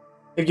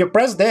 If you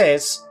press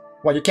this,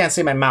 well, you can't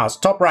see my mouse.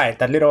 Top right,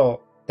 that,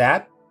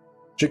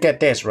 you get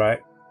this, right?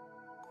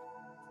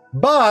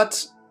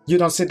 But you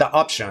don't see the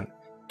option.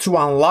 To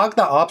unlock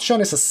the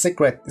option is a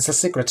secret. It's a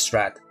secret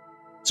strat.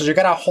 So you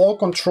gotta hold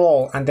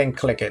Control and then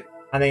click it,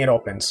 and then it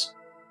opens.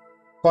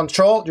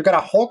 Control, you gotta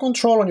hold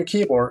Control on your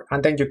keyboard,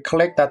 and then you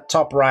click that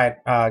top right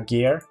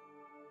gear,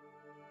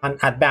 and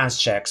advanced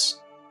checks.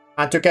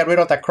 And to get rid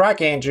of the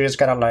cracking, you just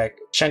gotta like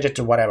change it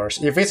to whatever.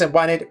 If it's a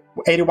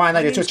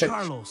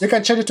 8192, you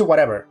can change it to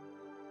whatever.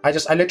 I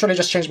literally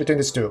just changed between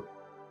these two.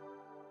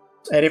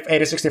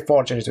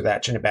 8064, change it to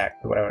that, change it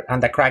back to whatever,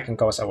 and the cracking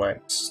goes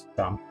away. It's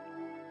dumb.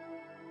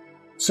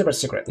 Super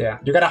secret, yeah.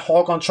 You gotta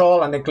hold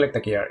Control and then click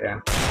the gear, yeah.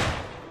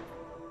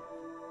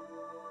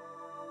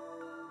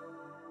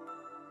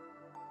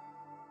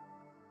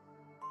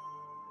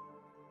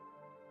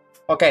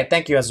 Okay,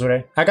 thank you,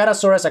 Azure. I got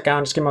Azure's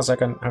account. Just give me a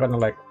second.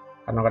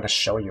 I'm not gonna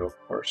show you, of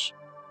course.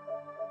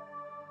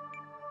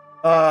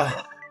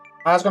 I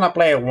was gonna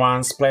play it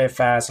once, play it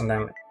fast, and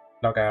then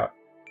log out.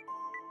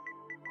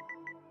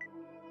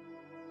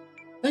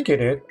 Thank you,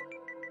 dude.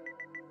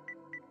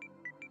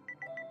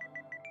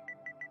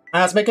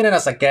 I was making it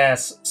as a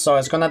guest, so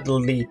it's gonna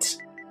delete.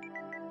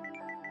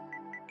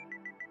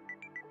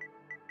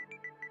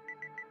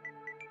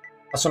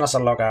 As soon as I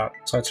log out,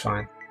 so it's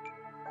fine.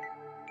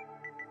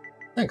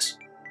 Thanks.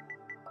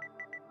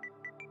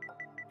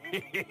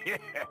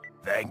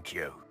 Thank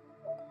you.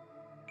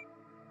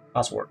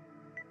 Password.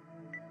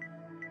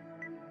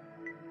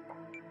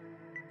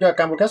 Yo,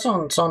 can we get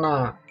some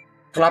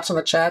claps in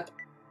the chat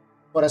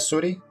for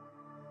Asuri?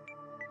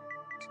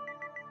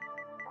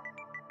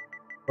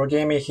 Or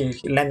gave me he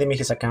lending me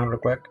his account real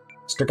quick.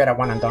 Just to get a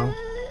one and done.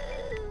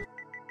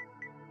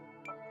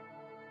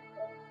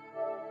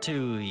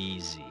 Too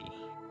easy.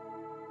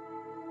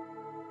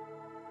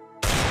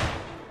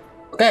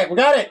 Okay, we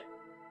got it!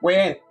 We're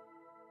in.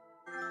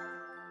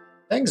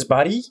 Thanks,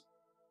 buddy.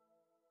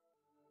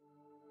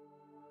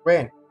 We're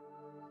in.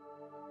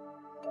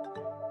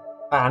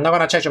 I'm not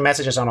gonna check your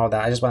messages on all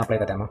that. I just wanna play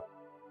the demo.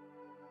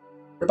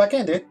 We're back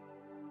in, dude.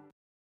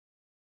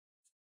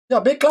 Yo,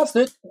 big claps,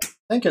 dude.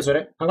 Thank you,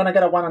 Zuri. I'm gonna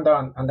get a one and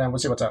done, and then we'll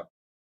see what's up.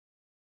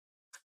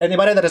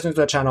 Anybody that is new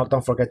to the channel,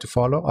 don't forget to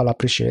follow. I'll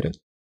appreciate it.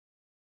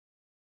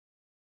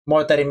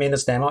 More 30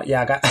 minutes demo.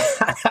 Yeah, I got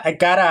I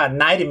got a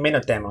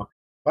 90-minute demo.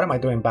 What am I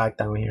doing back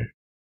down here?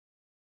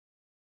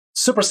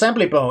 Super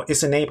Sampling Bow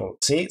is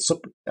enabled. See?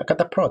 I got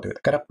the pro, dude. I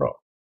got a pro.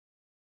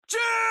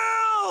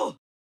 Chill!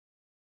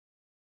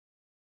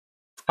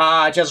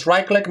 Just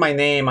right-click my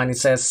name and it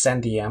says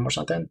send DM or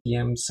something.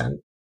 DM send.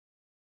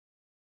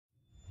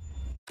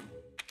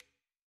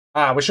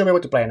 We should be able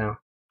to play now.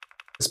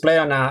 Let's play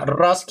on a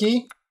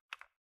Rusky.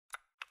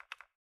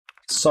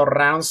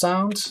 Surround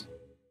sound.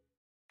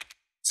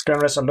 Screen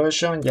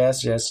resolution.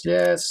 Yes, yes,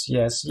 yes,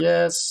 yes,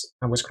 yes.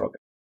 And we scroll it.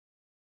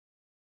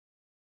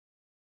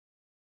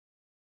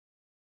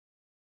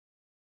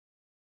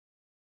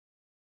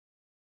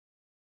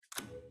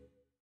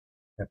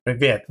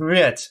 Привет,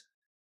 привет.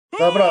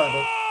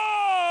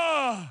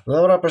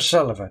 Добро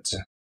пожаловать.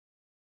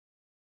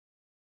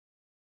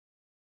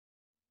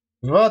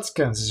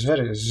 Vodka is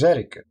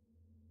very good.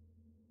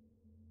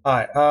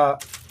 Alright,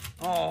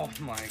 Oh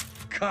my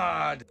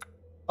god.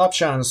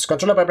 options,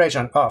 controller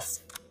vibration off.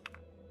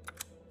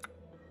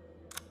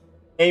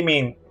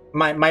 Aiming,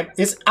 am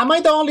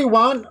I the only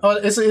one? Or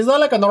is that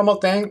like a normal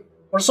thing?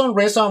 For some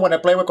reason, when I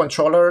play with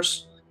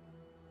controllers,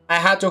 I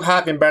had to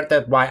have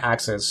inverted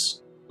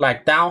y-axis.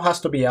 Like down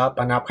has to be up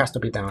and up has to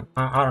be down.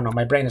 I don't know,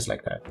 my brain is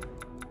like that.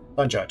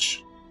 Don't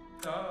judge.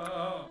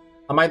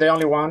 Am I the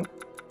only one?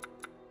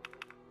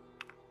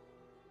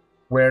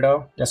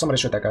 Weirdo. Yeah,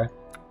 somebody shoot that guy.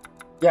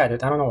 Yeah, I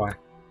did. I don't know why.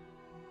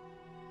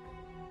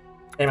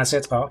 Aim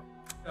assist. Oh.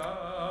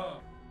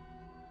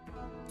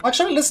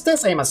 Actually, let's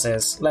test aim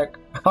assist. Like,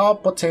 how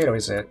potato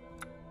is it?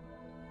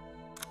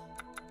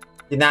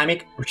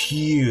 Dynamic,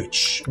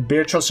 huge.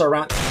 Virtual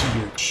surround,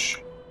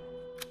 huge.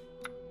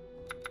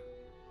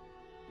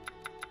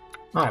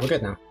 Alright, we're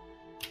good now.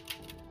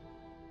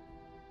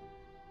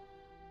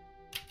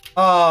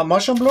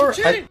 Motion blur?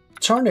 I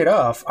turned it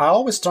off. I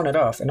always turn it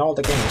off in all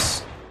the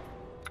games.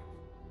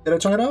 Did I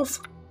turn it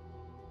off?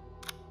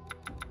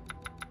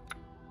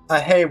 I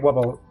hate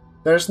wobble.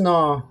 There's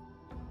no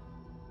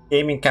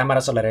aiming camera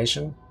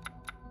acceleration.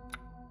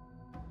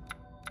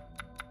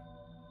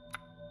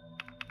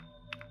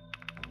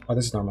 Oh,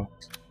 this is normal.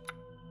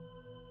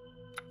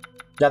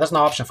 Yeah, there's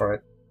no option for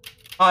it.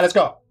 Let's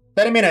go.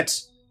 30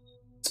 minutes.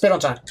 Speed on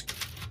time.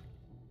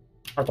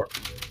 Hardcore.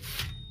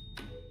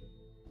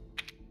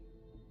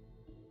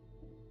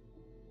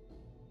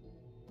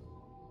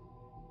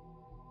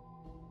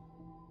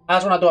 I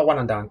just want to do a one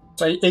and done.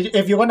 So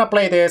if you're gonna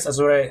play this,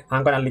 Azure,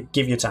 I'm gonna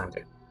give you time,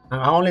 dude.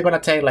 I'm only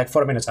gonna take like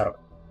 4 minutes out of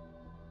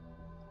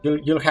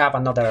it. You'll have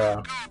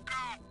another.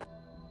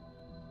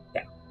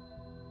 Yeah.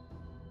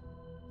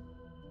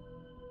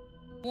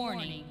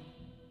 Warning.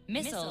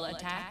 Missile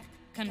attack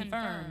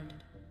confirmed.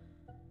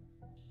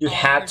 You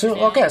had to?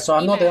 Okay, so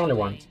I'm not the only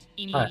one.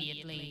 Right.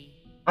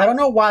 I don't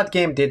know what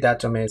game did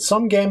that to me.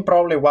 Some game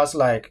probably was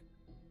like,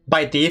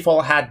 by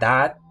default had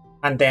that,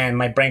 and then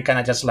my brain kind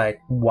of just like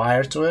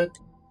wired to it.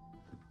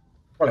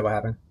 Probably what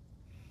happened.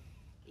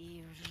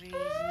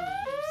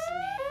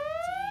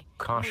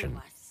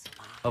 Caution.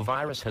 A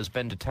virus has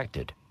been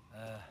detected.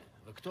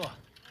 Вы кто?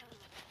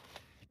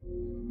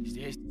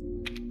 Здесь?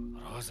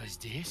 Роза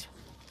здесь?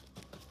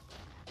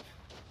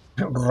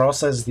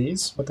 Rosa is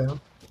these? What the hell?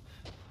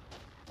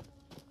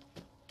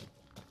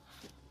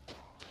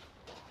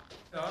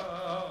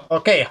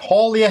 Okay,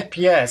 holy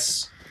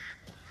FPS.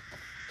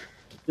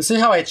 You see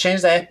how I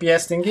changed the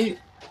FPS thingy?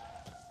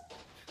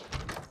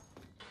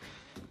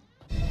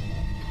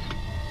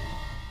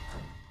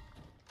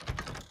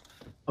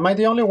 Am I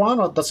the only one,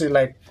 or does it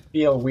like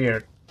feel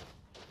weird?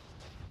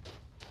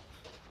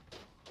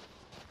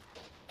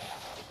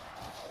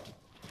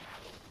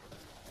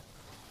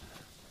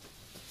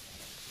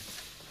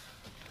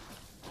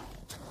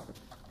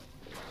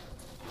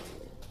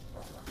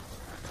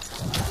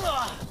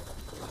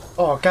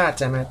 Oh, god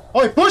damn it.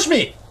 Oh, he pushed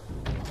me!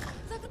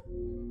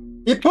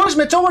 He pushed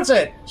me towards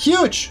it!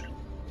 Huge!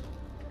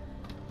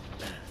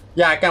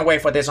 Yeah, I can't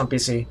wait for this on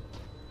PC.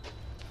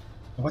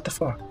 What the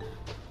fuck?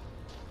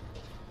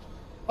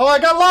 Oh, I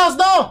got lost!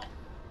 No!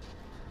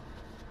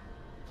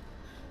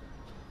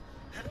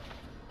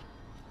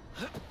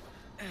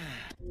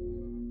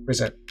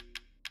 Reset.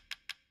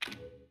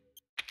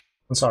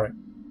 I'm sorry.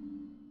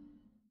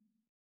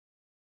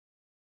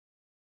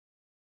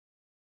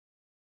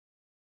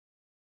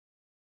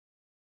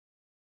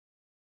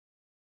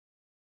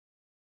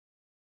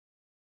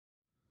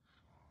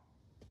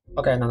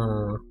 Okay,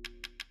 no.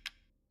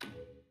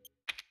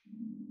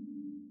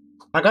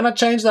 I'm gonna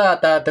change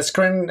the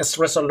screen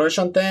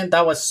resolution thing.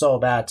 That was so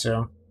bad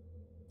too.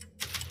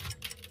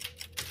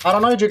 I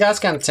don't know if you guys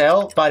can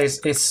tell, but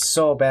it's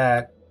so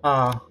bad.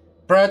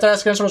 Prioritize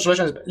screen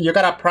resolution. You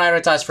gotta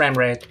prioritize frame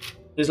rate.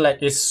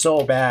 It's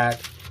so bad.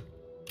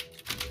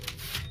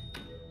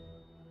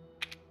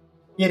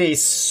 It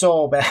is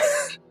so bad.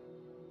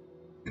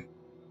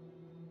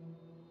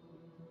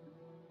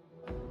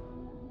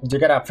 You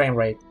gotta frame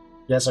rate.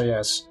 Yes or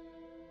yes.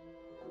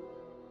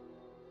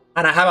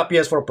 And I have a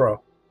PS4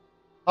 Pro.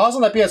 I was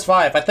on the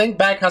PS5. I think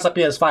Beck has a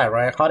PS5,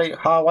 right?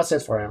 How was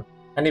it for him?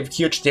 Any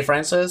huge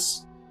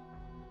differences?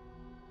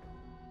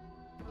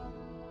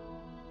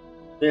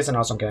 It's an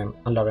awesome game.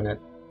 I'm loving it.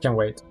 Can't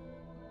wait.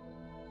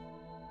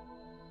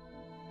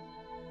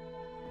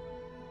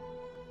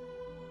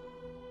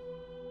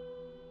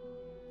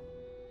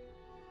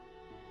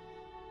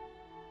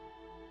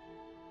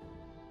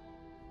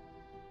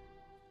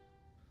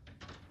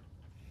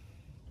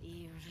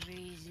 И в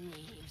жизни,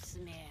 и в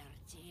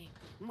смерти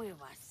мы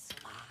вас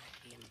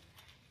славим.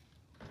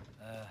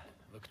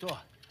 Вы кто?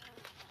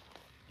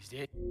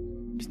 Здесь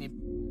не...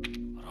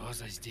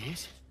 Роза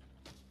здесь?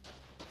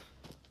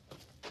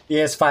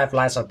 PS5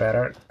 lights are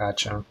better.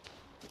 Gotcha.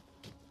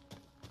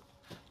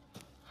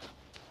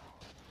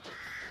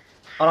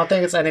 I don't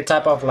think it's any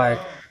type of like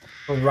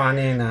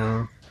running.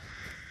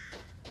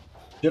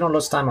 You don't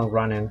lose time on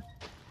running.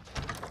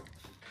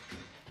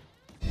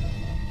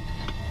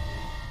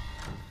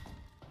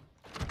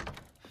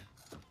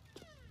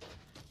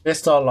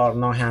 Pistol or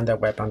no-handed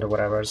weapon or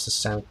whatever, it's the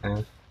same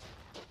thing.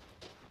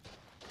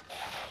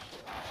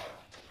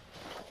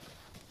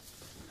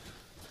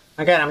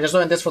 Again, I'm just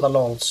doing this for the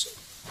lols.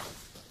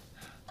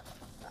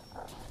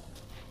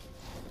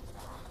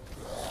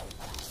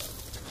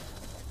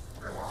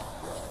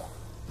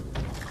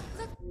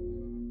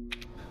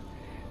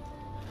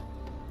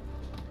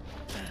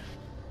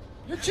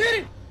 You're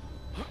cheating!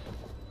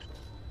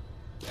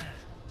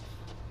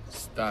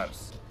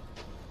 Stars.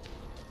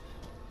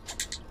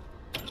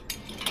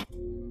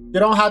 You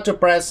don't have to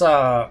press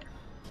what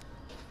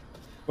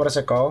is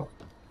it called?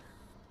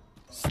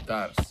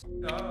 Stars.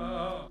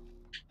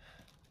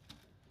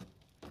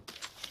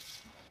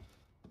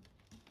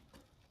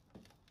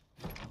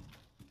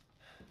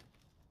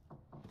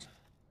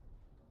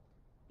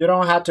 You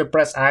don't have to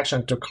press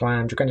action to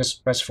climb. You can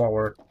just press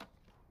forward.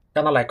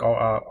 Kind of like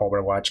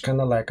Overwatch.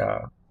 Kind of like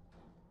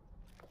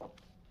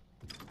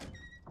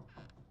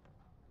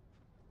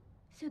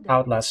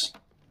Outlast.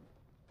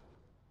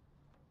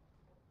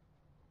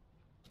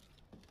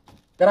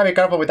 Gotta be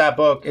careful with that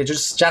book. It's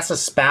just a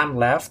spam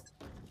left.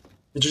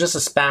 It's just a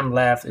spam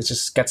left. It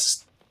just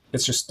gets.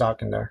 It's just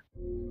stuck in there.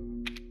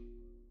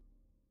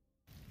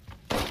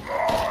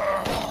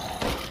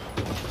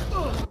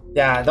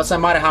 Yeah, it doesn't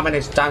matter how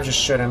many times you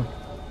shoot him.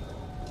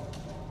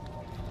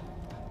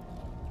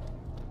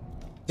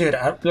 Dude,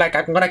 I'm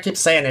gonna keep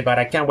saying it, but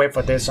I can't wait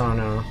for this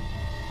on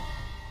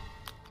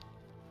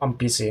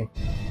PC.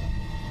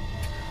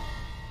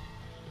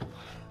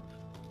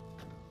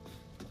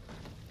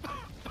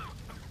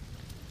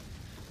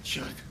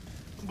 Черт,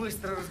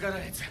 быстро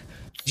разгорается.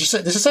 Did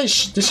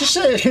you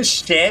say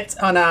shit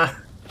on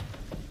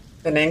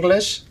in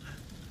English?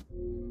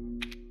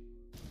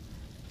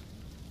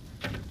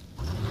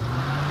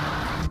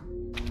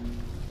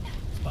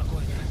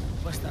 Спокойно,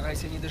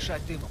 постарайся не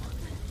дышать дымом.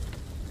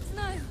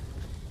 Знаю.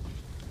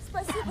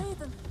 Спасибо,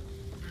 Итан.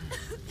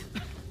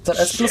 It's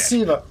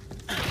explosive.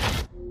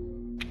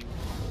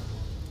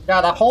 Yeah,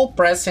 the whole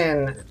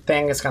pressing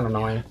thing is kind of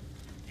annoying.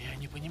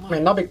 I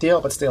mean, no big deal,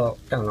 but still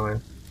kind of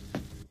annoying.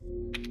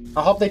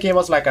 I hope they gave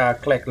us like a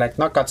click, like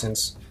no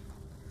cutscenes.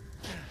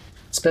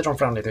 Speedrun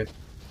friendly, dude.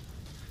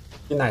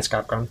 Be nice,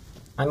 Capcom.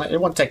 I know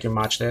it won't take you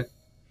much, dude.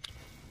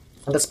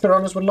 And the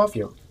speedrunners will love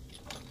you.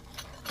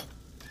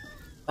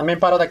 I mean,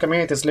 part of the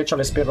community is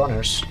literally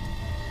speedrunners.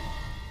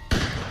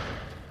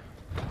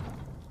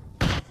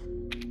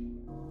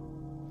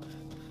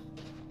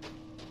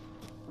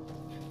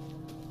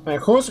 I mean,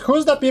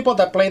 who's the people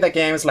that play the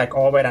games like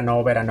over and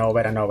over and over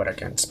and over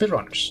again?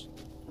 Speedrunners.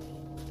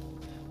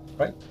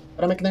 Right?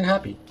 Gotta make them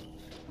happy.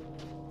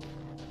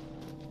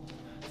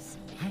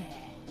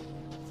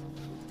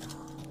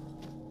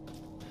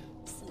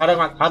 I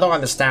don't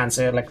understand.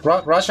 See, like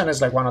Russian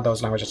is like one of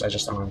those languages I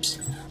just don't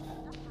understand.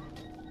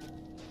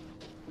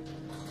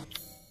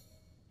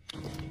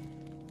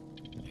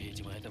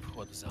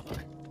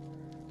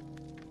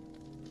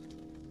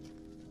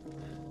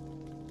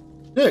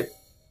 Dude.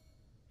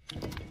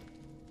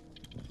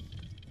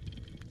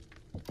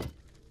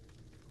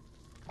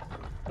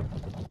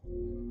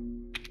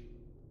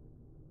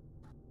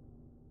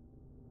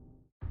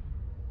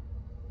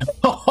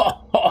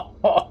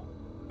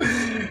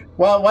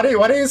 Well, what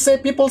do you say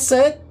people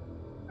said?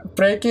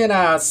 Breaking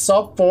a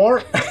sub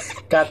 4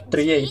 got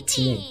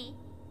 318.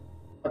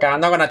 Okay, I'm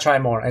not gonna try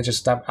more. I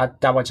just that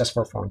was just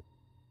for fun.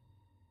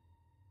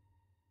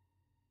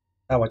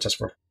 That was just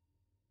for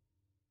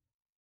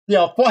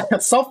yeah,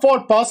 sub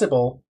 4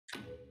 possible.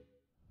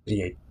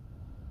 38.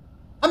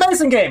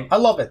 Amazing game. I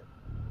love it.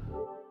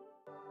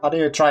 How do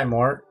you try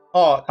more?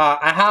 Oh,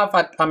 I have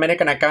an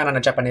American account and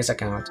a Japanese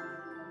account.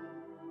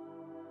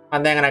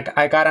 And then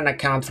I got an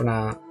account from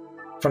a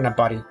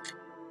buddy.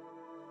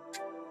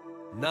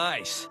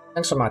 Nice.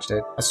 Thanks so much,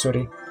 dude.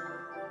 Asuri.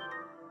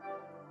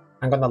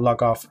 I'm gonna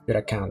log off your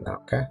account now,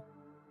 okay?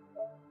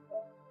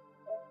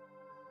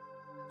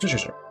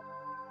 Sure.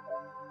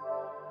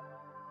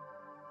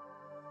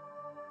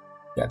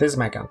 Yeah, this is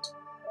my account.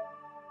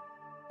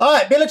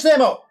 Alright, Village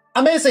Demo!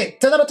 Amazing!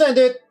 10 out of 10,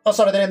 dude! Oh,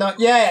 sorry, didn't know.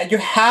 Yeah, you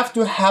have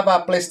to have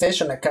a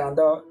PlayStation account,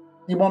 though.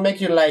 It won't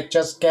make you, like,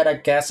 just get a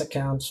guest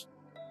account.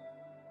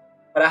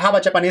 But I have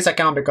a Japanese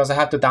account because I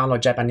have to download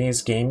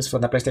Japanese games for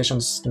the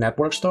PlayStation's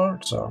network store,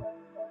 so...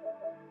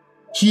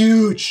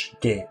 Huge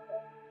game.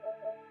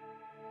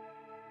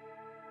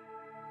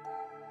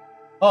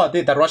 Oh,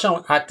 dude, the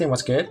Russian acting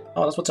was good.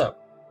 Oh, that's what's up.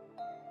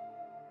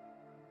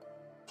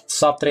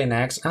 Sub 3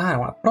 next. I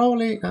don't want,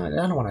 probably. I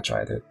don't want to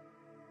try it, dude.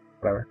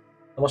 Whatever.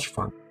 That was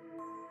fun.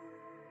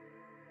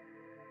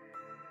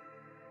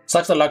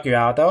 Sucks to lock you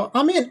out, though.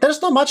 I mean,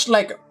 there's not much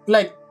like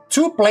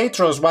 2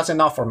 playthroughs was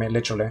enough for me,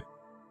 literally.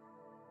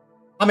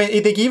 I mean,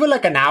 if they give you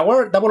like an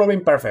hour, that would have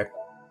been perfect.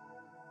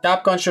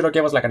 Capcom should have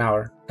given us like an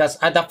hour. Because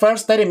at the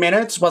first 30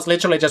 minutes was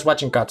literally just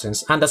watching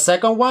cutscenes. And the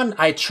second one,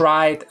 I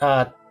tried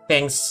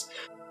things.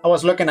 I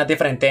was looking at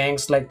different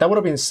things. Like, that would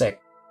have been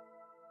sick.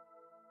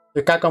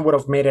 The Capcom would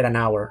have made it an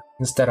hour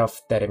instead of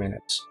 30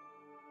 minutes.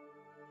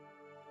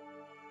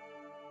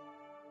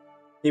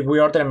 If we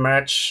order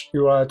merch,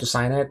 you are to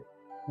sign it.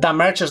 The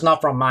merch is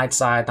not from my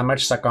side. The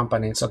merch is a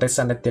company, so they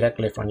send it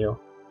directly from you.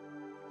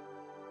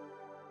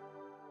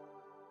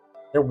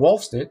 They're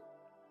wolves, dude.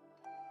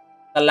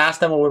 The last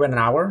demo we went an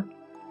hour.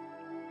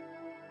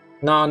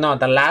 No,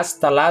 the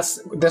last.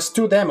 There's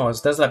 2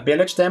 demos. There's the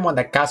village demo and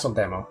the castle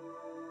demo.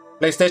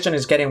 PlayStation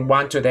is getting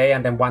 1 today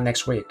and then 1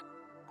 next week.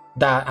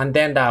 And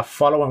then the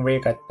following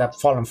week,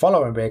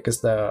 following week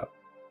is the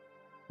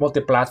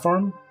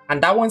multi-platform,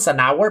 and that one's an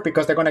hour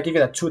because they're gonna give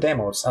you the 2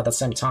 demos at the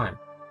same time.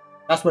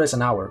 That's what it's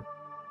an hour.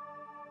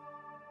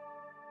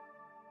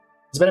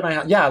 It's very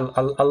much, yeah.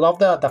 I love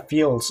the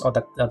fields of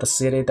the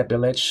city, the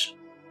village.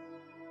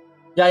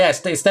 Yeah,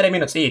 it's 30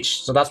 minutes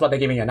each, so that's why they're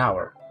giving you an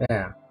hour.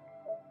 Yeah.